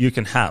you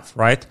can have,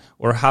 right?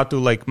 Or how to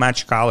like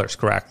match colors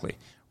correctly,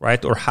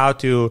 right? Or how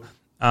to,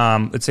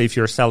 let's say if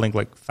you're selling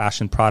like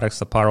fashion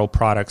products, apparel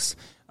products,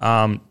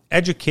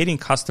 educating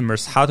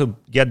customers how to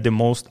get the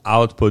most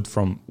output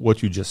from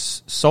what you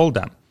just sold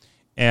them.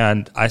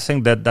 And I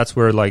think that's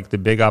where like the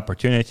big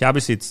opportunity,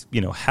 obviously it's,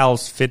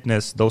 health,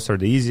 fitness, those are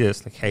the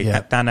easiest. Like,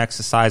 hey, 10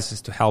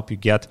 exercises to help you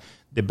get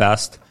the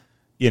best,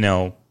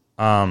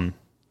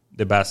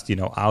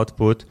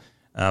 output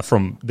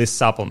from this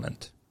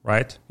supplement,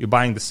 right? You're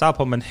buying the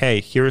supplement.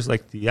 Hey, here's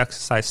like the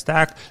exercise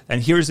stack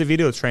and here's the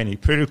video training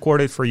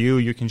pre-recorded for you.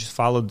 You can just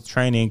follow the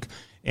training.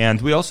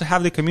 And we also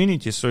have the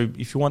community. So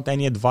if you want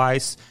any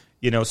advice,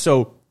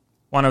 so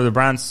one of the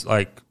brands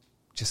like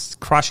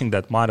just crushing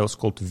that model is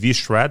called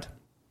V-Shred.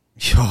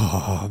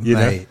 Oh,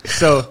 mate.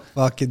 So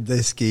fucking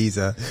this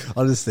geezer.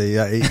 Honestly,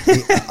 I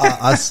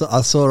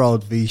saw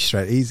old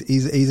V-Shred.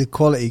 He's a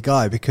quality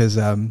guy because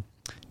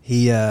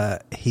he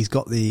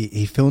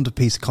filmed a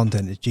piece of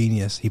content. It's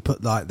genius. He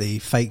put like the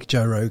fake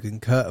Joe Rogan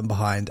curtain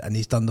behind, and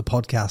he's done the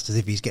podcast as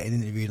if he's getting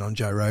interviewed on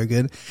Joe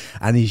Rogan,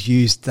 and he's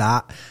used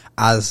that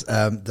as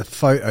the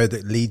photo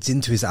that leads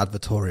into his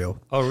advertorial.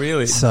 Oh,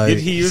 really? So did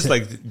he use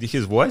like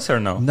his voice or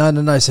no? No.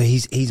 So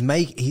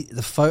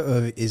the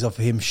photo is of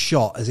him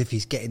shot as if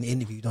he's getting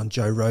interviewed on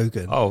Joe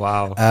Rogan. Oh,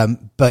 wow.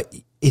 But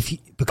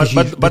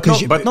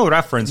no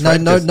reference.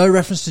 No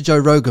reference to Joe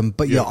Rogan.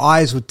 But your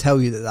eyes would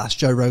tell you that that's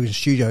Joe Rogan's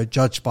studio,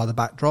 judged by the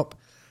backdrop.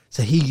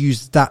 So he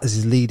used that as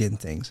his lead in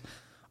things.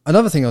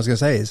 Another thing I was going to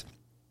say is,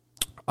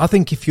 I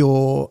think if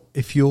you're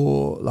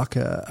like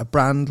a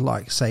brand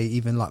like, say,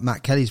 even like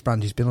Matt Kelly's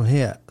brand who's been on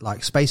here,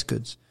 like Space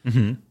Goods,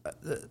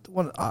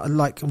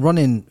 like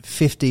running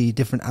 50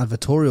 different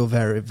advertorial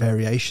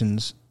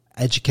variations,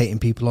 educating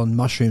people on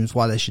mushrooms,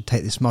 why they should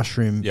take this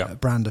mushroom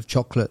brand of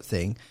chocolate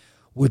thing,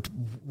 would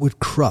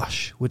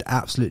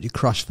absolutely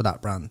crush for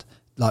that brand.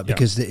 Like,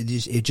 because it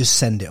just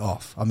send it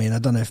off. I mean, I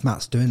don't know if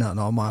Matt's doing that or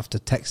not. I might have to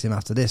text him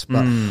after this,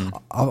 but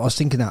I was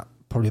thinking that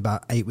probably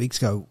about 8 weeks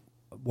ago.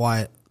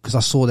 Why? Because I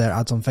saw their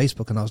ads on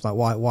Facebook and I was like,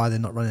 why are they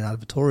not running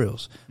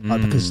advertorials?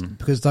 Like,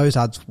 because those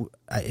ads,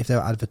 if they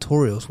were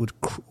advertorials,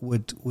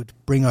 would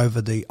bring over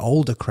the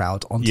older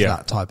crowd onto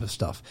that type of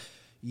stuff.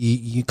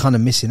 You kind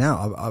of missing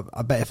out.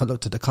 I bet if I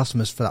looked at the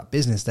customers for that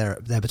business, they're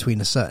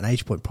between a certain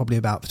age point, probably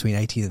about between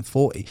 18 and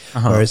 40.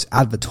 Whereas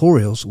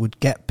advertorials would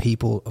get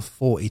people of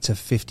 40 to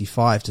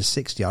 55 to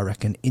 60, I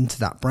reckon, into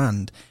that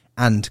brand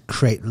and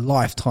create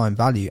lifetime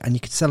value, and you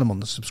could sell them on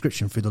the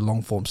subscription through the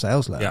long form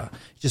sales letter. Yeah.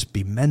 Just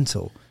be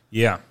mental.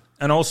 Yeah.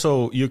 And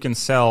also you can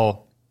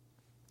sell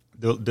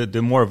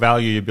the more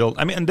value you build.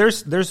 I mean, and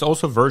there's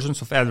also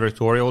versions of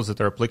advertorials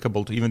that are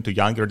applicable to even to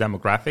younger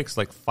demographics,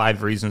 like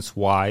 5 reasons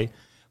why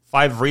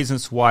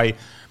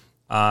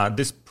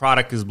this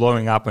product is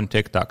blowing up on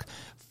TikTok.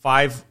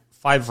 5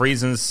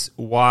 reasons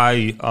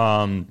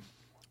why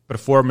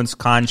performance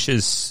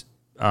conscious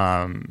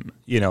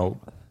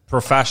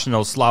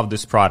professionals love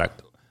this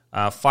product.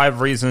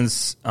 5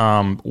 reasons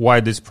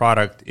why this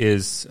product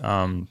is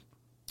can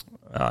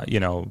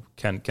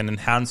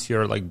enhance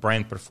your like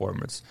brain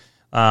performance.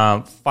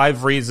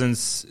 5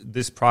 reasons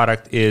this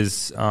product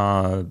is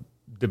the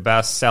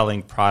best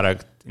selling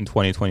product in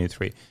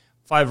 2023.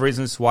 5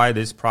 reasons why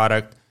this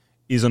product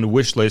is on the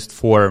wish list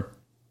for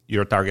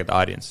your target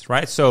audience,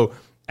 right? So,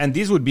 and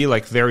these would be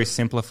like very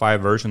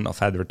simplified version of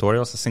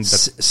advertorials. I think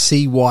that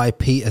See why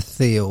Peter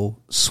Thiel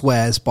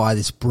swears by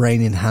this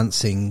brain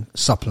enhancing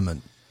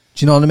supplement.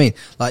 Do you know what I mean?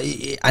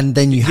 Like, and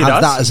then you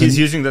have that as he's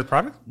using that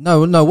product.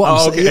 No. What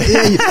I'm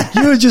saying,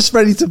 you were just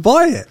ready to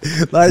buy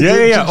it. Like, Do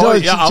you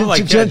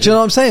know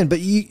what I'm saying?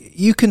 But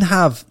you can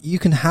have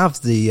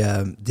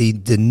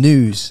the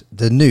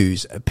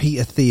news.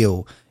 Peter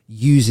Thiel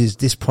uses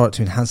this product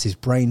to enhance his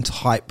brain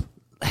type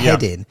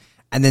heading,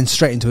 and then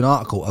straight into an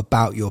article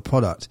about your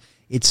product.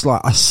 It's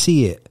like I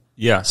see it.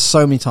 Yeah.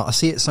 So many times. I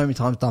see it so many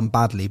times done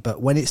badly,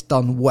 but when it's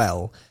done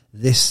well,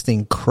 this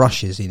thing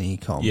crushes in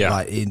e-com. Yeah.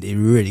 Like it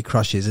really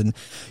crushes. And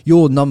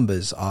your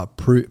numbers are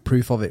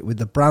proof of it. With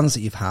the brands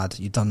that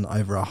you've done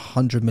over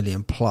 100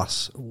 million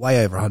plus,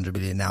 way over 100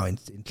 million now in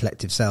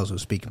collective sales.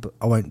 But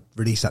I won't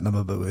release that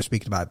number, but we were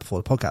speaking about it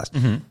before the podcast.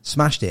 Mm-hmm.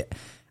 Smashed it.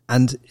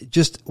 And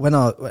just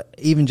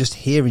even just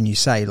hearing you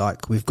say,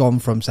 like, we've gone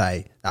from,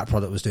 say, that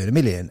product was doing 1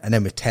 million and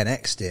then we've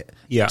 10x'd it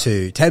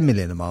to 10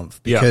 million a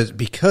month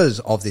because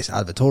of this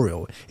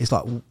advertorial. It's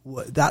like,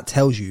 that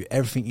tells you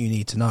everything you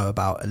need to know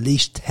about, at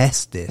least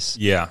test this.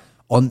 Yeah.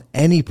 On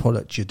any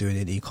product you're doing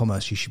in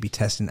e-commerce, you should be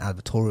testing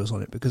advertorials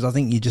on it, because I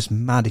think you're just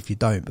mad if you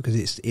don't,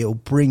 because it'll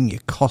bring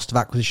your cost of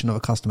acquisition of a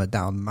customer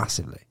down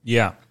massively.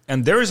 Yeah.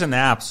 And there is an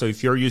app. So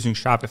if you're using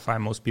Shopify,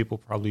 most people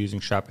probably using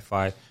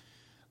Shopify,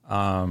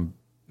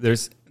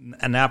 there's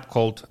an app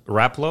called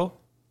Replo,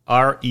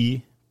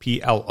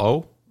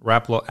 Replo,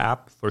 Replo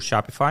app for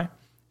Shopify.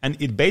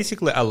 And it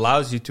basically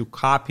allows you to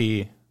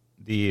copy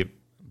the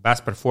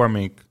best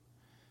performing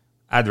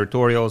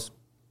advertorials,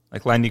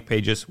 like landing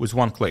pages, with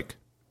one click.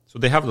 So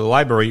they have the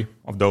library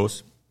of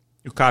those.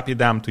 You copy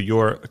them to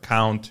your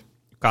account,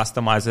 you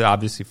customize it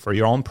obviously for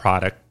your own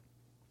product,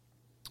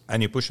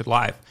 and you push it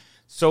live.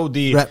 So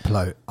the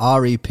Replo,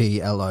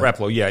 Replo.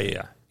 Replo,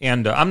 yeah.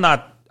 And I'm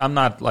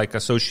not like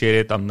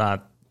associated. I'm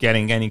not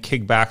getting any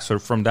kickbacks or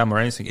from them or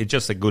anything. It's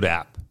just a good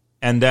app.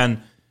 And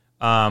then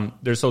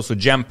there's also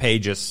Gem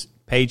Pages,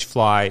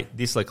 Pagefly,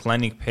 these like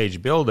landing page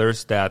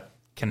builders that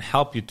can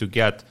help you to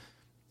get,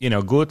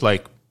 good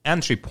like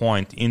entry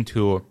point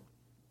into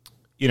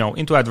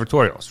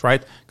advertorials,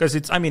 right? Because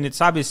it's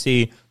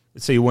obviously,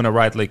 let's say you want to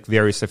write like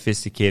very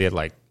sophisticated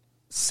like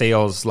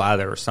sales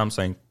ladder or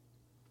something.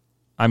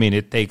 I mean,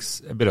 it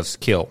takes a bit of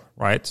skill,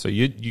 right? So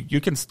you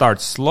can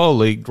start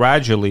slowly,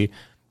 gradually,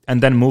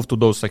 and then move to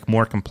those like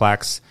more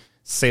complex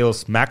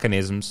sales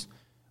mechanisms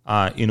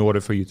in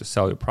order for you to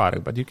sell your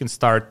product. But you can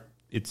start,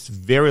 it's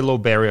very low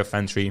barrier of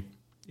entry.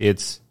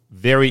 It's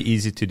very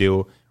easy to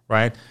do,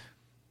 right?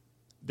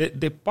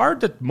 The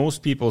part that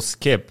most people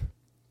skip,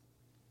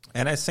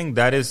 and I think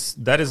that is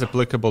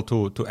applicable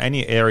to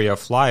any area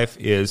of life,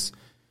 is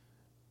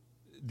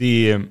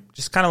the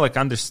just kind of like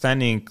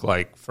understanding,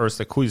 like, first,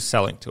 like, who is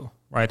selling to,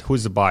 right?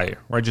 Who's the buyer,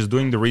 right? Just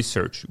doing the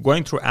research,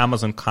 going through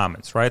Amazon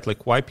comments, right?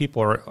 Like why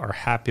people are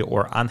happy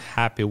or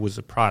unhappy with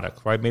the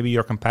product, right? Maybe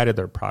your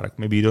competitor product,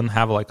 maybe you don't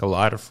have like a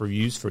lot of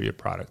reviews for your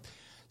product.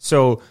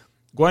 So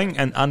going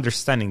and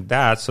understanding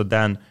that, so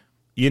then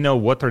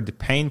what are the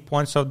pain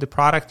points of the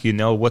product,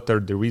 what are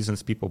the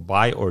reasons people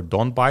buy or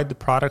don't buy the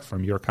product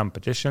from your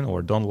competition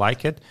or don't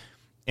like it,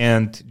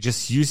 and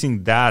just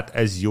using that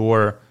as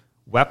your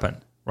weapon,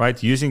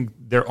 right? Using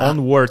their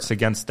own words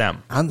against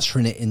them.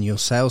 Answering it in your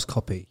sales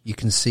copy. You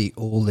can see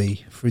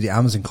through the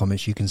Amazon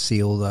comments, you can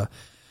see all the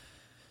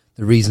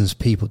reasons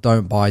people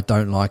don't buy,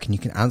 don't like, and you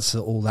can answer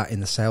all that in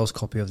the sales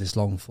copy of this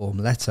long form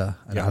letter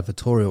and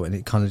advertorial, and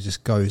it kind of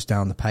just goes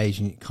down the page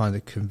and it kind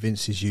of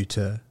convinces you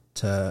to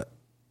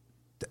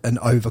and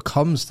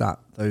overcomes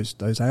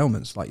those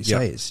ailments, like you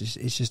say.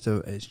 It's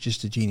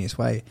just a genius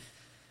way.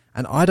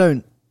 And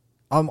I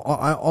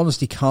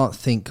honestly can't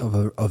think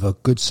of a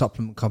good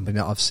supplement company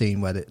that I've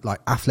seen where like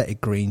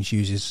Athletic Greens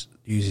uses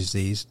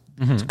these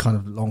kind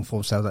of long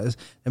form sales letters.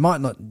 They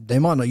might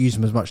not use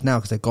them as much now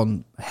because they've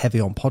gone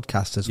heavy on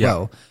podcasts as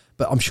well.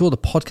 But I'm sure the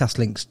podcast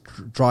links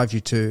drive you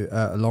to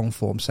a long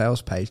form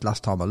sales page.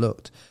 Last time I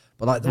looked,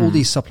 but like all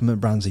these supplement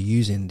brands are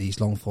using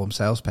these long form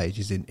sales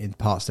pages in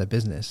parts of their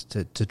business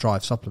to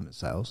drive supplement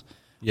sales.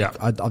 Yeah,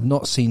 I've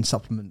not seen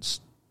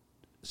supplements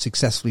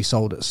successfully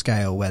sold at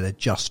scale where they're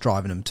just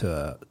driving them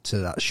to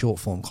that short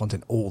form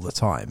content all the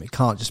time. It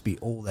can't just be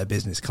all their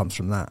business comes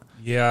from that.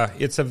 Yeah,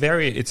 it's a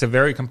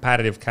very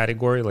competitive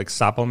category, like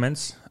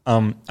supplements.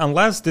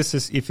 Unless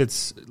if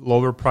it's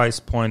lower price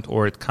point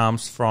or it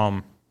comes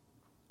from,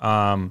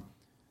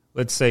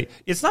 let's say,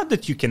 it's not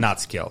that you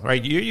cannot scale,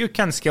 right? You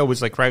can scale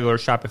with like regular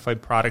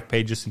Shopify product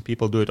pages and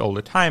people do it all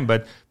the time.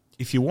 But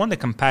if you want a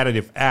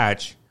competitive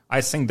edge,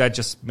 I think that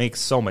just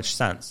makes so much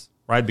sense,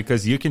 right?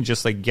 Because you can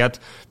just like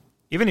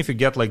even if you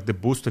get like the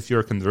boost of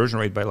your conversion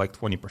rate by like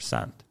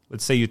 20%,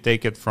 let's say you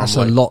take it from... That's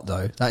a lot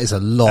though. That is a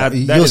lot.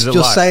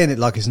 You're saying it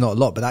like it's not a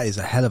lot, but that is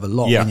a hell of a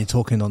lot when you're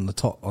talking on the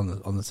top, on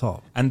the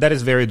top. And that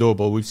is very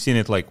doable. We've seen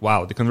it like,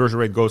 wow, the conversion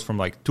rate goes from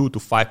like 2 to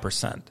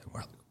 5%. We're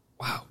like,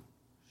 wow,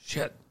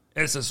 shit,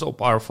 this is so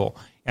powerful.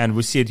 And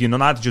we see it,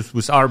 not just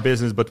with our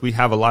business, but we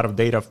have a lot of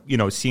data,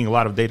 seeing a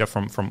lot of data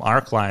from our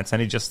clients,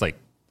 and it's just like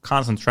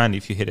constant trend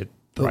if you hit it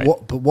right.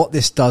 But what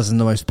this does, and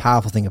the most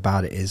powerful thing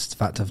about it, is the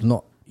fact of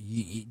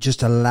it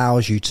just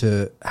allows you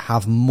to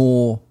have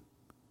more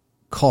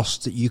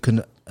costs that you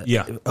can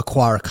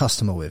acquire a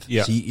customer with.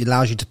 Yeah. So it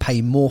allows you to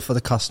pay more for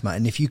the customer.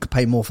 And if you could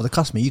pay more for the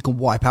customer, you can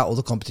wipe out all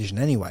the competition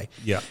anyway.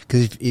 Yeah.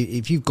 Because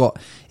if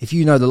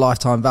you know the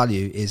lifetime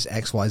value is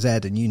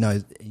XYZ,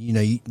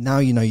 and now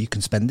you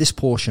can spend this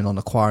portion on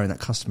acquiring that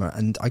customer.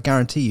 And I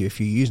guarantee you, if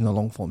you're using a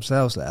long form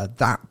sales letter,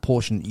 that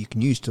portion that you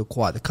can use to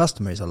acquire the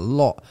customer is a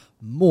lot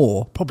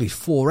more, probably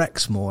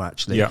 4x more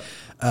actually.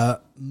 Yeah.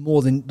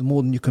 More than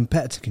your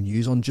competitor can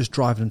use on just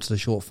driving them to the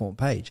short form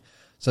page.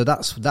 So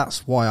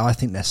that's why I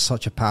think they're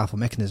such a powerful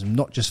mechanism,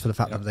 not just for the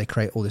fact that they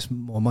create all this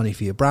more money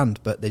for your brand,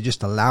 but they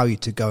just allow you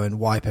to go and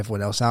wipe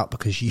everyone else out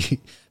because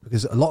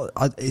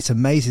it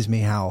amazes me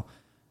how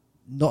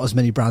not as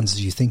many brands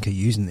as you think are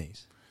using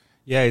these.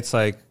 Yeah, it's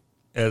like,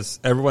 as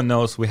everyone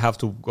knows, we have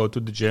to go to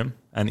the gym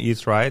and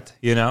eat right,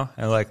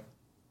 and like,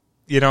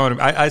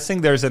 I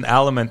think there's an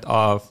element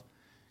of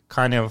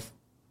kind of,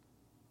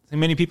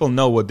 many people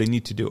know what they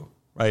need to do.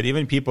 Right,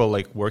 even people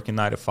like working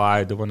 9 to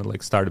 5, they want to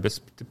like start a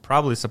business. They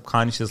probably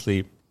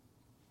subconsciously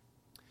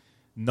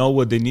know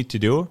what they need to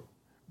do,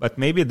 but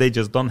maybe they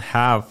just don't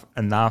have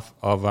enough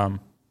of kind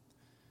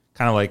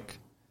of like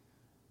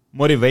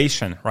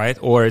motivation, right?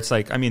 Or it's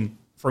like,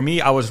 for me,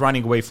 I was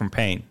running away from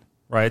pain,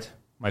 right?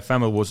 My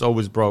family was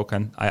always broke,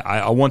 and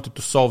I wanted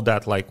to solve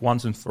that like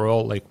once and for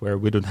all, like where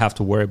we don't have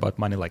to worry about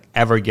money like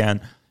ever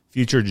again.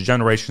 Future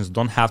generations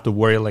don't have to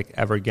worry like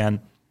ever again,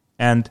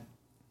 and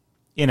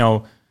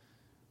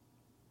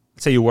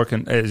say you work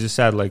in, as you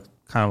said, like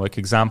kind of like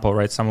example,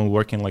 right? Someone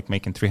working like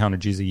making 300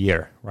 G's a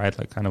year, right?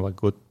 Like kind of like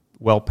good,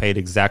 well-paid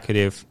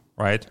executive,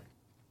 right?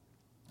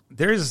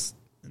 There's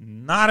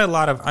not a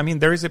lot of,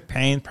 there is a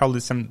pain, probably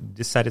some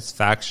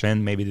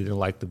dissatisfaction. Maybe they don't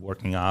like the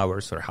working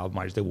hours or how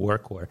much they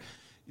work, or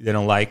they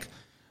don't like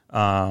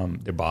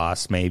their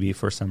boss maybe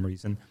for some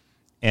reason.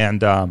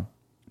 And,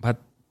 but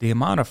the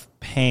amount of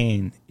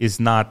pain is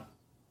not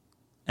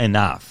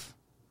enough,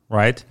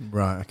 right?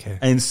 Right, okay.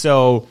 And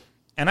so...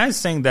 And I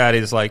think that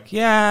is like,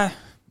 yeah,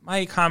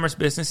 my e-commerce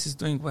business is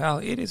doing well.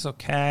 It is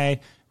okay,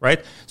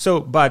 right? So,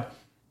 but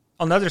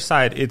on the other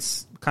side,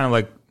 it's kind of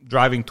like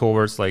driving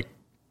towards like,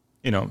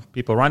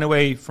 people run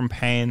away from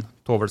pain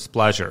towards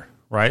pleasure,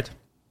 right?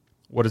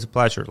 What is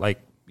pleasure? Like,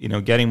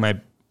 getting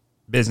my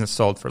business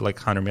sold for like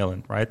 100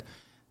 million, right?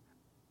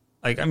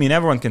 Like,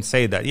 everyone can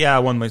say that. Yeah, I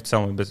want my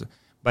sell my business.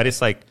 But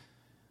it's like,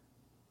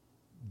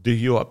 do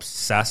you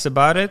obsess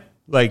about it?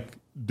 Like,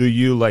 do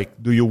you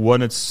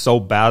want it so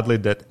badly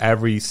that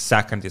every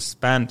second is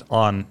spent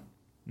on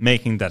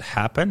making that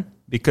happen?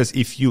 Because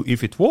if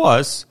it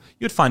was,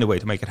 you'd find a way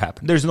to make it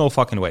happen. There's no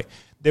fucking way.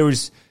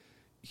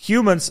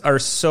 Humans are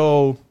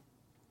so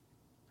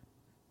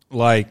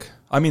like,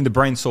 the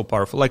brain's so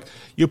powerful. Like,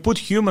 you put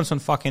humans on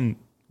fucking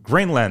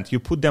Greenland, you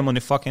put them on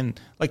a fucking,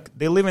 like,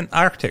 they live in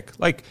Arctic,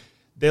 like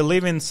they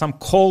live in some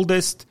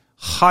coldest,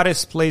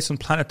 hottest place on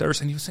planet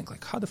Earth, and you think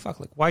like, how the fuck,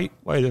 like why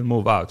did they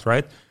move out,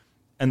 right?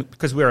 And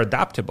because we're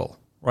adaptable,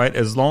 right?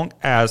 As long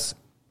as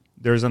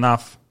there's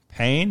enough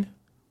pain,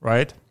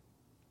 right?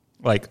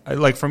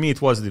 Like for me,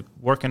 it was the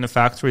work in the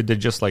factory that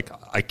just like,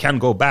 I can't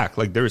go back.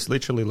 Like there is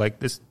literally like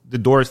this, the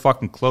door is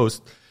fucking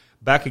closed,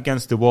 back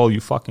against the wall,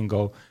 you fucking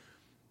go.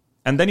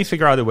 And then you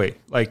figure out a way,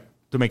 like,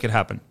 to make it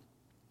happen.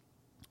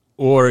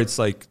 Or it's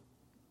like,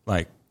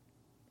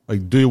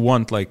 do you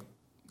want like,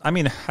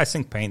 I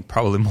think pain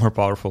probably more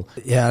powerful.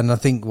 Yeah, and I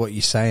think what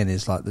you're saying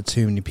is like the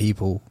too many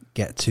people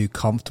get too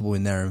comfortable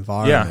in their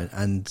environment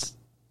and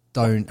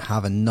don't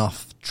have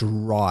enough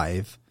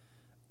drive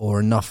or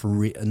enough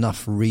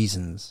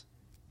reasons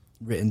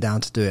written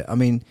down to do it.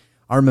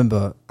 I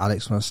remember,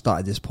 Alex, when I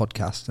started this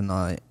podcast and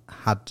I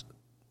had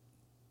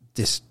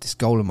this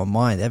goal in my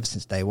mind ever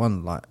since day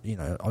one, like,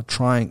 I'm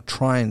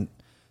trying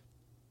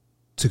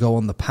to go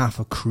on the path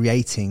of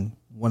creating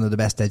one of the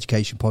best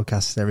education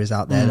podcasts there is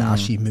out there that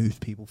actually moves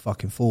people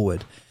fucking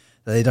forward,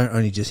 that they don't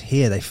only just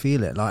hear, they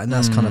feel it. Like, and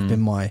that's kind of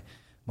been my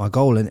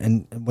goal.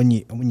 And when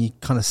you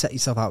kind of set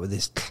yourself out with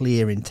this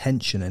clear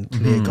intention and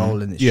clear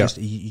goal, and it's just,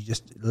 you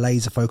just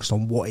laser focused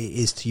on what it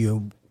is to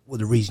you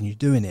the reason you're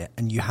doing it,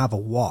 and you have a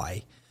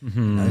why.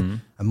 You know?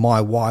 And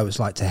my why was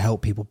like to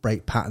help people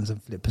break patterns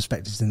and flip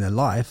perspectives in their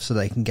life so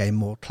they can gain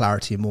more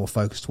clarity and more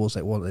focus towards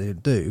what they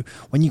do.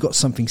 When you've got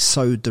something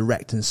so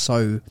direct and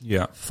so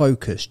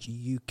focused,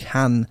 you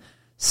can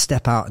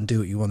step out and do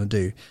what you want to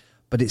do.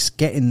 But it's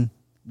getting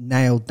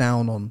nailed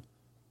down on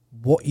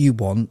what you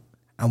want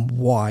and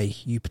why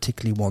you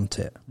particularly want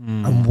it,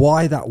 and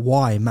why that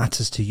why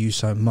matters to you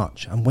so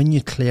much. And when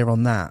you're clear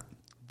on that,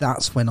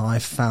 that's when I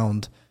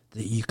found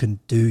that you can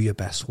do your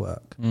best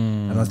work.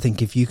 And I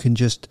think if you can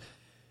just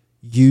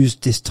use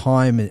this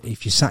time,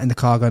 if you sat in the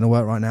car going to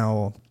work right now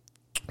or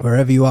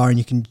wherever you are, and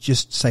you can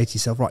just say to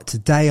yourself, right,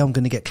 today I'm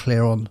going to get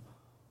clear on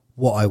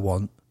what I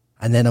want,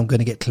 and then I'm going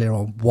to get clear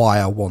on why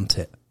I want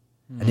it.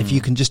 And if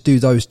you can just do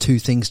those two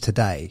things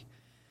today,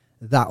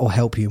 that will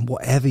help you in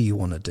whatever you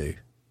want to do.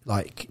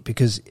 Like,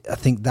 because I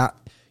think that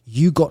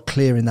you got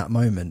clear in that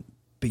moment,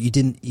 but you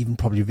didn't even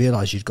probably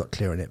realize you'd got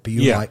clear in it. But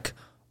you're like,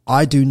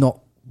 I do not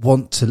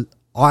want to,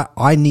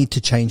 I need to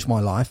change my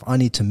life. I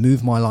need to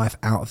move my life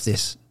out of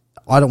this.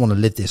 I don't want to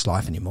live this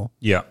life anymore.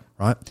 Yeah.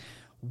 Right.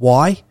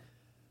 Why?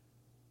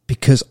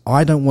 Because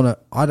I don't want to,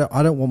 I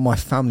don't want my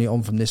family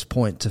on from this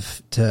point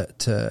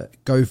to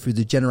go through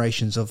the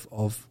generations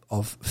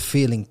of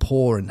feeling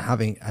poor and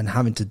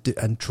having to do,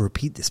 and to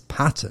repeat this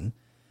pattern.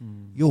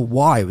 Your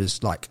why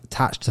was like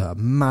attached to a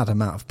mad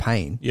amount of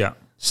pain. Yeah.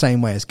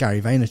 Same way as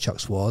Gary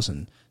Vaynerchuk's was,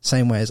 and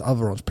same way as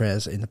other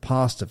entrepreneurs in the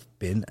past have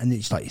been. And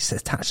it's like, it's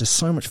attached to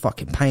so much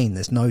fucking pain.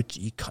 There's no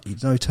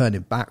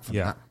turning back from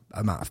that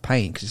amount of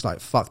pain. Cause it's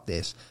like, fuck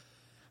this.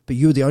 But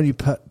you were the only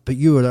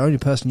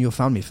person in your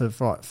family for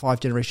like 5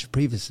 generations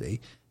previously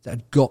that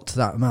had got to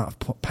that amount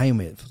of pain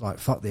with, like,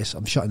 fuck this,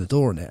 I'm shutting the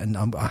door on it, and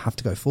I have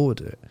to go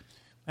forward with it.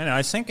 And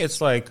I think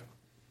it's like,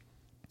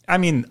 I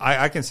mean,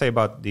 I can say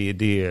about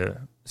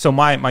so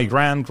my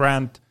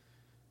grandfather,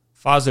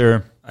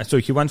 so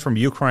he went from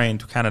Ukraine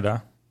to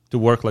Canada to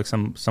work like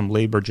some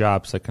labor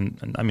jobs. Like,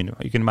 and I mean,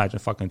 you can imagine a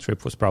fucking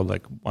trip was probably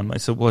like 1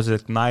 month. So was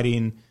it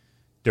 1930s,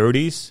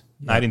 1920s,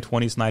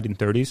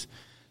 1930s?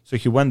 So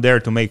he went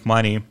there to make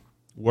money,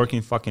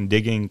 working fucking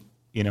digging,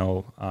 I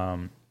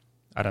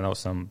don't know,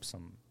 some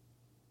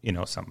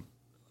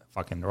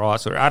fucking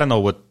Ross, or I don't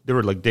know what they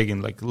were like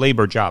digging, like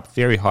labor job,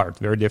 very hard,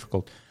 very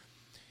difficult.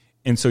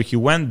 And so he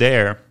went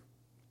there,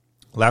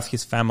 left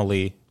his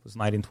family, it was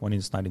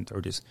 1920s,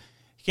 1930s.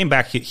 He came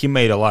back, he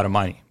made a lot of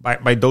money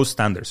by those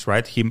standards,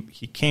 right?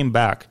 He came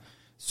back.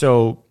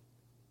 So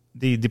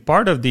the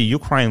part of the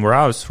Ukraine where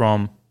I was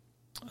from,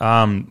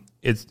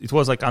 it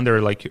was like under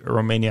like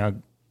Romania,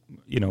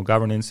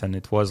 governance, and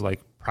it was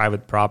like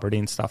private property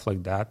and stuff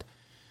like that.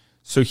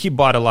 So he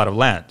bought a lot of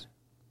land,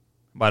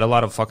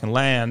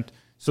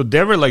 So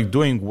they were like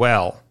doing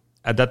well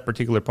at that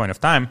particular point of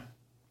time.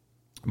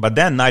 But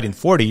then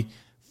 1940,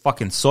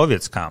 fucking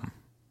Soviets come.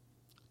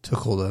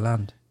 Took all the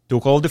land.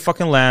 Took all the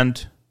fucking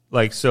land.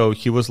 Like, so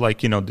he was like,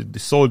 the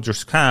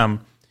soldiers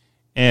come.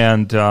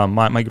 And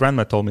my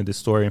grandma told me this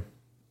story.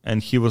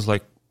 And he was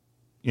like,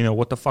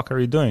 what the fuck are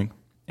you doing?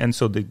 And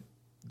so the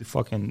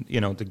fucking,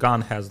 the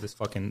gun has this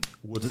fucking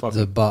wood fucking.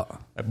 The butt.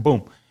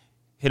 Boom.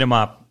 Hit him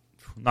up.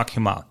 Knock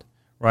him out.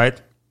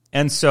 Right?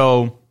 And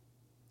so...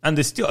 And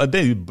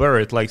they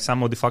bury it, like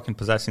some of the fucking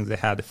possessions they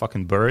had, they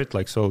fucking bury it,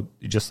 like, so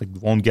it just like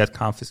won't get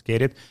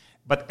confiscated.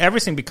 But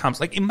everything becomes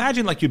like,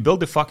 imagine like you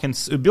build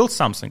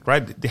something,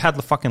 right? They had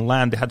the fucking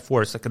land, they had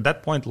forests. Like at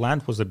that point,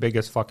 land was the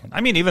biggest fucking,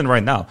 I mean, even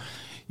right now,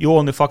 you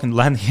own the fucking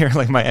land here,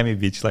 like Miami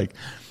Beach, like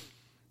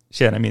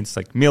shit. I mean, it's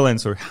like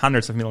millions or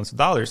hundreds of millions of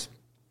dollars.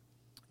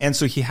 And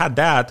so he had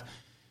that.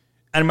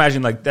 And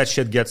imagine like that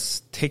shit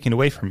gets taken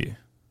away from you.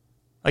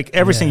 Like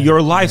everything,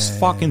 your life's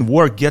fucking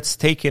work gets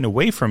taken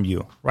away from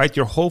you, right?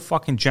 Your whole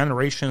fucking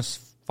generation's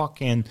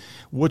fucking,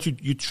 what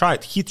you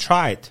tried. He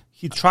tried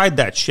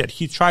that shit.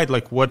 He tried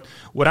like what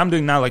I'm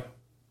doing now, like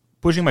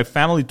pushing my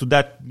family to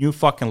that new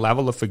fucking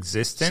level of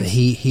existence. So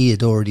he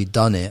had already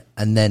done it,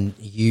 and then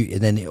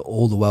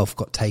all the wealth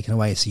got taken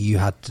away, so you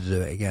had to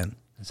do it again,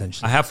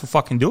 essentially. I have to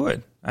fucking do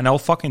it, and I'll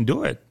fucking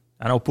do it.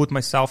 And I'll put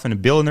myself in a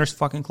billionaires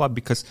fucking club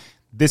because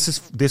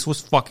this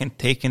was fucking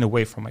taken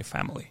away from my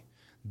family.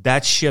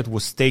 That shit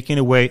was taken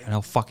away, and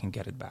I'll fucking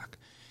get it back.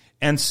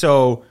 And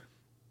so,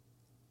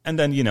 and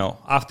then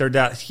after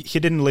that, he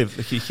didn't live.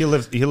 He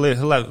lived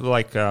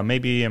like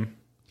maybe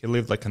he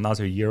lived like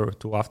another year or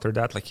two after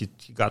that. Like he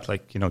got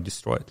like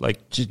destroyed.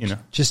 Like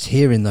just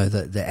hearing though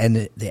that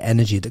the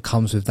energy that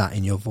comes with that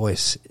in your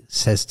voice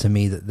says to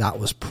me that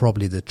was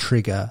probably the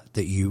trigger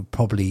that you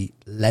probably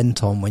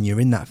lent on when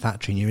you're in that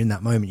factory and you're in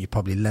that moment. You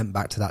probably lent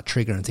back to that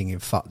trigger and thinking,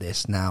 "Fuck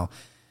this now."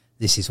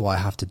 This is why I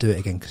have to do it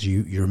again, because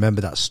you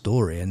remember that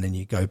story, and then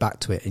you go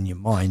back to it in your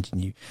mind,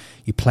 and you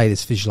play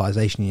this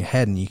visualization in your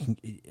head, and you can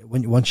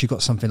once you've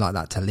got something like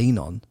that to lean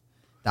on,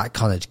 that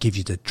kind of gives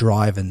you the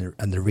drive and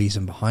the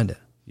reason behind it.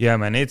 Yeah,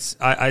 man. It's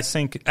I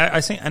think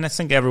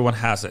everyone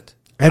has it.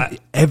 That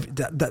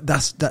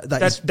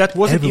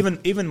wasn't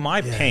even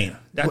my pain.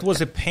 That was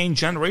a pain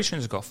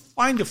generations ago.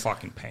 Find the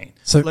fucking pain.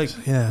 So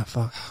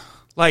fuck.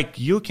 Like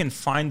you can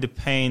find the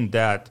pain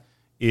that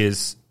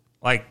is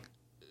like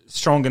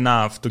strong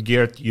enough to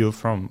get you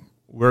from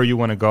where you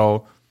want to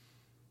go,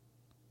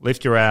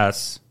 lift your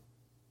ass,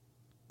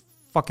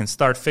 fucking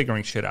start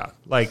figuring shit out.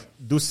 Like,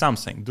 do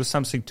something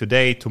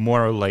today,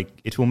 tomorrow. Like,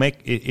 it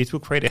will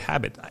create a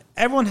habit.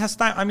 Everyone has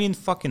time. I mean,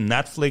 fucking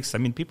Netflix. I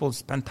mean, people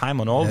spend time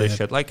on all this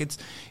shit. Like,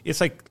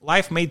 it's like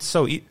life made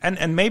so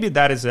and maybe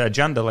that is the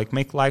agenda. Like,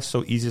 make life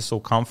so easy, so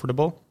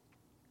comfortable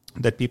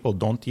that people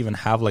don't even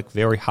have like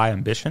very high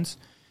ambitions.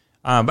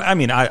 But I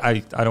mean,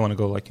 I don't want to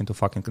go like into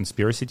fucking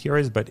conspiracy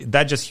theories, but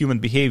that's just human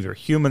behavior.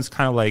 Humans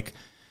kind of like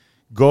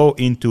go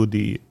into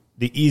the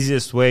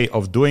easiest way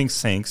of doing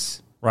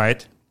things,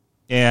 right?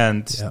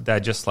 And that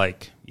just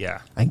like,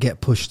 and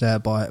get pushed there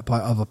by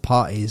other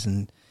parties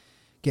and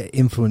get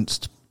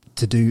influenced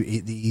to do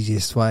it the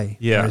easiest way.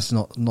 Yeah, it's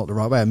not the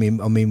right way. I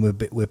mean,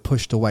 we're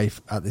pushed away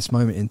at this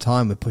moment in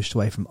time. We're pushed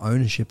away from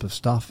ownership of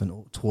stuff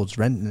and towards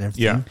rent and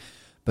everything. Yeah.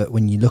 But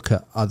when you look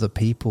at other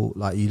people,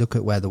 like you look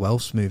at where the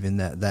wealth's moving,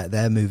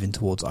 they're moving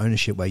towards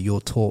ownership, where you're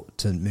taught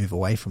to move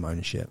away from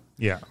ownership.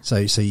 Yeah. So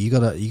you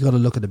gotta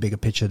look at the bigger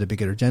picture, the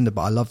bigger agenda.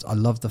 But I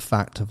love the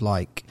fact of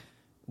like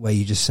where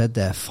you just said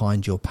there,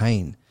 find your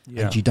pain.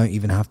 Yeah. And you don't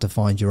even have to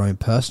find your own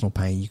personal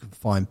pain. You can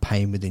find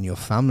pain within your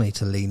family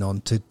to lean on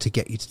to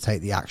get you to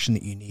take the action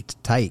that you need to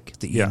take,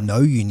 that you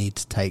know you need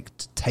to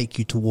take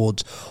you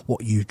towards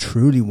what you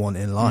truly want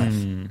in life.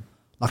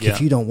 Like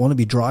if you don't want to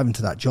be driving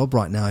to that job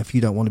right now, if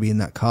you don't want to be in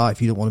that car,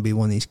 if you don't want to be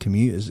one of these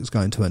commuters that's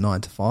going to a 9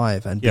 to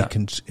 5 and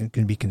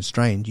can be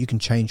constrained, you can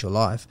change your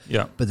life.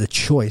 Yeah. But the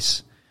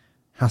choice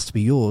has to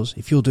be yours.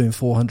 If you're doing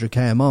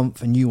 400k a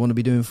month and you want to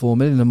be doing 4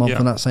 million a month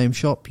on that same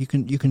shop, you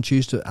can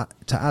choose to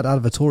add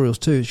advertorials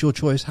too. It's your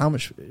choice. How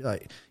much,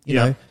 like you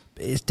know,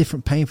 it's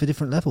different pain for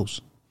different levels.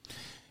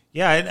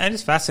 Yeah, and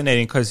it's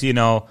fascinating because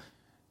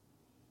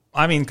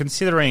I mean,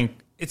 considering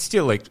it's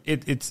still like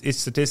it's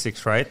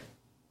statistics, right?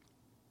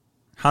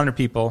 100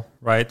 people,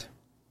 right?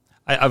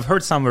 I've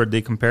heard somewhere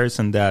the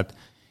comparison that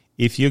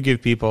if you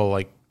give people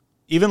like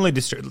evenly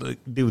distributed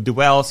the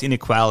wealth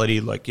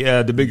inequality, like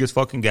the biggest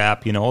fucking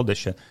gap, all this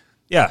shit.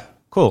 Yeah,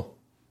 cool.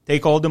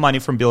 Take all the money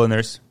from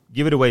billionaires,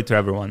 give it away to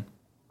everyone.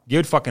 Give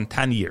it fucking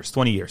 10 years,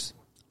 20 years.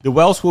 The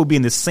wealth will be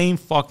in the same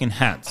fucking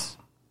hands.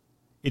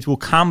 It will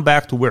come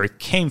back to where it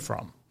came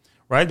from,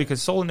 right? Because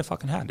it's all in the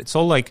fucking hand. It's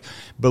all like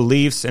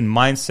beliefs and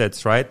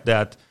mindsets, right?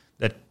 That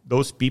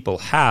those people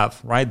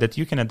have, right? That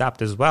you can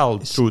adapt as well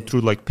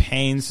through like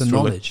pains, the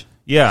knowledge.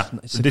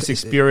 These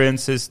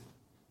experiences,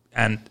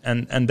 and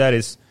that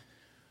is.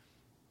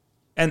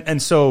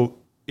 And so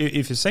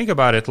if you think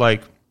about it,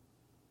 like,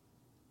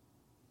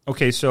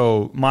 okay,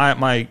 so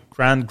my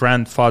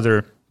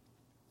grandfather,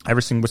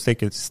 everything was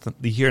taken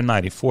the year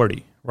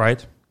 1940,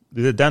 right?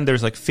 Then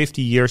there's like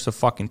 50 years of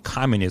fucking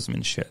communism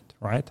and shit,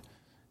 right?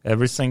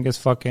 Everything is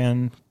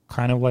fucking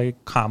kind of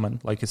like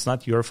common. Like it's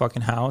not your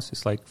fucking house.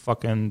 It's like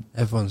fucking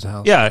everyone's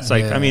house. Yeah, it's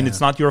like,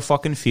 it's not your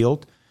fucking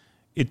field.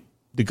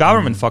 The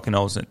government fucking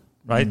owns it,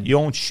 right? You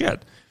own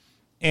shit.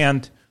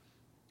 And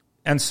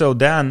so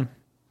then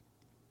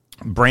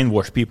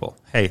brainwash people.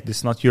 Hey, this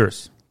is not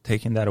yours.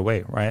 Taking that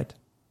away, right?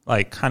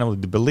 Like kind of like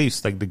the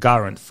beliefs, like the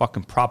government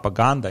fucking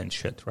propaganda and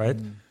shit, right?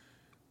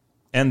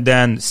 And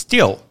then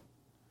still,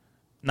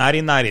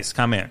 1990s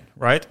come in,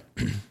 right?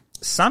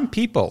 Some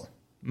people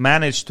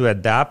manage to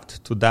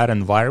adapt to that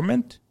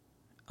environment.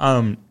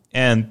 And,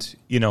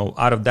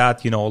 out of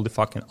that, all the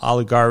fucking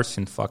oligarchs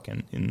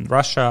in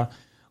Russia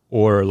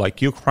or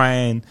like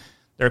Ukraine,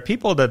 there are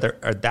people that are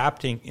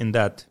adapting in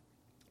that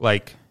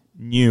like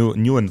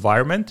new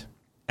environment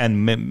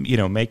and,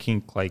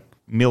 making like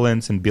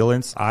millions and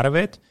billions out of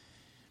it.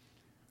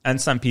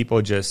 And some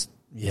people just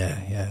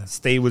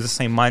stay with the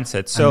same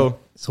mindset. So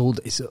it's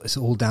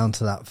all down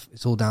to that.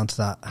 It's all down to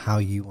that, how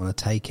you want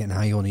to take it and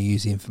how you want to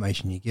use the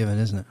information you're given,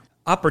 isn't it?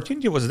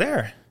 Opportunity was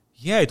there.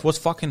 Yeah, it was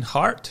fucking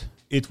hard.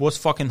 It was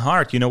fucking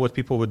hard. What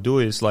people would do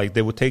is like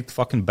they would take the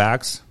fucking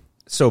bags.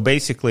 So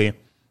basically,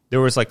 there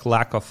was like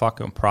lack of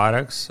fucking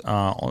products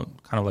kind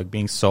of like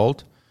being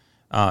sold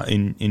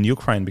in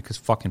Ukraine because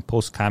fucking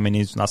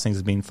post-communism,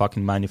 nothing's being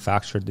fucking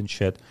manufactured and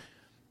shit.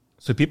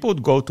 So people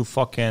would go to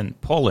fucking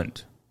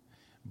Poland,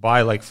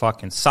 buy like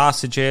fucking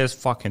sausages,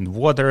 fucking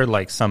water,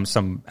 like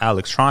some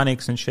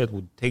electronics and shit,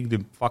 would take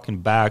the fucking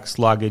bags,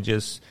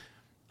 luggages.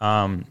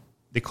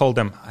 They call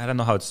them, I don't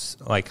know how it's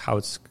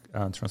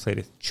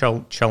translated,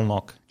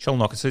 chelnok.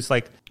 So it's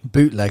like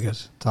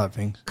bootleggers type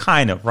things.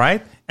 Kind of,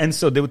 right? And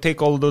so they would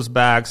take all of those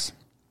bags,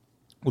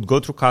 would go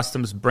through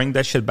customs, bring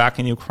that shit back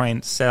in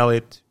Ukraine, sell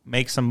it,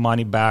 make some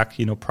money back,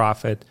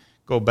 profit,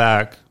 go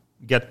back,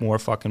 get more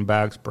fucking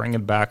bags, bring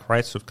it back,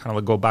 right? So kind of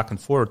like go back and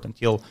forth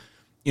until,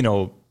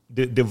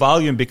 the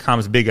volume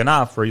becomes big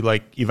enough where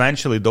like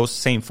eventually those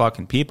same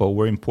fucking people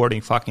were importing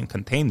fucking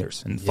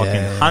containers and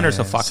fucking hundreds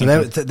of fucking.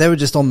 So they were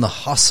just on the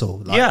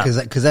hustle,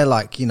 because they're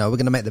like, we're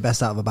going to make the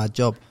best out of a bad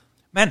job.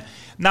 Man,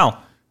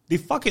 now the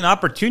fucking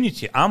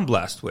opportunity I'm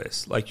blessed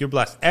with, like you're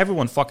blessed,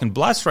 everyone fucking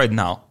blessed right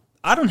now.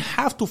 I don't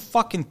have to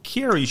fucking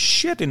carry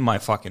shit in my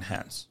fucking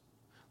hands.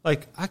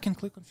 Like I can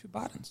click on a few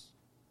buttons.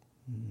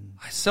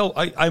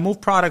 I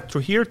move product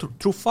through here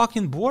through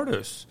fucking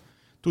borders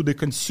to the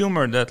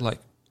consumer that like,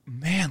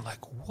 man, like,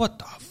 what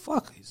the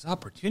fuck is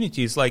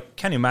opportunities? Like,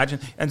 can you imagine?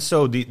 And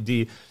so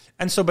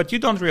but you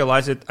don't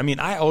realize it. I mean,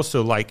 I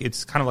also like,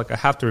 it's kind of like I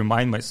have to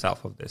remind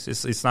myself of this.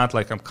 It's not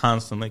like I'm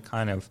constantly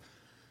kind of,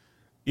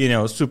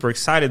 super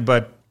excited,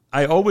 but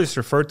I always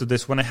refer to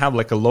this when I have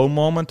like a low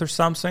moment or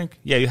something.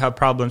 Yeah, you have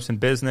problems in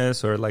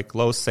business or like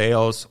low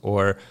sales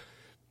or,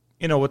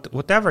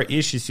 whatever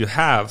issues you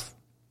have,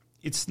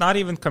 it's not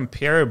even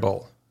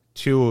comparable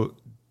to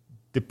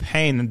the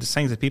pain and the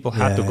things that people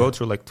had to go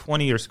through like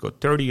 20 years ago,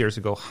 30 years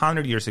ago,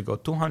 100 years ago,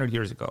 200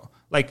 years ago.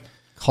 Like,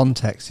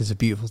 context is a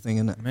beautiful thing,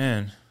 isn't it?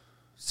 Man.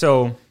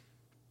 So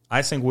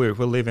I think we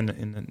live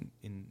in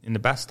the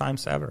best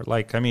times ever.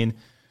 Like, I mean,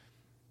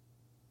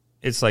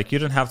 it's like you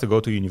don't have to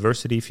go to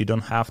university if you don't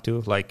have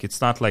to. Like,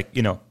 it's not like,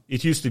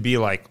 it used to be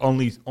like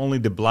only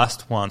the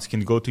blessed ones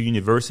can go to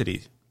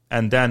university.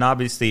 And then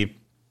obviously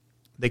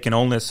they can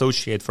only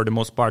associate for the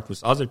most part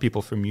with other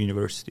people from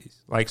universities.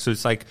 Like, so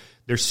it's like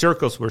their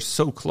circles were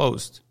so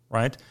closed,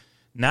 right?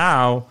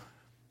 Now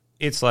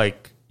it's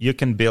like you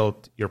can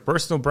build your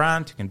personal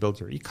brand, you can build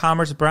your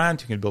e-commerce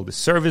brand, you can build a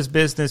service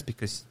business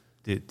because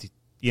everything's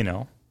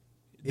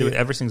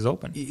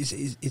open.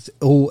 It's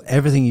all,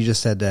 everything you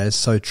just said there is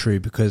so true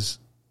because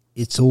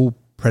it's all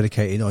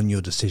predicated on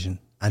your decision.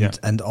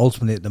 And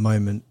ultimately at the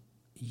moment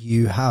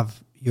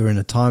you're in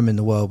a time in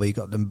the world where you've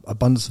got the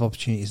abundance of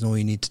opportunities and all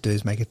you need to do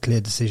is make a clear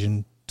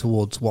decision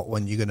towards what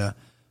one you're going to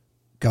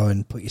go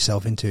and put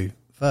yourself into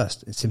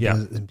first. It's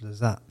simple as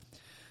that.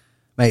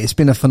 Mate, it's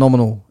been a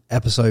phenomenal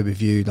episode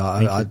with you.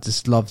 Like,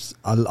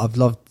 I've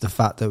loved the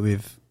fact that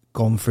we've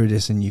gone through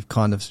this and you've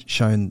kind of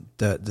shown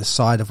the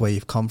side of where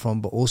you've come from,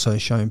 but also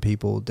showing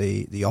people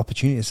the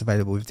opportunities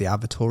available with the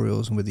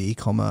advertorials and with the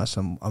e-commerce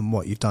and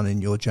what you've done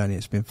in your journey.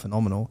 It's been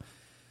phenomenal.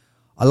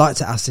 I like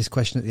to ask this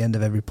question at the end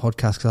of every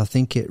podcast because I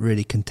think it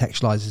really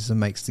contextualizes and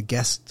makes the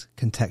guest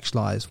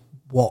contextualize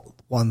what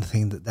one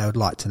thing that they would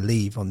like to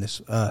leave on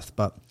this earth.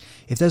 But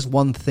if there's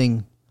one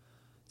thing,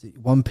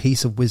 one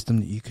piece of wisdom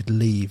that you could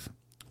leave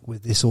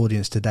with this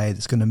audience today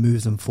that's going to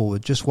move them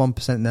forward, just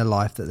 1% in their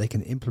life that they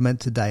can implement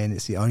today, and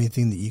it's the only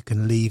thing that you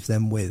can leave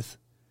them with,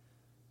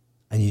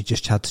 and you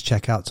just had to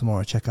check out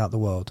tomorrow, check out the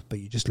world, but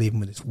you just leave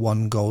them with this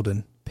one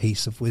golden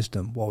piece of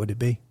wisdom, what would it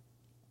be?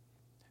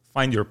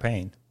 Find your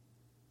pain.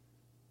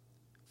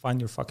 Find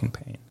your fucking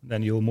pain.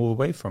 Then you'll move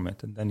away from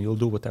it, and then you'll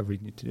do whatever you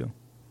need to do.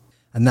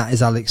 And that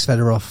is Alex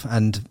Fedotoff.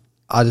 And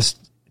I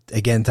just,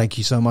 again, thank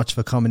you so much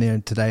for coming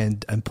here today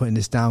and putting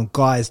this down.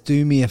 Guys,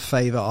 do me a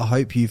favor. I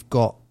hope you've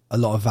got a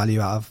lot of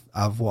value out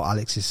of what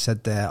Alex has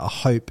said there. I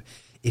hope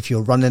if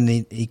you're running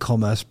an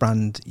e-commerce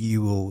brand,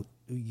 you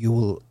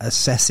will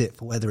assess it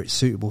for whether it's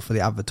suitable for the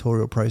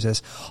advertorial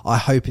process. I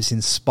hope it's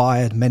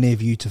inspired many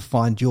of you to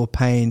find your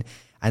pain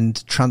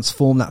and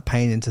transform that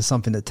pain into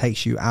something that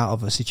takes you out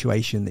of a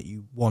situation that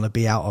you want to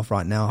be out of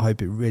right now. I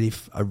hope it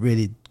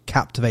really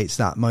captivates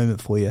that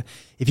moment for you.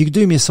 If you could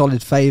do me a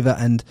solid favor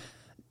and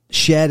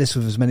share this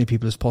with as many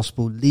people as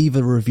possible, leave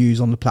the reviews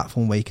on the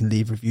platform where you can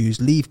leave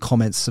reviews, leave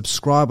comments,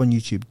 subscribe on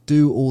YouTube,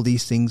 do all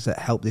these things that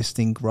help this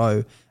thing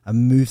grow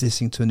and move this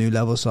thing to a new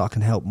level so I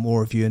can help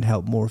more of you and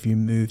help more of you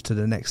move to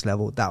the next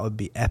level. That would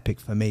be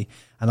epic for me.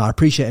 And I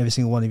appreciate every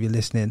single one of you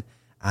listening,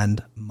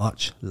 and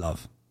much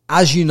love.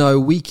 As you know,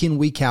 week in,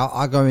 week out,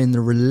 I go in the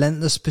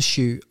relentless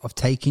pursuit of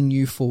taking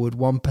you forward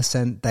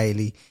 1%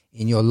 daily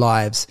in your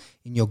lives,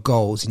 in your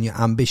goals, in your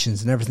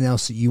ambitions, and everything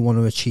else that you want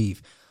to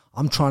achieve.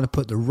 I'm trying to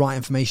put the right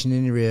information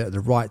in your ear at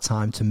the right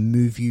time to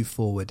move you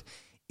forward.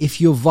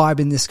 If you're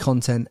vibing this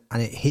content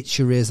and it hits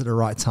your ears at the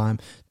right time,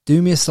 do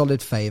me a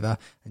solid favor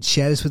and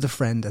share this with a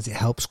friend, as it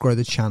helps grow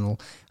the channel.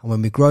 And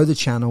when we grow the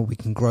channel, we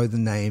can grow the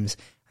names,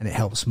 and it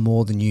helps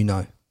more than you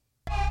know.